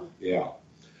rainbow. Yeah.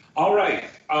 All right.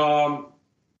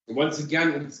 Once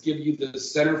again, let's give you the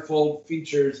Centerfold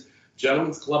Features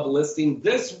Gentlemen's Club listing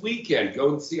this weekend. Go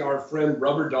and see our friend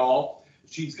Rubber Doll.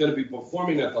 She's going to be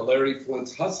performing at the Larry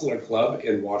Flint's Hustler Club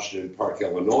in Washington Park,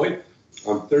 Illinois,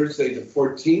 on Thursday the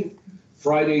 14th,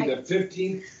 Friday the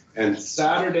 15th, and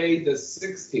Saturday the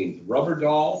 16th. Rubber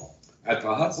Doll at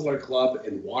the Hustler Club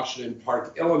in Washington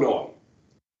Park, Illinois.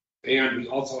 And we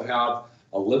also have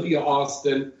Olivia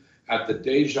Austin at the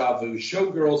Deja Vu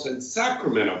Showgirls in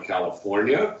Sacramento,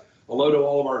 California. Hello to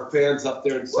all of our fans up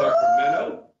there in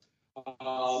Sacramento.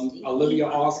 Olivia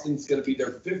Austin's going to be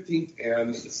there 15th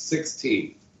and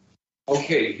 16th.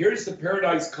 Okay, here's the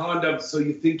Paradise Condom So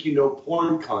You Think You Know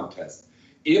porn contest.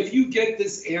 If you get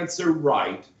this answer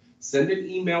right, send an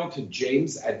email to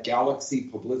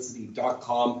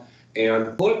james@galaxypublicity.com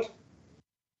and put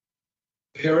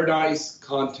Paradise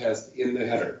Contest in the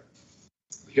header.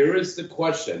 Here is the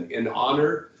question in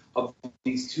honor of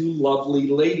these two lovely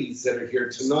ladies that are here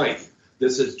tonight.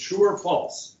 This is true or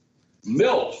false.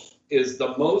 MILF is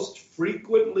the most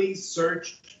frequently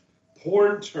searched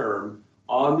porn term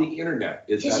on the internet.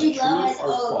 Is that true or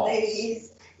false?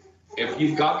 Ladies. If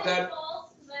you got that,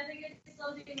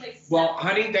 well,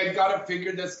 honey, they've got to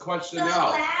figure this question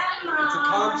out. It's a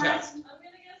contest. I'm gonna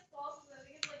guess false because I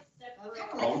think it's like step.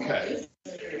 Okay.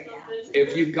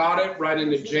 If you got it, write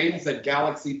into James at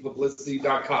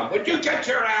galaxypublicity.com. Would you get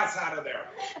your ass out of there?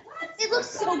 It looks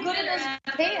so good in those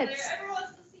pants. Everyone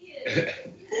wants to see it.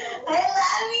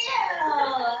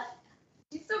 I love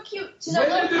you. She's so cute. When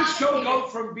did this show go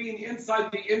from being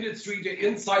inside the industry to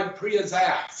inside Priya's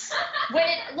ass? When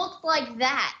it looked like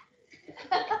that.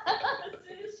 As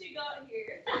soon as she got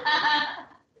here. I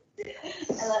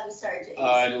love you, Sergeant.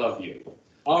 I love you.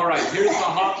 All right, here's the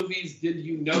Hot Movies Did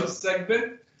You Know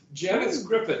segment. Janice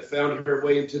Griffith found her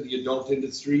way into the adult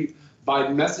industry by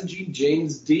messaging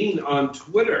James Dean on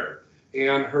Twitter.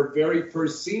 And her very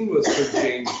first scene was for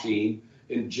James Dean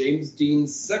in James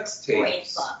Dean's sex tapes. Great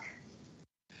fuck.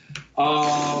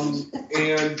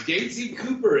 And Daisy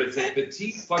Cooper is a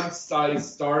petite,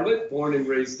 fun-sized starlet born and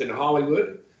raised in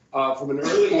Hollywood. From an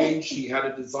early age, she had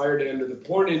a desire to enter the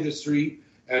porn industry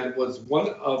and was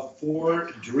one of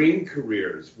 4 dream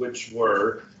careers, which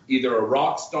were either a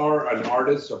rock star, an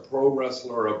artist, a pro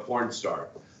wrestler, or a porn star.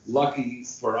 Lucky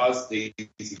for us,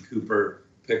 Daisy Cooper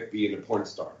picked being a porn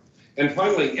star. And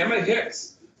finally, Emma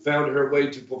Hicks found her way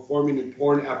to performing in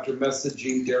porn after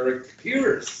messaging Derek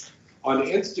Pierce on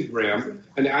Instagram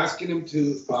and asking him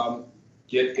to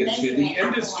get into the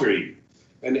industry.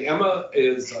 And Emma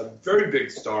is a very big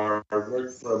star.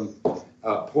 Worked from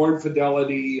Porn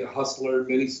Fidelity, Hustler,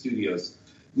 many studios.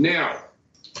 Now,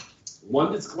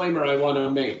 one disclaimer I want to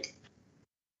make.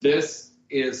 This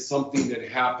is something that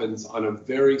happens on a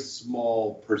very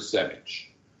small percentage.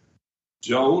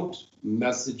 Don't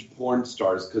message porn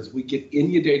stars because we get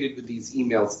inundated with these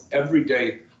emails every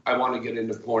day. I want to get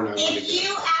into porn. If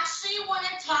you actually want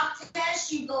to talk to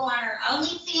us, you go on our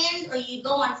OnlyFans or you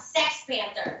go on Sex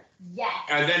Panther. Yes.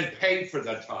 And then pay for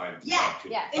the time. Yeah.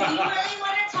 Yeah. If you really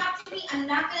want to talk to me, I'm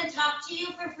not going to talk to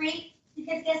you for free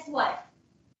because guess what?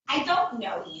 I don't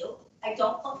know you. I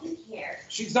don't fucking care.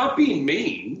 She's not being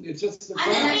mean. It's just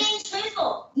I'm just being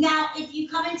truthful. Now, if you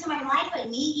come into my life, I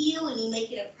meet you, and you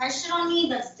make an impression on me,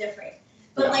 that's different.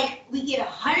 But, like, we get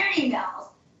 100 emails.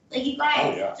 Like, you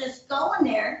guys, just go in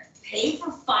there, pay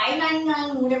for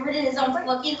 $5.99, whatever it is on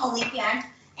fucking OnlyFans,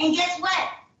 and guess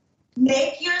what?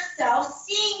 Make yourself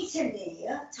sing to me.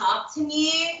 Talk to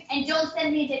me. And don't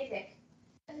send me a dick pic.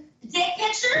 Dick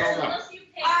pictures are $20.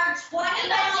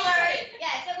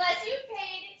 Yes, unless you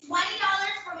paid $20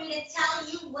 for me to tell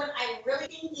you what I really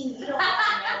think you don't want to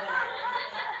know.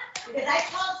 Because I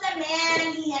told some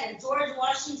man he had a George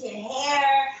Washington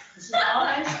hair. She's like, oh,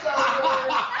 I'm so good.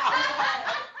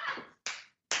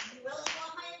 You really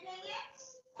want my opinion?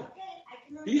 Okay, I can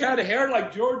remember. He had hair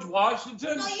like George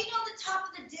Washington? No, you know the top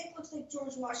of the dick looks like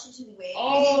George Washington wig.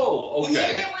 Oh, okay. And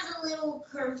then there was a little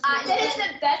curve. That is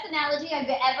the best analogy I've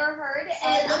ever heard. So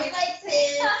it looks like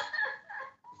this.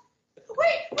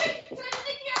 Wait, turn the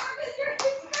camera because you're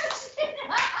expression.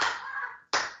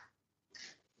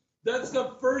 That's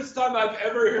the first time I've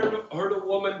ever heard a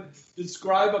woman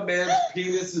describe a man's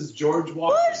penis as George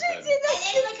Washington. And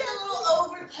then like a little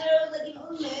overcoat, like an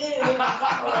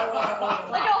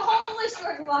like a homeless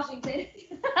George Washington.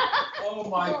 Oh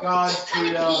my God,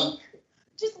 kind of Priya. pink.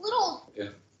 Just little. Yeah.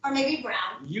 Or maybe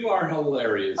brown. You are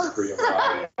hilarious, Priya. You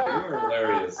are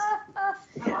hilarious.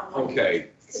 Okay,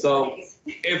 so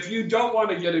if you don't want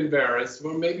to get embarrassed,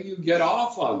 well, maybe you get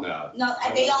off on that. No,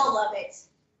 they all love it.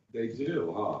 They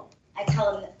do, huh? I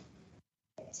tell them that.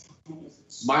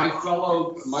 My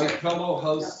fellow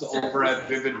hosts over at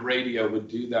Vivid Radio would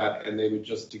do that, and they would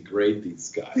just degrade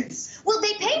these guys. Well,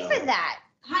 they pay for that.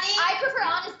 Honey, I prefer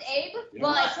Honest Abe,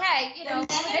 but hey, you know.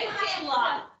 They pay a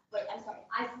lot. Wait, I'm sorry.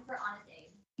 I prefer Honest Abe.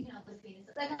 You know, the penis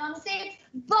looks like Honest Abe,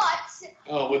 but.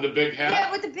 Oh, with the big hat?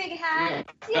 Yeah, with the big hat.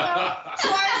 You know.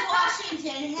 George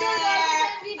Washington hair.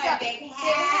 A big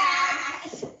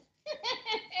hat.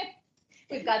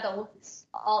 We've got all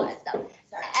that stuff.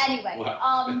 Sorry. Anyway,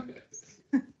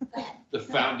 the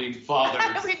founding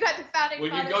fathers. We've got the founding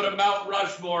when fathers. you go to Mount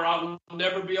Rushmore, I'll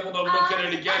never be able to look at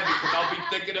it again because I'll be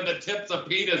thinking of the tips of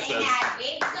penises. They had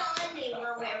wigs on, they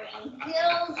were wearing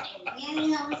heels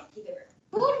and pantyhose.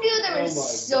 Who knew there were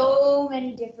so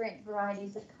many different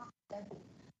varieties of condoms,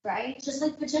 right? Just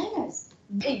like vaginas.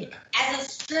 As a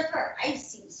stripper, I've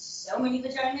seen so many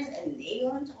vaginas and they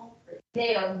aren't all pretty.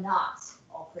 They are not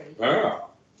all pretty. Yeah.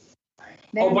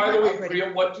 Oh, by the way,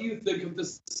 Priya, what do you think of the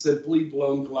Simply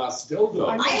Blown Glass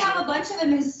dildo? I have a bunch of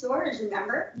them in storage,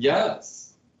 remember?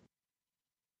 Yes.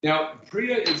 Now,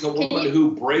 Priya is a woman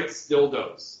who breaks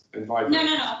dildos and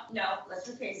vibrators. No. Let's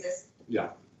rephrase this. Yeah.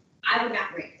 I would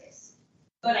not break this,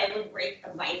 but I would break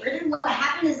a vibrator. What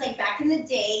happened is, like, back in the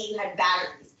day, you had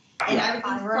batteries. And I would be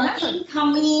fucking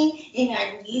coming, and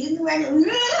I'd be in the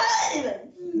regular,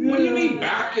 What do you mean?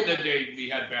 Back in the day, we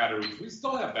had batteries. We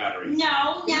still have batteries.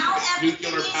 No, now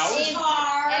everything Nuclear is power?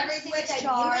 charged. Everything with is a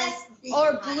charged. USB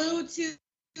Or line. Bluetooth.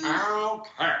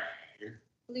 Okay.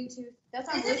 Bluetooth. That's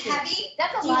on Is this Bluetooth. heavy?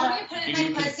 That's a Do you lot want of. me to put it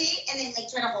in my pussy and then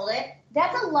like try to hold it?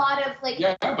 That's a lot of like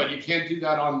Yeah, but you can't do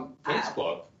that on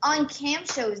Facebook. on cam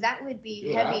shows. That would be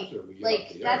You heavy. have to, we get Like up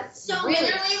the that's So really.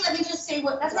 literally, let me just say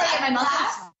what That's where I get my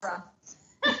glass muscles from.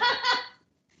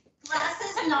 Glass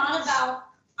is not about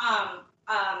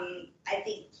I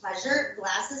think pleasure.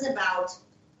 Glass is about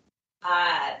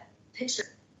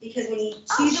picture. Because when you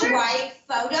choose the right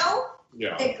photo,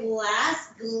 Yeah. the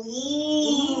glass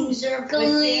gleams your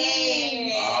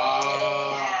pussy.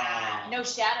 Ah. No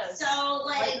shadows. So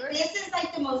like this is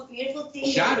like the most beautiful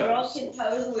thing that a girl can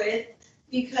pose with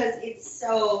because it's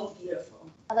so beautiful.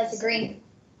 I like the green.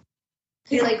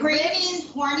 Because Like green green- means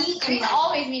horny and Green like,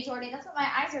 always means horny. That's why my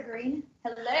eyes are green.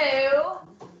 Hello.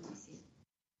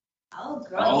 oh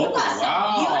girl, Oh, you got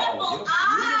wow. some beautiful You eyes.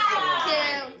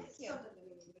 have beautiful eyes.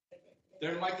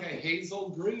 They're like a hazel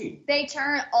green. They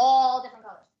turn all different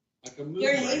colors. Like a moon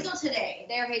You're ring. hazel today.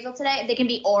 They're hazel today. They can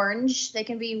be orange. They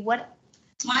can be what?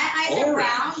 My eyes are Orange.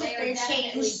 brown, but They are they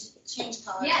definitely- change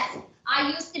colors. Yes. I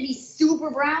used to be super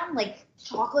brown, like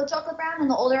chocolate brown, and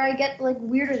the older I get, like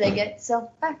weirder they get.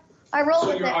 So I roll So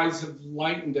with your it. eyes have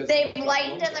lightened as They've they've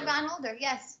lightened as gotten I've gotten older.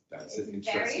 Yes. That's an It's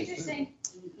very interesting.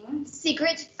 interesting.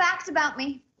 Secret fact about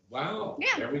me. Wow.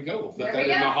 Yeah. There we go. We'll put There that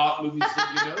we in go. the hot movies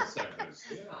that you know segment.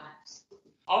 Yeah.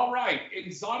 All right.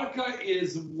 Exotica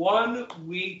is 1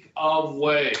 week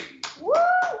away. Woo!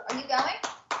 Are you going?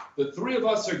 The three of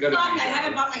us are going to Fuck, be I there.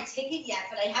 haven't bought my ticket yet,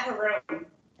 but I have a room.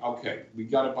 Okay. We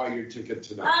got to buy your ticket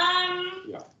tonight.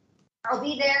 Yeah. I'll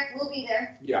be there. We'll be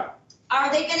there. Yeah. Are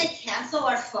they gonna cancel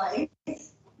our flight?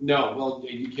 No, well,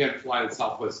 you can't fly in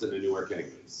Southwest into Newark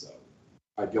anyways, so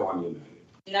I'd go on United.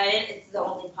 United, it's the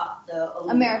only the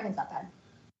only American's not bad.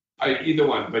 Either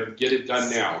one, but get it done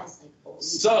now.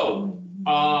 So,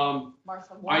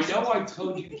 I know I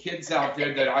told you kids out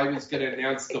there that I was going to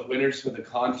announce the winners for the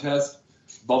contest,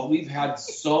 but we've had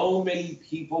so many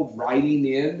people writing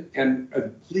in, and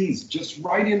please just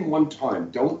write in one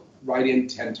time. Don't write in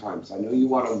 10 times. I know you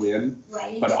want to win,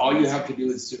 but all you have to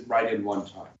do is write in one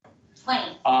time.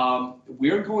 20.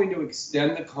 We're going to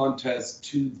extend the contest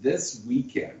to this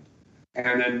weekend.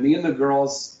 And then me and the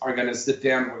girls are going to sit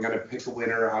down. We're going to pick a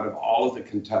winner out of all of the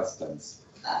contestants.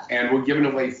 And we're giving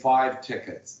away 5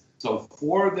 tickets. So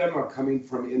 4 of them are coming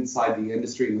from inside the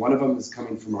industry. And one of them is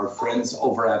coming from our friends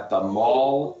over at the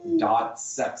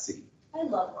mall.sexy. I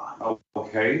love Ron.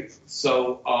 Okay.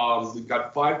 So we've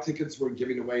got 5 tickets we're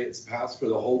giving away. It's passed for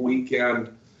the whole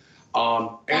weekend.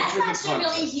 That's Enter the actually really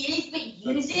contest. huge, but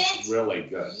use That's it. really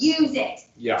good. Use it.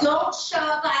 Yeah. Don't show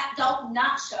up. Don't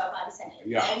not show up on Sunday.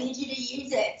 Yeah. I need you to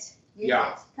use it. Use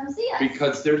Yeah. it. Come see us.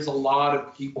 Because there's a lot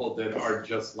of people that are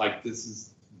just like, this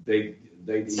is, they love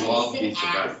Titties and these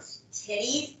ass. events.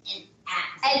 Titties and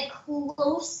ass. As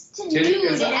close to Titty nude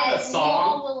is that a as you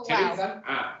all will song? allow. Titties and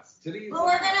ass. Titties Well,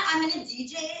 I'm gonna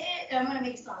DJ it, and I'm gonna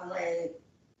make a song like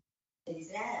titties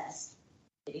and ass.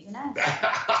 Titties and ass.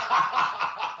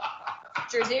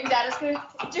 Jersey, that is good.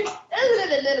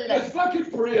 It's fucking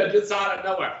Priya just out of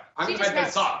nowhere. I'm She gonna just make a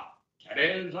knows. song.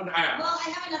 Titties and ass. Well, I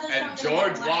have another And song.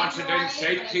 George that I Washington wanna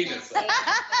shaped write, penis. but I can't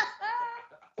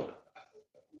say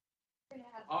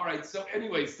All right, so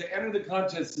anyways, to enter the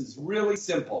contest is really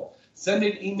simple. Send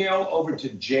an email over to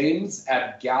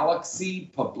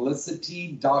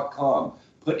james@galaxypublicity.com.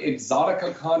 Put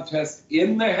Exotica Contest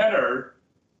in the header,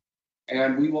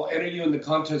 and we will enter you in the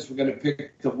contest. We're going to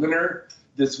pick the winner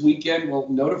this weekend. We'll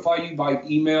notify you by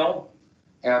email,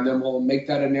 and then we'll make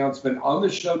that announcement on the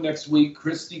show next week.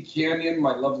 Christy Canyon,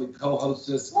 my lovely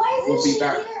co-hostess, Why will isn't be she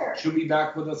back. here? She'll be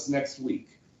back with us next week.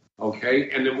 Okay,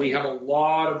 and then we have a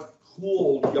lot of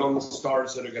cool young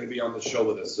stars that are going to be on the show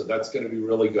with us, so that's going to be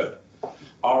really good.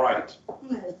 All right. I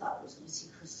never thought I was gonna see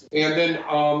Kristen. And then,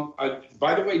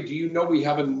 by the way, do you know we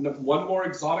have one more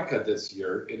Exotica this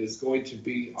year? It is going to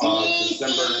be DC,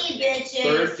 December bitches.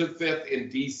 3rd to 5th in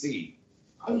D.C.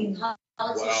 Are you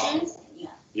politicians?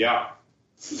 Yeah.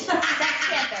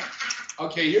 Panther.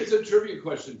 Okay, here's a trivia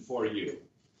question for you.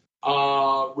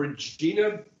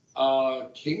 Regina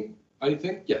King, I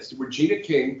think. Yes, Regina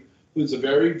King, who's a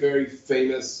very, very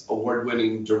famous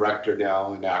award-winning director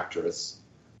now and actress.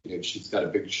 And she's got a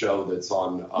big show that's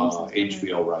on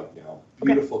HBO right now.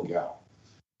 Beautiful gal.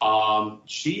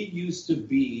 She used to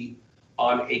be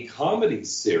on a comedy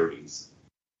series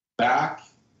back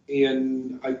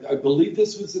in, I believe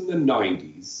this was in the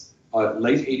 90s,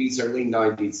 late 80s, early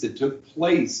 90s. It took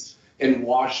place in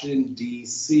Washington,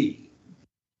 D.C.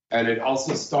 And it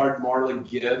also starred Marlon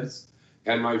Gibbs.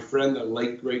 and my friend, the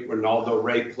late great Ronaldo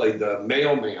Ray, played the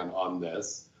mailman on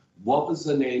this. What was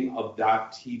the name of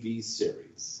that TV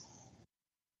series?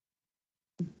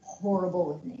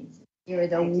 Horrible with names. You're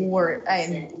the worst.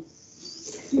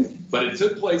 But it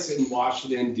took place in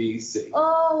Washington, D.C.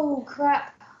 Oh,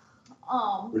 crap.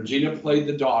 Regina played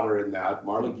the daughter in that.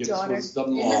 Marla Gibbs was the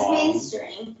mom. Is this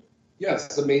mainstream? Yes,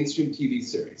 it's a mainstream TV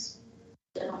series.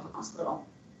 General Hospital.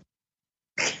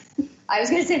 I was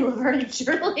going to say Laverne and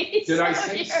Shirley. Did I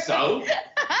say so?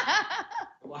 I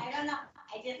don't know.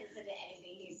 I didn't listen to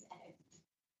anything he said.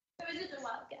 It was just a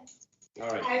wild guess. All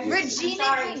right. Regina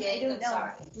sorry, King. Jake, I don't I'm know.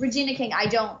 sorry. Regina King. I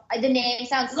don't. The name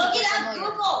sounds. Look it super up.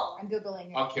 familiar. Google. I'm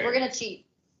googling it. Okay. We're gonna cheat.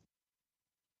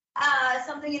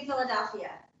 Something in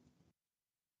Philadelphia.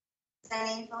 Is that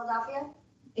name Philadelphia?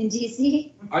 In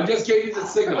DC. I just gave you the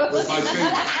signal with my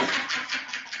finger.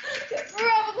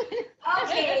 Probably.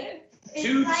 Okay.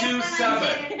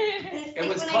 227. It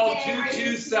was called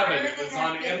 227. It was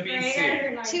on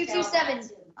NBC. 227.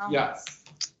 Yes.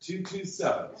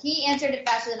 227. He answered it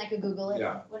faster than I could Google it.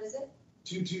 Yeah. What is it?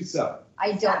 227.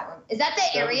 I don't. Is that the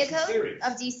That area was the code series.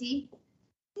 of DC?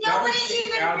 Nobody was the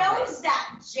even address. knows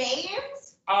that,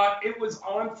 James. It was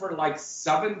on for like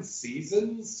 7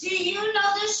 seasons. Do you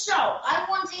know this show? I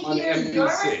want to On hear NBC. your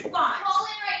response. Call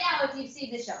in right now if you've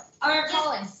seen the show. Or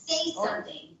Call in. just say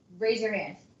something. Raise your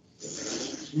hand.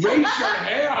 Raise your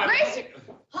hand. Raise your-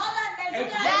 Hold on, that's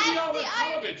It's what I radio That's and the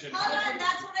television. Hold on,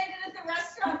 that's what I did at the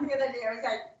restaurant the other day. I was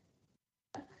like,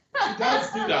 She does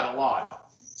do that a lot.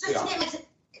 just Yeah. give it.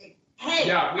 Hey,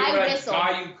 Yeah, we I were at whistle.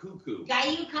 Gayu Cuckoo.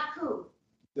 Gayu Kaku.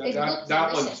 It looked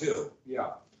That one delicious. too.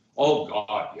 Yeah. Oh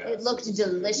God, yes. It looked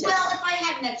delicious. Well, if I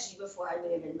had met you before, I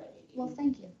would have been ready. Well,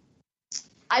 thank you.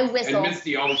 I whistle. And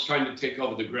Misty always trying to take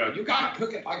over the grill. You gotta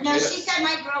cook it like No, this. she said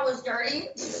my grill was dirty.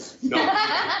 No.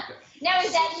 Now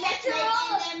is that She kept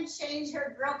literal? making them change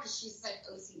her grill because she's like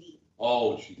OCD.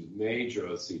 Oh, she's major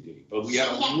OCD. But we had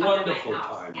She a can't come to my wonderful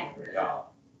house time. ever. Yeah.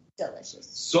 Delicious.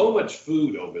 So much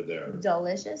food over there.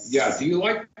 Delicious. Yeah. Do you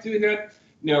like doing that?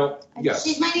 No. Yes.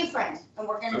 She's my new friend, and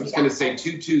we're gonna I do was that. going to say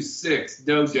 226.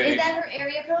 No, Is Dave. that her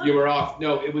area code? You were off.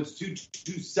 No, it was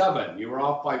 227. You were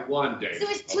off by 1, Dave. So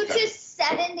is Okay.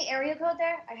 227 the area code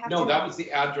there? I have No, to that was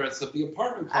the address of the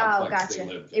apartment Oh, complex they gotcha.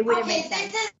 lived in. It would have Okay, made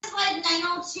sense. this is like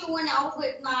 90210,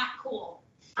 but not cool.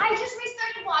 I just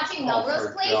restarted watching Oh, Melrose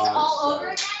for Place God's all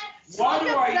over sake. again. Why Talk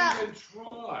do I about- even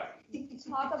try?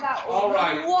 Talk about All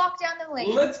right. walk down the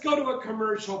lane. Let's go to a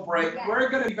commercial break. Yeah. We're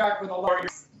going to be back with a larger.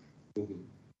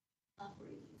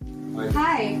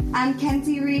 Hi, I'm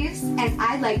Kenzie Reeves, and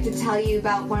I'd like to tell you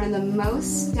about one of the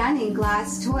most stunning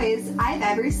glass toys I've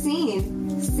ever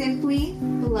seen, Simply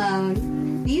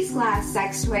Blown. These glass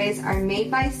sex toys are made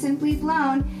by Simply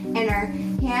Blown and are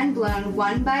hand blown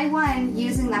one by one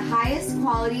using the highest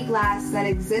quality glass that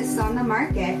exists on the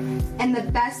market. And the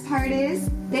best part is,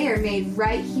 they are made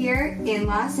right here in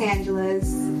Los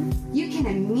Angeles. You can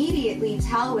immediately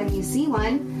tell when you see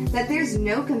one that there's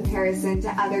no comparison to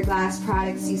other glass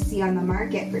products you see on the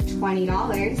market for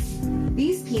 $20.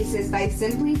 These pieces by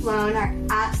Simply Blown are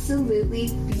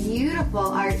absolutely beautiful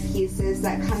art pieces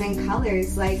that come in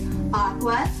colors like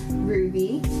aqua,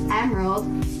 ruby, emerald,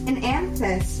 and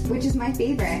amethyst, which is my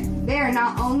favorite. They are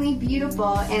not only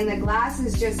beautiful and the glass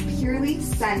is just purely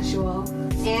sensual,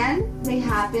 and they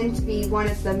happen to be one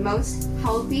of the most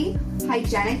healthy,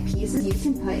 hygienic pieces you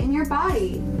can put in your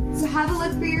body. So have a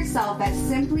look for yourself at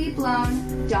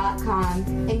simplyblown.com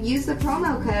and use the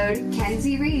promo code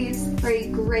Kenzie Reeves for a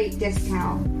great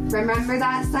discount. Remember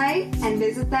that site and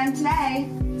visit them today,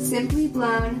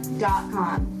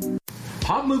 simplyblown.com.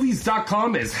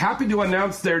 HotMovies.com is happy to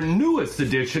announce their newest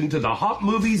addition to the Hot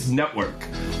Movies Network,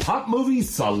 Hot Movies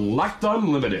Select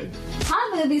Unlimited.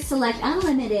 Hot Movies Select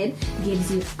Unlimited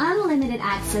gives you unlimited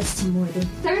access to more than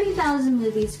 30,000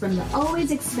 movies from the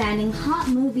always expanding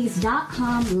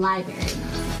HotMovies.com library.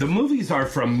 The movies are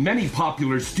from many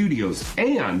popular studios,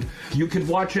 and you can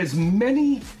watch as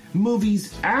many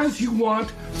movies as you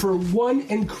want for one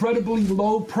incredibly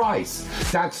low price.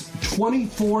 That's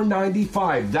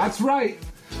 $24.95. That's right,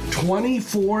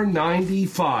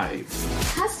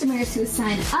 $24.95. Customers who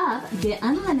sign up get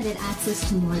unlimited access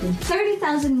to more than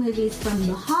 30,000 movies from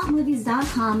the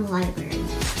HotMovies.com library,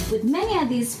 with many of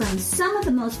these from some of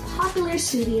the most popular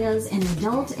studios in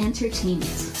adult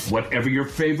entertainment. Whatever your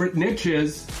favorite niche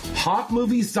is,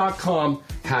 HotMovies.com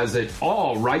has it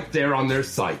all right there on their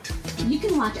site. You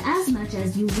can watch as much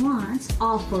as you want,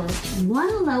 all for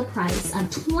one low price of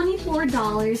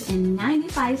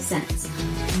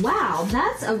 $24.95. Wow,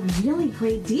 that's a really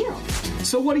great deal.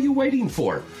 So what are you waiting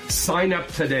for? Sign up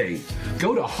today.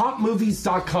 Go to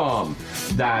hotmovies.com.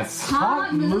 That's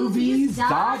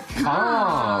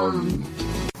hotmovies.com.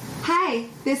 Hi,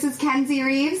 this is Kenzie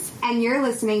Reeves, and you're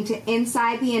listening to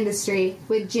Inside the Industry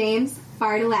with James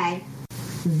Bartolet.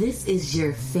 This is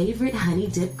your favorite honey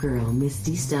dip girl,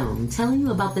 Misty Stone, telling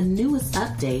you about the newest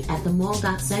update at the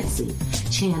Mall.Sexy.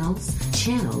 Channels,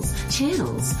 channels,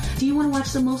 channels. Do you want to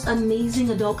watch the most amazing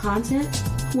adult content?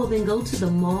 Well, then go to the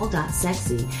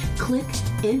Mall.Sexy, click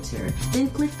enter,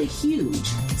 then click the huge.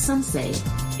 Some say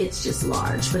it's just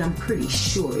large, but I'm pretty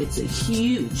sure it's a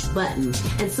huge button,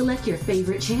 and select your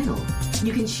favorite channel.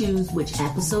 You can choose which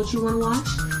episodes you want to watch,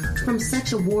 from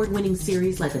such award-winning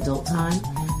series like Adult Time,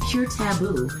 Pure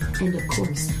Taboo, and of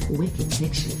course, Wicked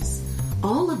Pictures.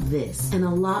 All of this and a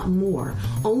lot more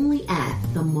only at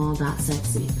the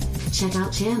Mall.Sexy. Check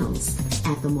out channels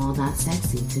at the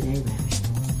Mall.Sexy today, baby.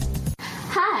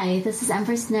 Hi, this is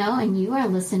Empress Snow, and you are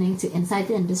listening to Inside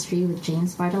the Industry with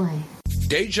James Bartolet.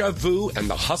 Deja Vu and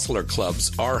the Hustler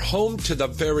Clubs are home to the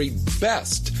very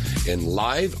best in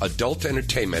live adult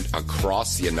entertainment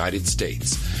across the United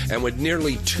States. And with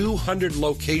nearly 200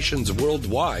 locations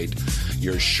worldwide,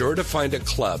 you're sure to find a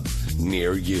club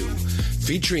near you.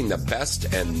 Featuring the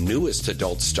best and newest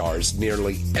adult stars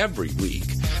nearly every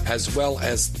week, as well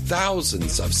as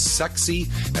thousands of sexy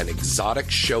and exotic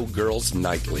showgirls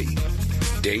nightly.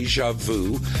 Deja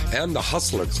Vu and the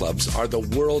Hustler Clubs are the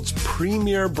world's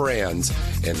premier brands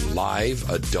in live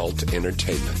adult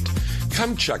entertainment.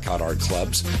 Come check out our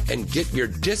clubs and get your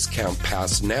discount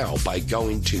pass now by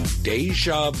going to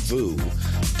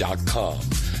DejaVu.com.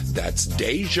 That's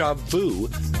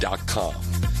DejaVu.com.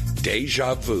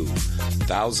 Deja Vu.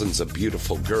 Thousands of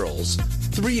beautiful girls,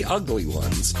 3 ugly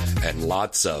ones, and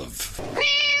lots of...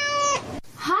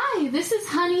 Hi, this is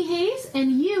Honey Hayes,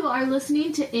 and you are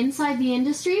listening to Inside the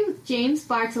Industry with James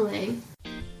Bartolet.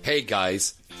 Hey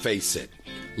guys, face it.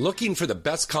 Looking for the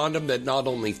best condom that not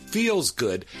only feels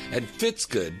good and fits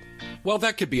good, well,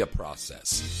 that could be a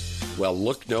process. Well,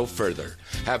 look no further.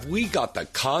 Have we got the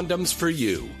condoms for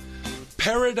you?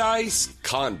 Paradise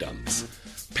Condoms.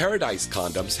 Paradise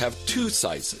Condoms have 2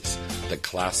 sizes, the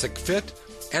Classic Fit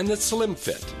and the Slim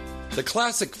Fit. The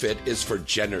Classic Fit is for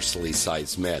generously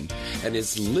sized men and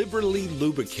is liberally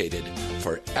lubricated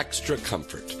for extra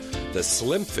comfort. The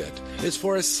Slim Fit is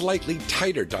for a slightly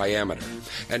tighter diameter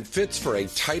and fits for a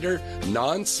tighter,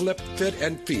 non-slip fit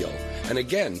and feel. And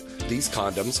again, these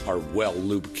condoms are well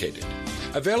lubricated.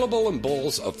 Available in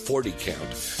bowls of 40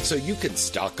 count, so you can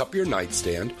stock up your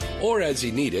nightstand or as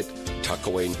you need it, tuck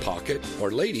away in pocket,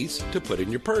 or ladies, to put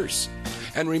in your purse.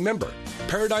 And remember,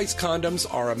 Paradise Condoms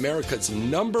are America's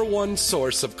 #1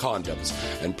 source of condoms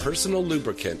and personal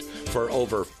lubricant for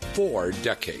over 4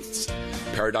 decades.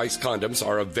 Paradise Condoms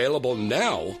are available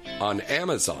now on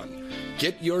Amazon.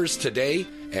 Get yours today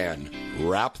and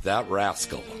wrap that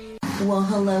rascal. Well,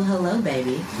 hello,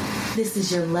 baby. This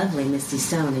is your lovely Misty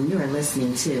Stone, and you are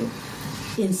listening to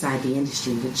Inside the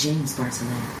Industry with James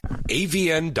Bartolet.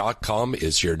 AVN.com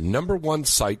is your #1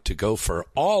 site to go for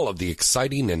all of the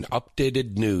exciting and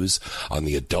updated news on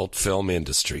the adult film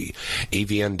industry.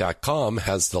 AVN.com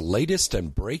has the latest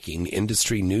and breaking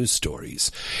industry news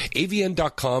stories.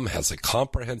 AVN.com has a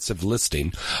comprehensive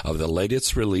listing of the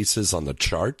latest releases on the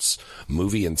charts,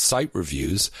 movie and site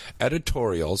reviews,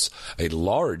 editorials, a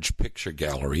large picture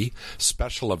gallery,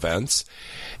 special events,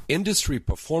 industry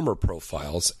performer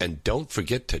profiles, and don't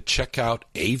forget to check out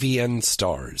AVN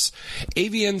Stars.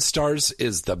 AVN Stars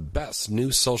is the best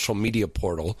new social media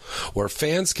portal where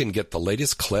fans can get the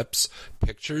latest clips,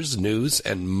 pictures, news,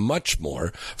 and much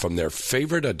more from their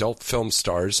favorite adult film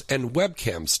stars and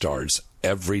webcam stars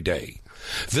every day.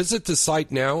 Visit the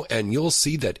site now and you'll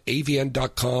see that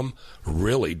AVN.com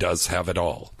really does have it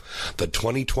all. The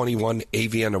 2021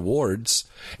 AVN Awards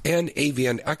and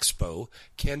AVN Expo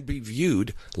can be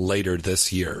viewed later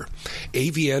this year.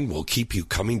 AVN will keep you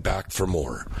coming back for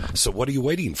more. So what are you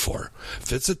waiting for?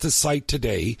 Visit the site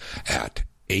today at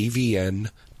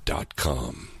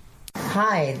AVN.com.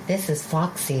 Hi, this is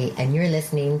Foxy, and you're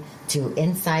listening to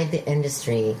Inside the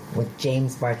Industry with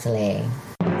James Bartolet.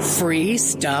 Free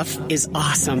stuff is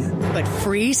awesome, but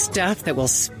free stuff that will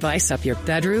spice up your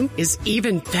bedroom is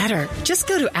even better. Just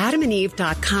go to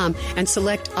adamandeve.com and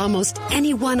select almost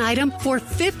any one item for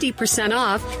 50%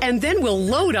 off, and then we'll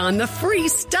load on the free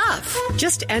stuff.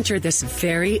 Just enter this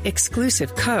very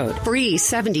exclusive code,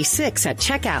 FREE76 at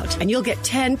checkout, and you'll get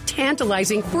 10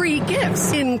 tantalizing free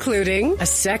gifts, including a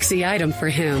sexy item for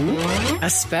him, a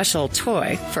special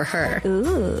toy for her,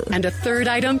 and a third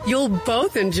item you'll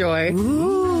both enjoy.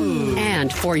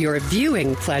 And for your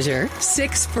viewing pleasure,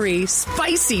 6 free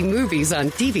spicy movies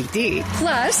on DVD.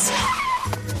 Plus,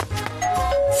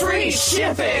 free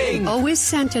shipping. Always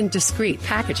sent in discreet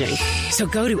packaging. So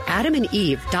go to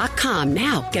adamandeve.com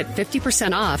now. Get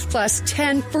 50% off plus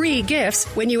 10 free gifts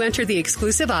when you enter the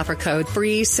exclusive offer code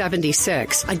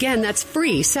FREE76. Again, that's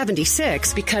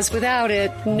FREE76 because without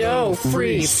it, no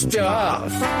free stuff.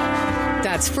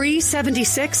 That's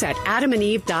FREE76 at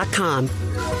adamandeve.com.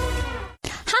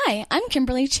 Hi, I'm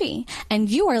Kimberly Chi, and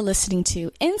you are listening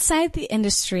to Inside the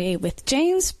Industry with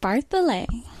James Bartholet.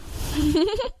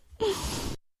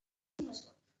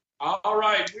 All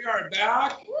right, we are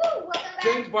back.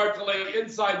 James Bartholet,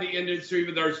 Inside the Industry,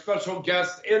 with our special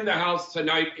guest in the house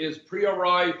tonight is Priya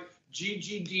Rai,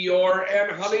 Gigi Dior,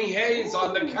 and Honey Hayes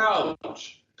on the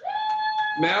couch,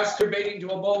 masturbating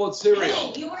to a bowl of cereal.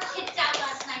 Hey, you were kicked out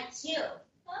last night too.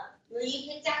 Huh? Were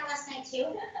you kicked out last night too?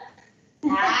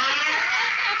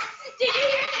 Did you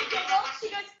hear the giggle? She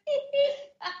goes,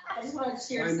 I just want to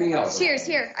cheers. Cheers,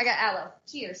 here. I got aloe.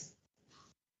 Cheers.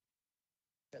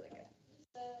 Really good.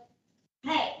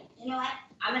 Hey, you know what?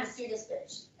 I'm going to sue this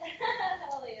bitch.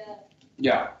 Hell yeah.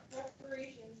 Yeah.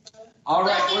 Reparations, bro. All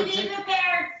right. Fucking be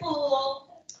prepared,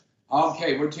 fool.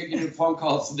 Okay, we're taking your phone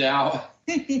calls now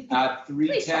at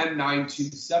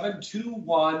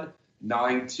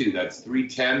 310-927-2192. That's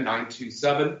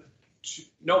 310-927.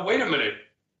 No, wait a minute.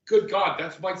 Good God,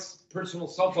 that's my personal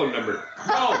cell phone number.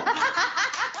 No.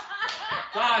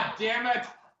 God damn it.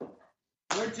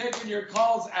 We're taking your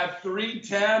calls at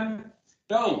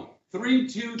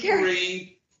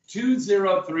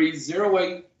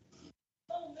 323-203-0815.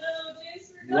 Oh no,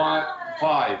 James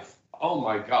forgot. Oh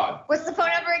my God. What's the phone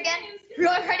number again? You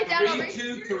want to write it down over?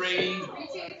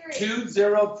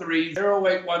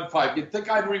 323-203-0815. You'd think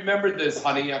I'd remember this,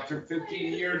 honey, after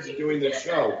 15 years of doing this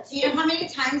show. Do you know how many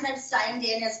times I've signed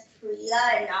in as Priya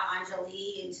and not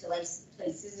Anjali into like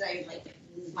places and I like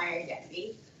lose my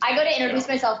identity? I go to introduce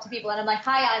myself to people and I'm like,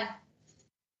 hi,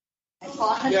 I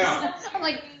pause. Yeah. I'm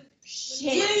like,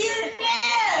 shit. Do you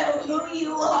know who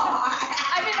you are?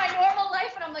 I'm in my normal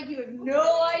life and I'm like, you have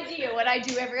no idea what I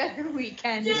do every other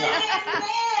weekend. Do you know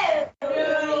who you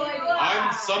are?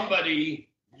 I'm somebody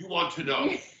you want to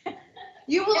know.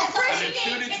 You will And appreciate as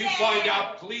soon as you today. find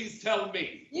out, please tell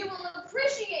me. You will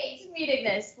appreciate meeting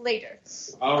this later.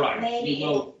 All right, Maybe. you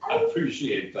will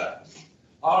appreciate that.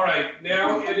 All right,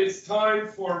 now it is time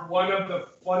for one of the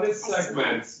funnest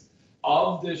segments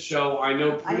of this show. I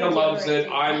know Priya loves it,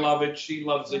 I love it, she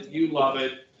loves it, you love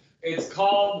it. It's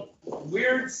called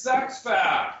Weird Sex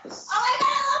Facts. Oh my God,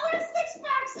 I love weird sex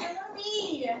facts. I love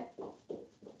read.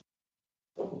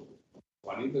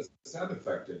 Funny, the sound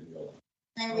effect didn't go.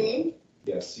 I read.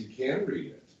 Yes, you can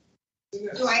read it.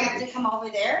 Do I have to come over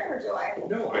there or do I?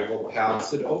 No, I will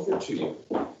pass it over to you.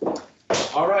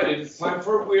 All right, it is time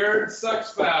for Weird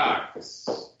Sex Facts.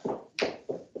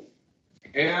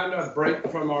 And a break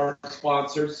from our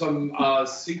sponsor, some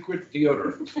secret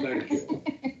deodorant. Thank you.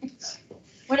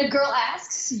 When a girl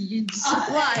asks, you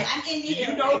supply. I'm in Did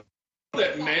you know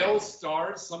that male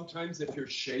stars, sometimes if you're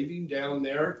shaving down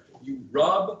there, you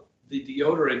rub the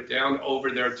deodorant down over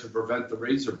there to prevent the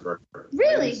razor burn?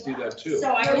 Really? Ladies do that too. So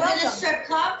I was in a strip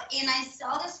club and I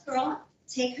saw this girl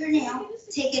take her nail,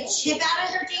 take a chip out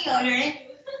of her deodorant,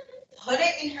 put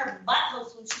it in her butthole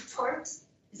so when she twerks,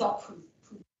 it's all proof.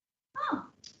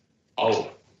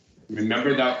 Oh,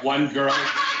 remember that one girl?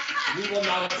 We will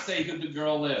not say who the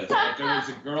girl is, but there was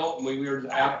a girl when we were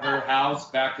at her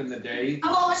house back in the day,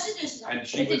 Oh, what's she doing? and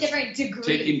she It's a was different degree.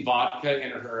 taking vodka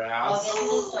in her ass.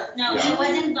 No, Yeah. it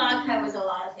wasn't vodka. It was a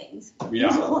lot of things.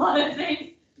 Yeah. A lot of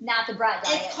things. Not the brat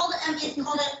diet. It's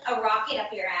called a rocket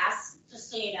up your ass, just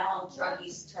so you know, in drug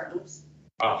use terms.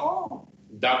 Oh,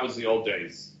 that was the old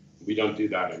days. We don't do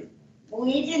that anymore.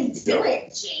 We didn't do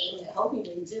it, James. I hope you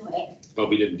didn't do it. But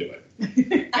we didn't do it.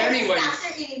 Anyways,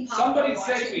 After eating popcorn,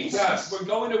 somebody save me. Yes, we're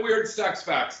going to Weird Sex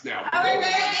Facts now. All right,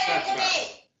 Weird right, Sex right, Facts.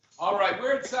 right. All right,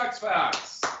 Weird Sex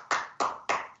Facts. All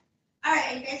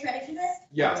right, are you guys ready for this?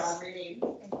 Yes. I love reading.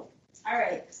 All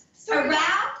right.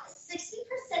 Around 60%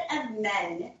 of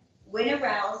men, when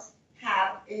aroused,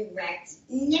 have erect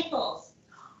nipples.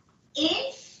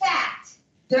 In fact,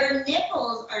 their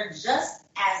nipples are just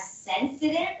as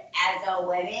sensitive as a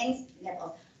woman's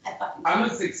nipples. I'm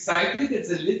as excited as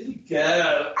a little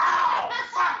girl. Ow!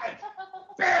 Fuck it!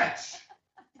 Bitch!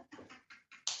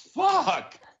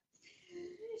 Fuck!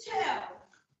 2.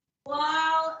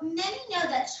 While many know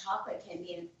that chocolate can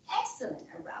be an excellent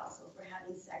arousal for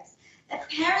having sex,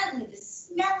 apparently the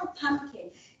smell of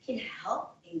pumpkin can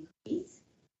help increase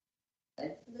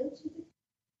blood flow to the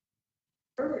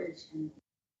urge.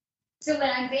 So when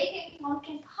I'm baking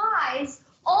pumpkin pies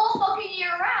all fucking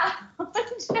year round,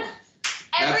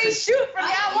 every That's shoot from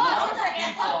now on.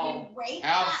 People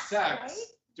have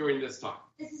sex during this time.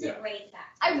 This is a great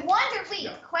fact. I wonder,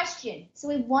 question. So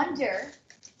I wonder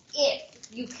if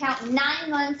you count 9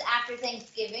 months after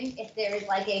Thanksgiving, if there's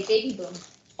like a baby boom.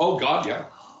 Oh, God, yeah.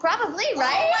 Probably,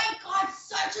 right? Oh, my God,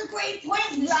 such a great point.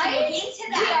 We should Right? look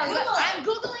into that. I'm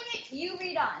Googling it. You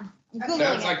read on. I'm Googling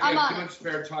Sounds it. like I'm you have on too it. much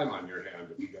spare time on your hand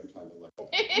if you got time to look.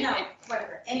 No,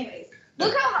 whatever. Anyways.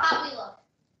 Look how hot we look.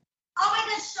 Oh my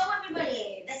gosh, show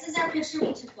everybody. This is our picture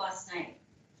we took last night.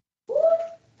 Woo.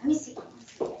 Let me see.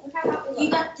 Look how hot we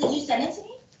look. Did you send it to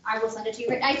me? I will send it to you.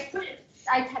 Right. I put it.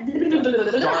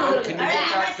 Darling, can you go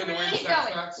back to the weird Keep sex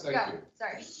going. facts? Go. Thank you.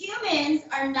 Sorry. Humans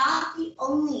are not the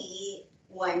only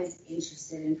ones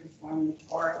interested in performing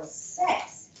oral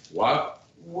sex. What?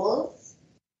 Wolves,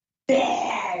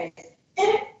 bears,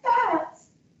 and bats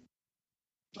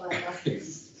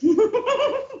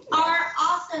are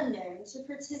also known to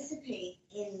participate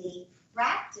in the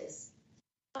practice.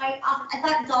 I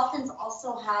thought dolphins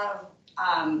also have,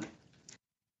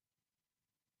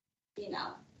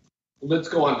 Let's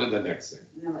go on to the next thing.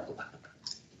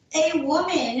 A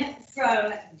woman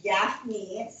from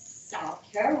Gaffney, South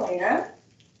Carolina,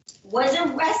 was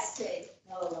arrested.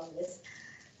 Oh, I love this.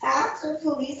 After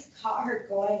police caught her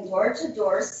going door to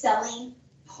door selling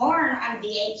porn on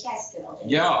VHS. Good old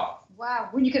days. Yeah. Wow.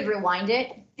 When you could rewind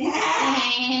it.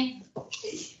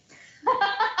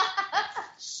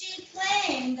 She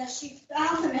claimed that she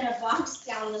found them in a box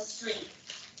down the street.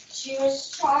 She was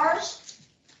charged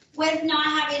with not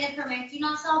having a permit. Do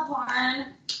not sell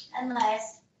porn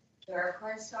unless you're a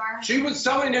porn star. She was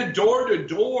selling it door to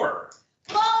door.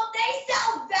 Well, they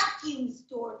sell vacuums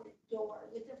door to door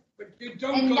with a But you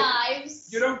don't And go, knives.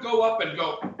 You don't go up and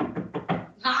go,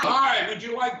 hi, would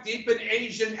you like deep in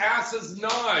Asian asses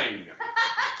 9?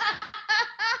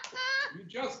 You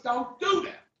just don't do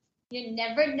that. You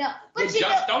never know. You But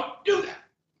just don't do that.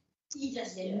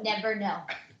 You never know.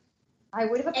 I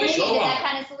would have appreciated that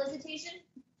kind of solicitation.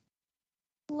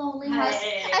 Lonely house.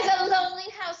 As a lonely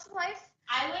housewife.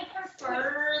 I would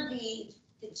prefer the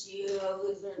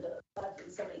Jews or the fucking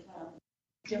somebody kind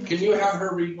of. Can you have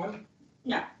her read one?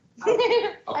 No.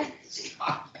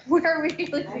 Where are we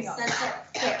leaving I off? sent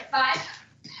it. Here, 5.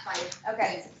 5.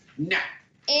 Okay. No.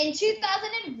 In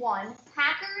 2001,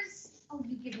 hackers,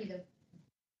 you give me them,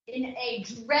 in a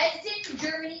Dresden,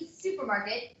 Germany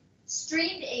supermarket,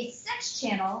 streamed a sex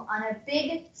channel on a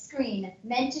big screen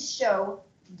meant to show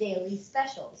daily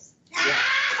specials.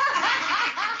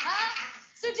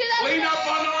 So Clean up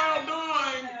on aisle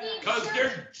 9, because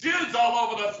there's jizz all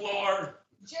over the floor.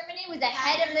 Germany was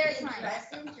ahead of their time.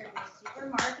 Dresden, Germany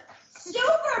supermarket.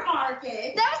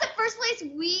 Supermarket. That was the first place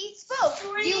we spoke.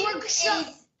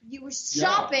 You were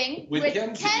shopping with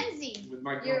Kenzie. With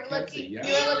my girl You're Kenzie, looking. yeah.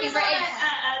 You were looking for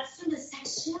Some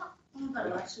sex channel. Oh my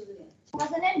God, watch it again.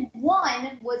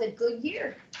 2001 was a good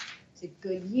year. It's a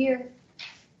good year.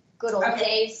 Good old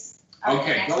days.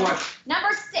 Okay, next go one. on.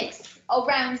 Number 6.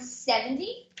 Around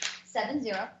 70%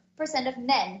 of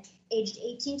men aged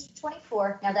 18 to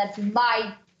 24. Now that's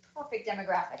my perfect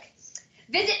demographic.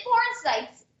 Visit porn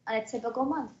sites on a typical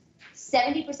month.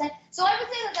 70%. So I would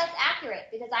say that that's accurate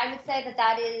because I would say that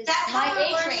that is That's my how we're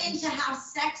age learning range. to have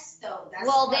sex, though. That's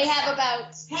Well, they what's have up.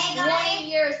 about Hey, 20 guys,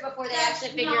 years before they that's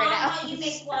actually figure it not out. how you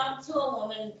make love to a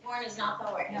woman. Porn is not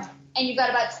the word. No. And you've got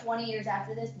about 20 years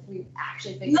after this before you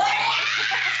actually figure it out.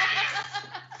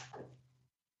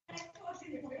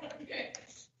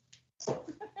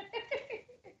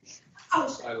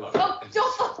 I love it. Oh,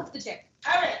 don't fall off the chair.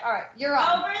 All right, you're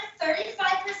on. Over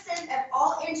 35% of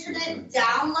all internet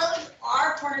downloads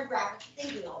are pornographic. I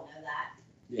think we all know that.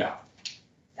 Yeah.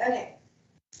 Okay.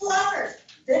 Fluffers.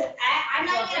 I'm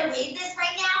not going to read this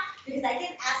right now because I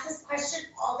get asked this question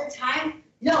all the time.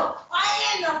 No,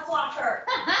 I am the fluffer.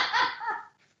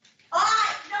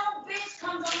 No bitch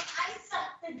comes on. I suck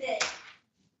the dick.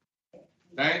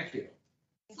 Thank you.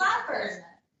 Fluffers.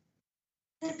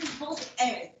 This is bullshit.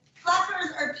 Anyways,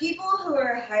 fluffers are people who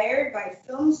are hired by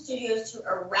film studios to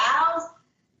arouse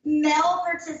male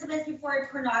participants before a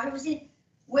pornography scene,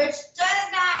 which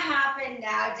does not happen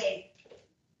nowadays.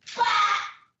 But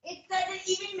it doesn't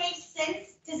even make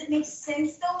sense. Does it make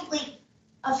sense though? Like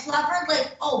a fluffer,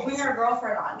 like, oh, bring her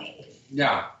girlfriend on maybe.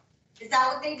 Yeah. Is that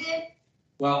what they did?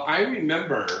 Well, I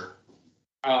remember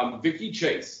Vicky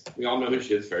Chase. We all know who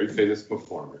she is, very famous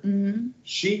performer. Mm-hmm.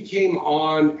 She came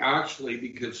on actually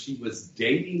because she was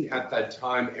dating at that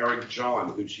time Eric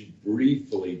John, who she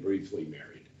briefly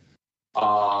married.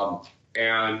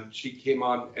 And she came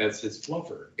on as his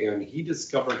fluffer. And he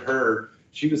discovered her.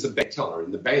 She was a bank teller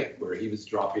in the bank where he was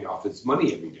dropping off his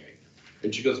money every day.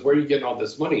 And she goes, where are you getting all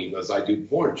this money? He goes, I do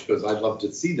porn. She goes, I'd love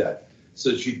to see that.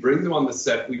 So she'd bring them on the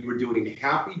set. We were doing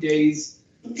Happy Days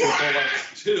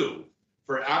Bullets 2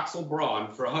 for Axel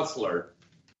Braun, for Hustler.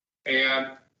 And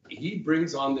he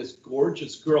brings on this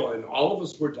gorgeous girl, and all of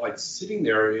us were like sitting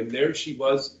there, and there she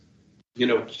was, you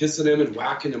know, kissing him and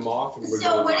whacking him off. And we're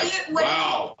So going what like, do you-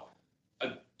 wow.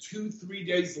 2-3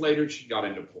 days later, she got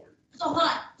into porn. So hold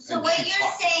on. So And what she you're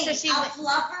talked. saying, So she a went-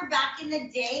 fluffer back in the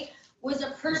day was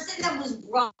a person that was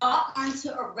brought on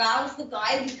to arouse the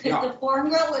guy because Yeah. the porn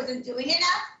girl wasn't doing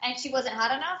enough? And she wasn't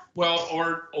hot enough? Well,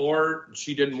 or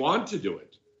she didn't want to do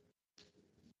it.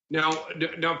 Now,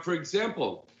 for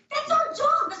example, That's our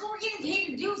job. That's what we're getting paid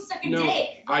to do second no,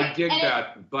 day. I get And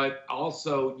that, but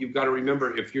also you've got to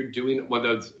remember if you're doing one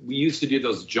of those, we used to do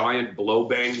those giant blow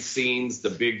bang scenes, the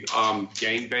big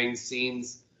gang bang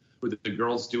scenes, where the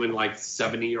girls doing like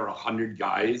 70 or 100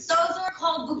 guys. Those are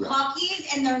called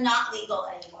bukakis, and they're not legal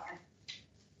anymore.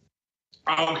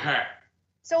 Okay.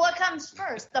 So what comes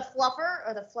first, the fluffer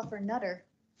or the fluffer nutter?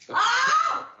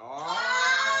 Oh!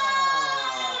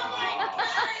 Ah,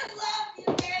 I love you,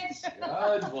 bitch.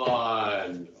 good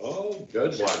one. Oh,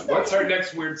 good one. What's our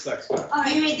next weird sex fact? All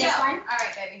right, you read this go. one? All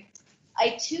right, baby.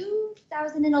 A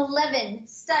 2011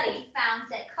 study found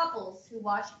that couples who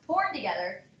watched porn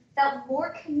together felt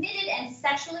more committed and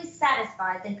sexually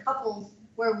satisfied than couples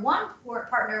where one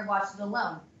partner watched it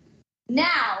alone.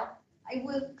 Now, I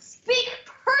will speak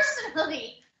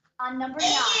personally on number 9.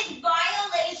 It is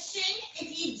violation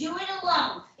if you do it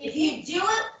alone. If you do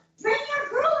it, bring your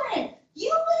girl in.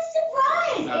 You'll be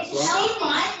surprised. That's She right.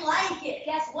 might like it.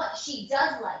 Guess what? She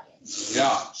does like it.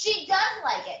 Yeah. She does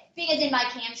like it because in my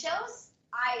camp shows,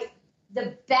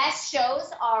 the best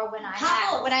shows are when I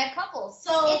have couples.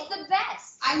 So it's the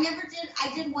best.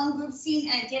 I did one group scene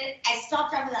and I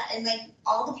stopped after that, and like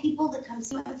all the people that come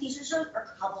see my feature shows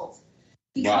are couples.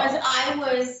 Because Wow. I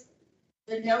was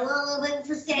vanilla a little bit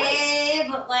per se,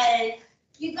 but like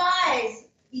you guys,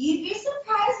 you'd be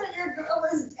surprised what your girl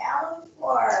is down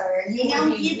for. You know,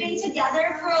 you've been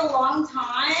together for a long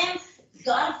time.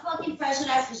 Gotta fucking freshen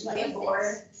up because you get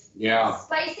bored. Yeah.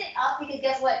 Spice it up because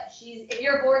guess what? If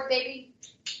you're bored, baby,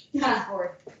 she's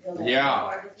bored.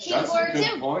 Yeah. She's That's bored a good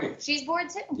too. point. She's bored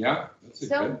too. Yeah, that's a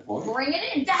So good point. bring it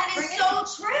in. That Bring is it so in.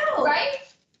 true. Right?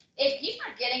 If he's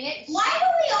not getting it, Why do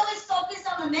we always focus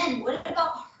on the men? What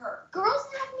about her? girls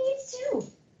have needs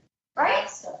too, right?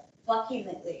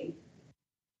 Fucking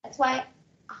That's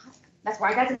why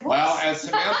I got divorced. Well,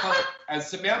 as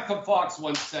Samantha Fox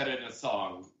once said in a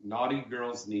song, naughty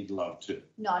girls need love too.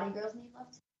 Naughty girls need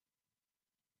love too.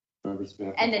 Remember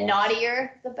Samantha And the Fox?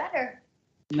 naughtier, the better.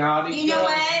 Naughty You know girls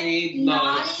what? need love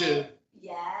Naughty- too.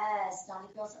 Yes, naughty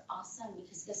girls are awesome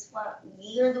because guess what?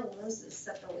 We are the ones that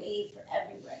set the way for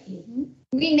everybody.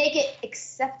 We make it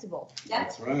acceptable.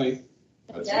 That's right.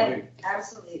 That's Yeah, right.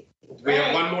 absolutely. Do we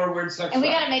have one more weird sex And we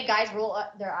fact? got to make guys roll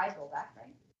up, their eyes roll back,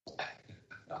 right?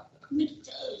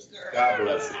 God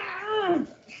bless you.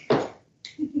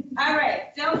 All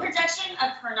right, film production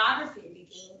of pornography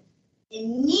began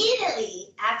immediately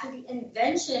after the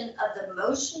invention of the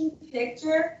motion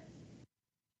picture.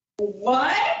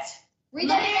 What? Read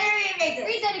that again. again.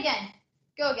 Read that again.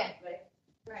 Go again.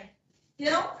 Right.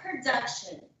 Film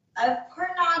production of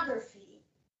pornography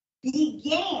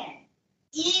began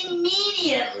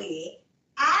immediately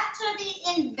after the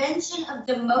invention of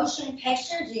the motion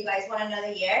picture. Do you guys want to know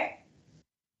the year?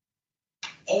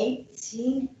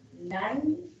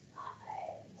 1895.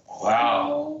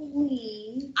 Wow.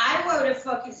 I wrote a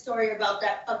fucking story about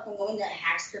that fucking woman that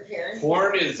hacks her parents.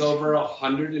 Porn is over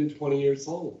 120 years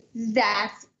old.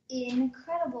 That's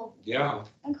incredible. Yeah.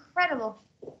 Incredible.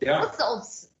 Yeah. What's the old?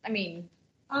 I mean,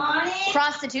 Honey,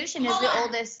 prostitution is hold the on.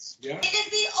 oldest. Yeah. It is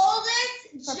the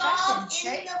oldest job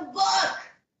Profession, in the book.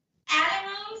 Adam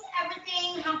knows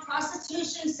everything how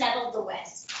prostitution settled the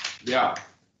West. Yeah.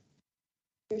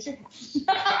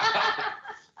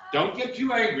 Don't get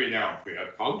too angry now, Priya.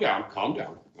 Calm down. Calm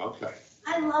down. Okay.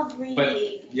 I love reading.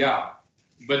 But yeah.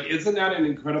 But isn't that an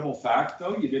incredible fact,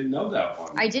 though? You didn't know that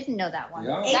one. I didn't know that one.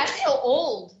 Yeah. That's so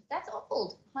old. That's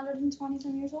old. 120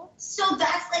 some years old. So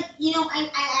that's like, you know, I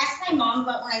asked my mom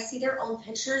about when I see their old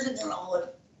pictures and they're all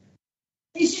like,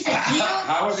 and she's like, you know,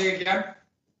 How are they again?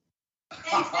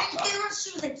 and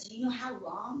she was like, do you know how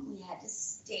long we had to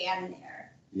stand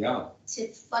there Yeah. to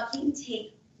fucking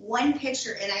take one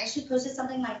picture? And I actually posted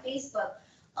something on my Facebook.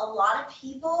 A lot of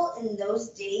people in those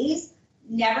days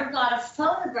never got a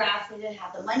photograph. They didn't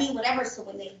have the money, whatever. So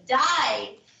when they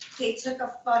died, they took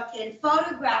a fucking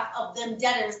photograph of them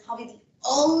dead. It was probably the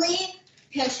only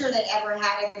picture they ever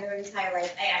had in their entire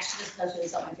life. I actually just posted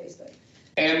this on my Facebook.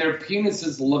 And their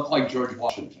penises look like George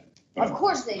Washington. Of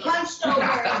course they do. Hunched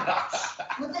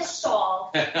over with a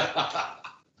shawl.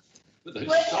 With a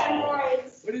With shawl.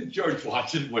 hemorrhoids. What is George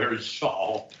Washington wear a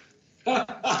shawl? No,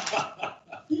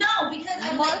 because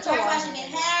I'm like George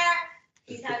Washington hair.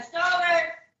 He's had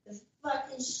shoulder. This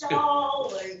fucking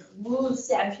shawl, like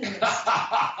moves happiness.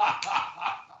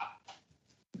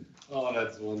 Oh,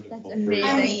 that's wonderful. That's amazing.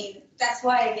 I mean, that's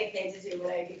why I get paid to do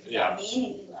what I do. Yeah. I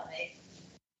mean, and you love it.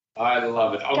 I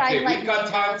love it. Okay, Guys like we've got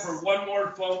me. time for one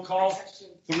more phone call.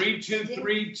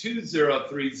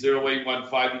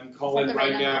 323-203-0815. You can call Is that in the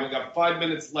right right now. number? We got 5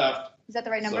 minutes left. Is that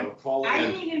the right number? So call I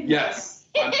in. didn't even know. Yes,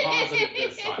 I'm positive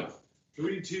this time.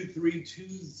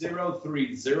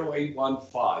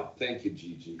 323-203-0815. Thank you,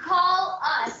 Gigi. Call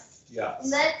us. Yes.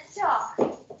 Let's talk.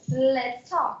 Let's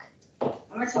talk. I'm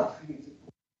gonna talk.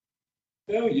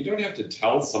 No, you don't have to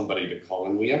tell somebody to call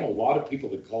in. We have a lot of people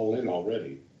that call in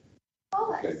already.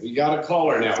 Call us. Okay, we got a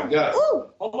caller now. Yes. Ooh.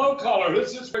 Hello, caller.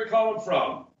 Who's this we're calling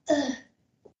from?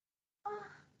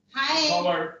 Hi.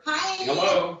 Caller. Hi.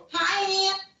 Hello.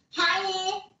 Hi.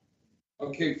 Hi.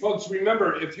 Okay, folks,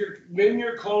 remember, when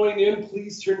you're calling in,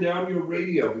 please turn down your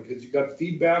radio because you got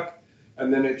feedback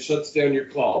and then it shuts down your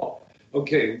call.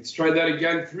 Okay, let's try that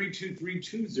again.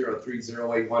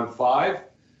 323-203-0815.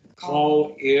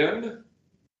 Call in.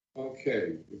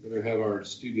 Okay, we're going to have our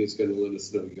studio's going to let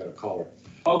us know we got a caller.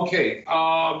 Okay, we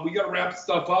got to wrap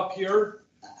stuff up here.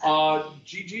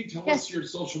 Gigi, tell us your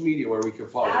social media where we can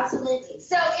follow you. Absolutely.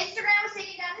 So Instagram was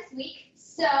taken down this week.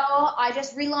 So I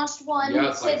just relaunched one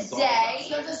Yes, I saw that. today.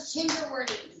 So just change your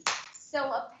wording.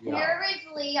 So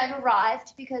apparently I've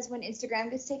arrived because when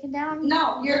Instagram gets taken down,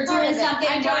 No, you're part doing of it. something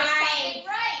I'm doing right. something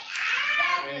right.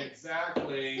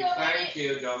 Exactly. So Thank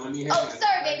you. Don't let me Oh, hit it.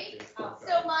 sorry, Thank baby. you.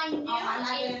 So my new I'm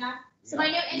not doing enough. So my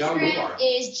new No, you Instagram are.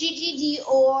 is Gigi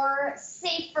Dior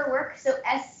Safe for Work. So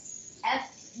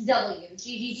SFW.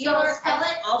 Gigi So Dior. spell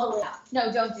it all the way out.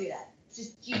 No, don't do that.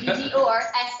 Just Gigi Dior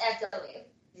SFW.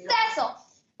 That's all.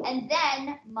 And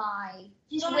then my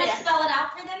You don't want to Twitter. spell it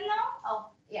out for them though? Oh,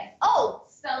 yes. Oh,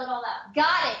 spell it all out.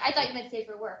 Got it. I thought you meant Safe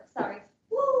for Work. Sorry.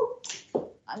 Woo.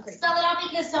 I'm crazy. Spell it out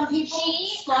because some people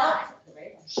spell it.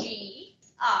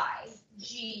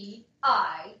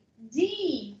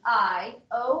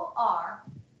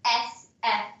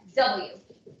 GIGIDIORSFW.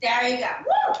 There you go.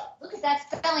 Woo! Look at that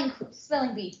spelling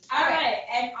bee. All right,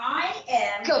 and I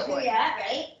am Go for it. Priya,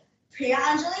 right? Priya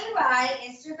Anjali Rai,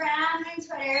 Instagram and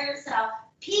Twitter. So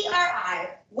PRIANJALIRAI.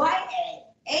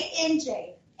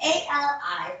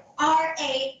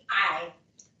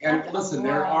 And listen,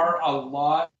 there are a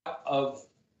lot of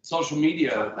social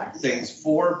media things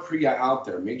for Priya out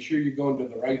there. Make sure you're going to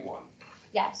the right one.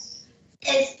 Yes.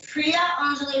 It's Priya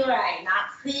Anjali Rai,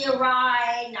 not Priya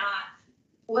Rai, not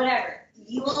whatever.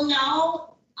 You will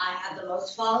know I have the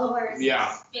most followers.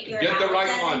 Yeah. Figure it Get the out. right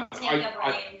It doesn't one. take a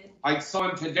brain. I saw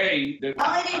him today. That,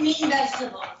 Only did meat and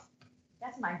vegetables.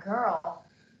 That's my girl. So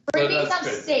Bring me that's some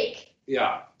good. steak.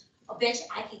 yeah. Oh, bitch,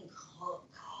 I can cook.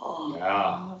 Oh.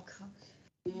 Yeah.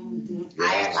 Mm-hmm. And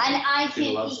I She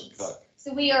can loves eat. to cook.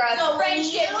 So we are a So when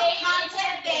friendship you made come in to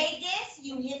heaven. Vegas,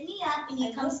 you hit me up and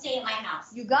you come stay at my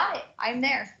house. You got it. I'm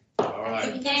there. All You right.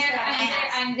 can stay at my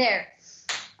house. I'm there.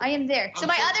 I am there. So I'm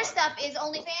my so other glad. stuff is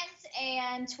OnlyFans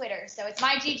and Twitter. So it's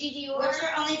my Gigi Dior. What's your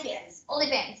OnlyFans?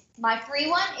 OnlyFans. My free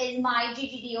one is my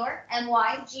Gigi Dior.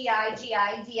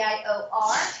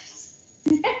 MYGIGIDIOR.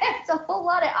 It's a whole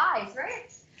lot of I's,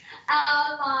 right?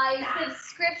 My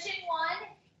subscription one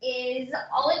is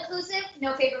all inclusive,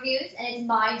 no pay-per-views, and it's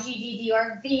my Gigi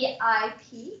Dior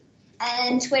VIP.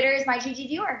 And Twitter is my Gigi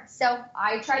Dior. So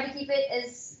I tried to keep it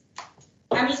as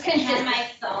I'm just gonna hand my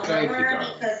phone Thank you, over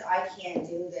darling. because I can't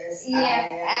do this.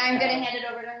 yeah. I'm gonna hand it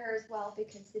over to her as well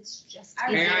because it's just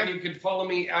And easier. you can follow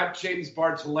me at James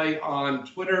Bartolet on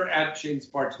Twitter, at James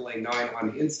Bartolet9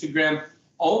 on Instagram,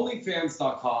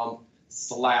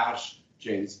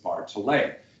 onlyfans.com/James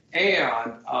Bartolet.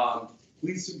 And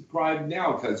please subscribe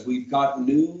now because we've got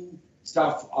new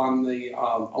stuff on the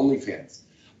OnlyFans.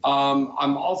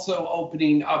 I'm also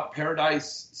opening up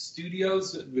Paradise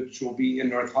Studios, which will be in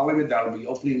North Hollywood. That'll be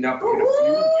opening up in a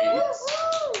few weeks.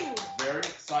 Very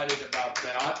excited about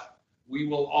that. We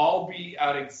will all be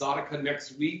at Exotica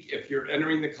next week. If you're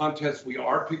entering the contest, we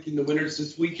are picking the winners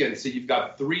this weekend. So you've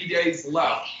got 3 days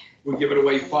left. We're giving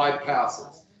away 5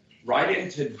 passes. Right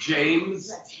into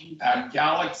James at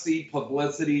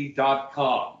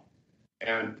galaxypublicity.com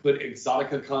and put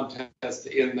Exotica contest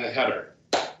in the header.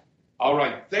 All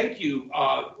right. Thank you,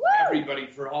 everybody,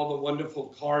 for all the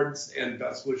wonderful cards and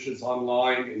best wishes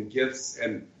online and gifts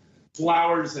and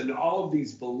flowers and all of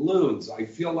these balloons. I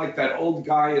feel like that old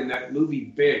guy in that movie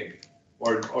Big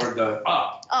or the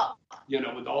Up, Oh. you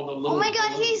know, with all the little Oh my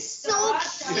God, balloons. he's so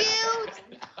cute.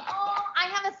 Oh, I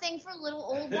have a thing for little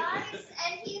old guys,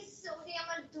 and he's so damn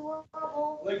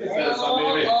adorable. Look at this. Little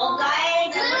old guys.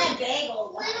 I want a big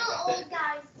old guy. Little old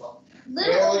guys.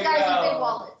 Little There old we guys with go. big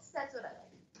wallets. That's what I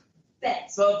like.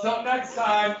 So until next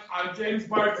time, I'm James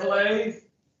Bartolet.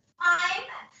 I'm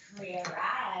Priya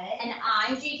Rai. And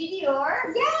I'm Gigi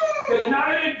Dior. Yes. Good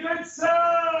night and good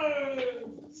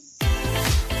sons.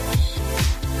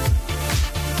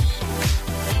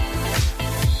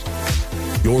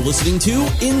 You're listening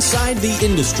to Inside the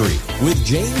Industry with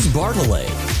James Bartolet,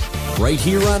 right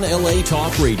here on LA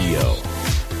Talk Radio.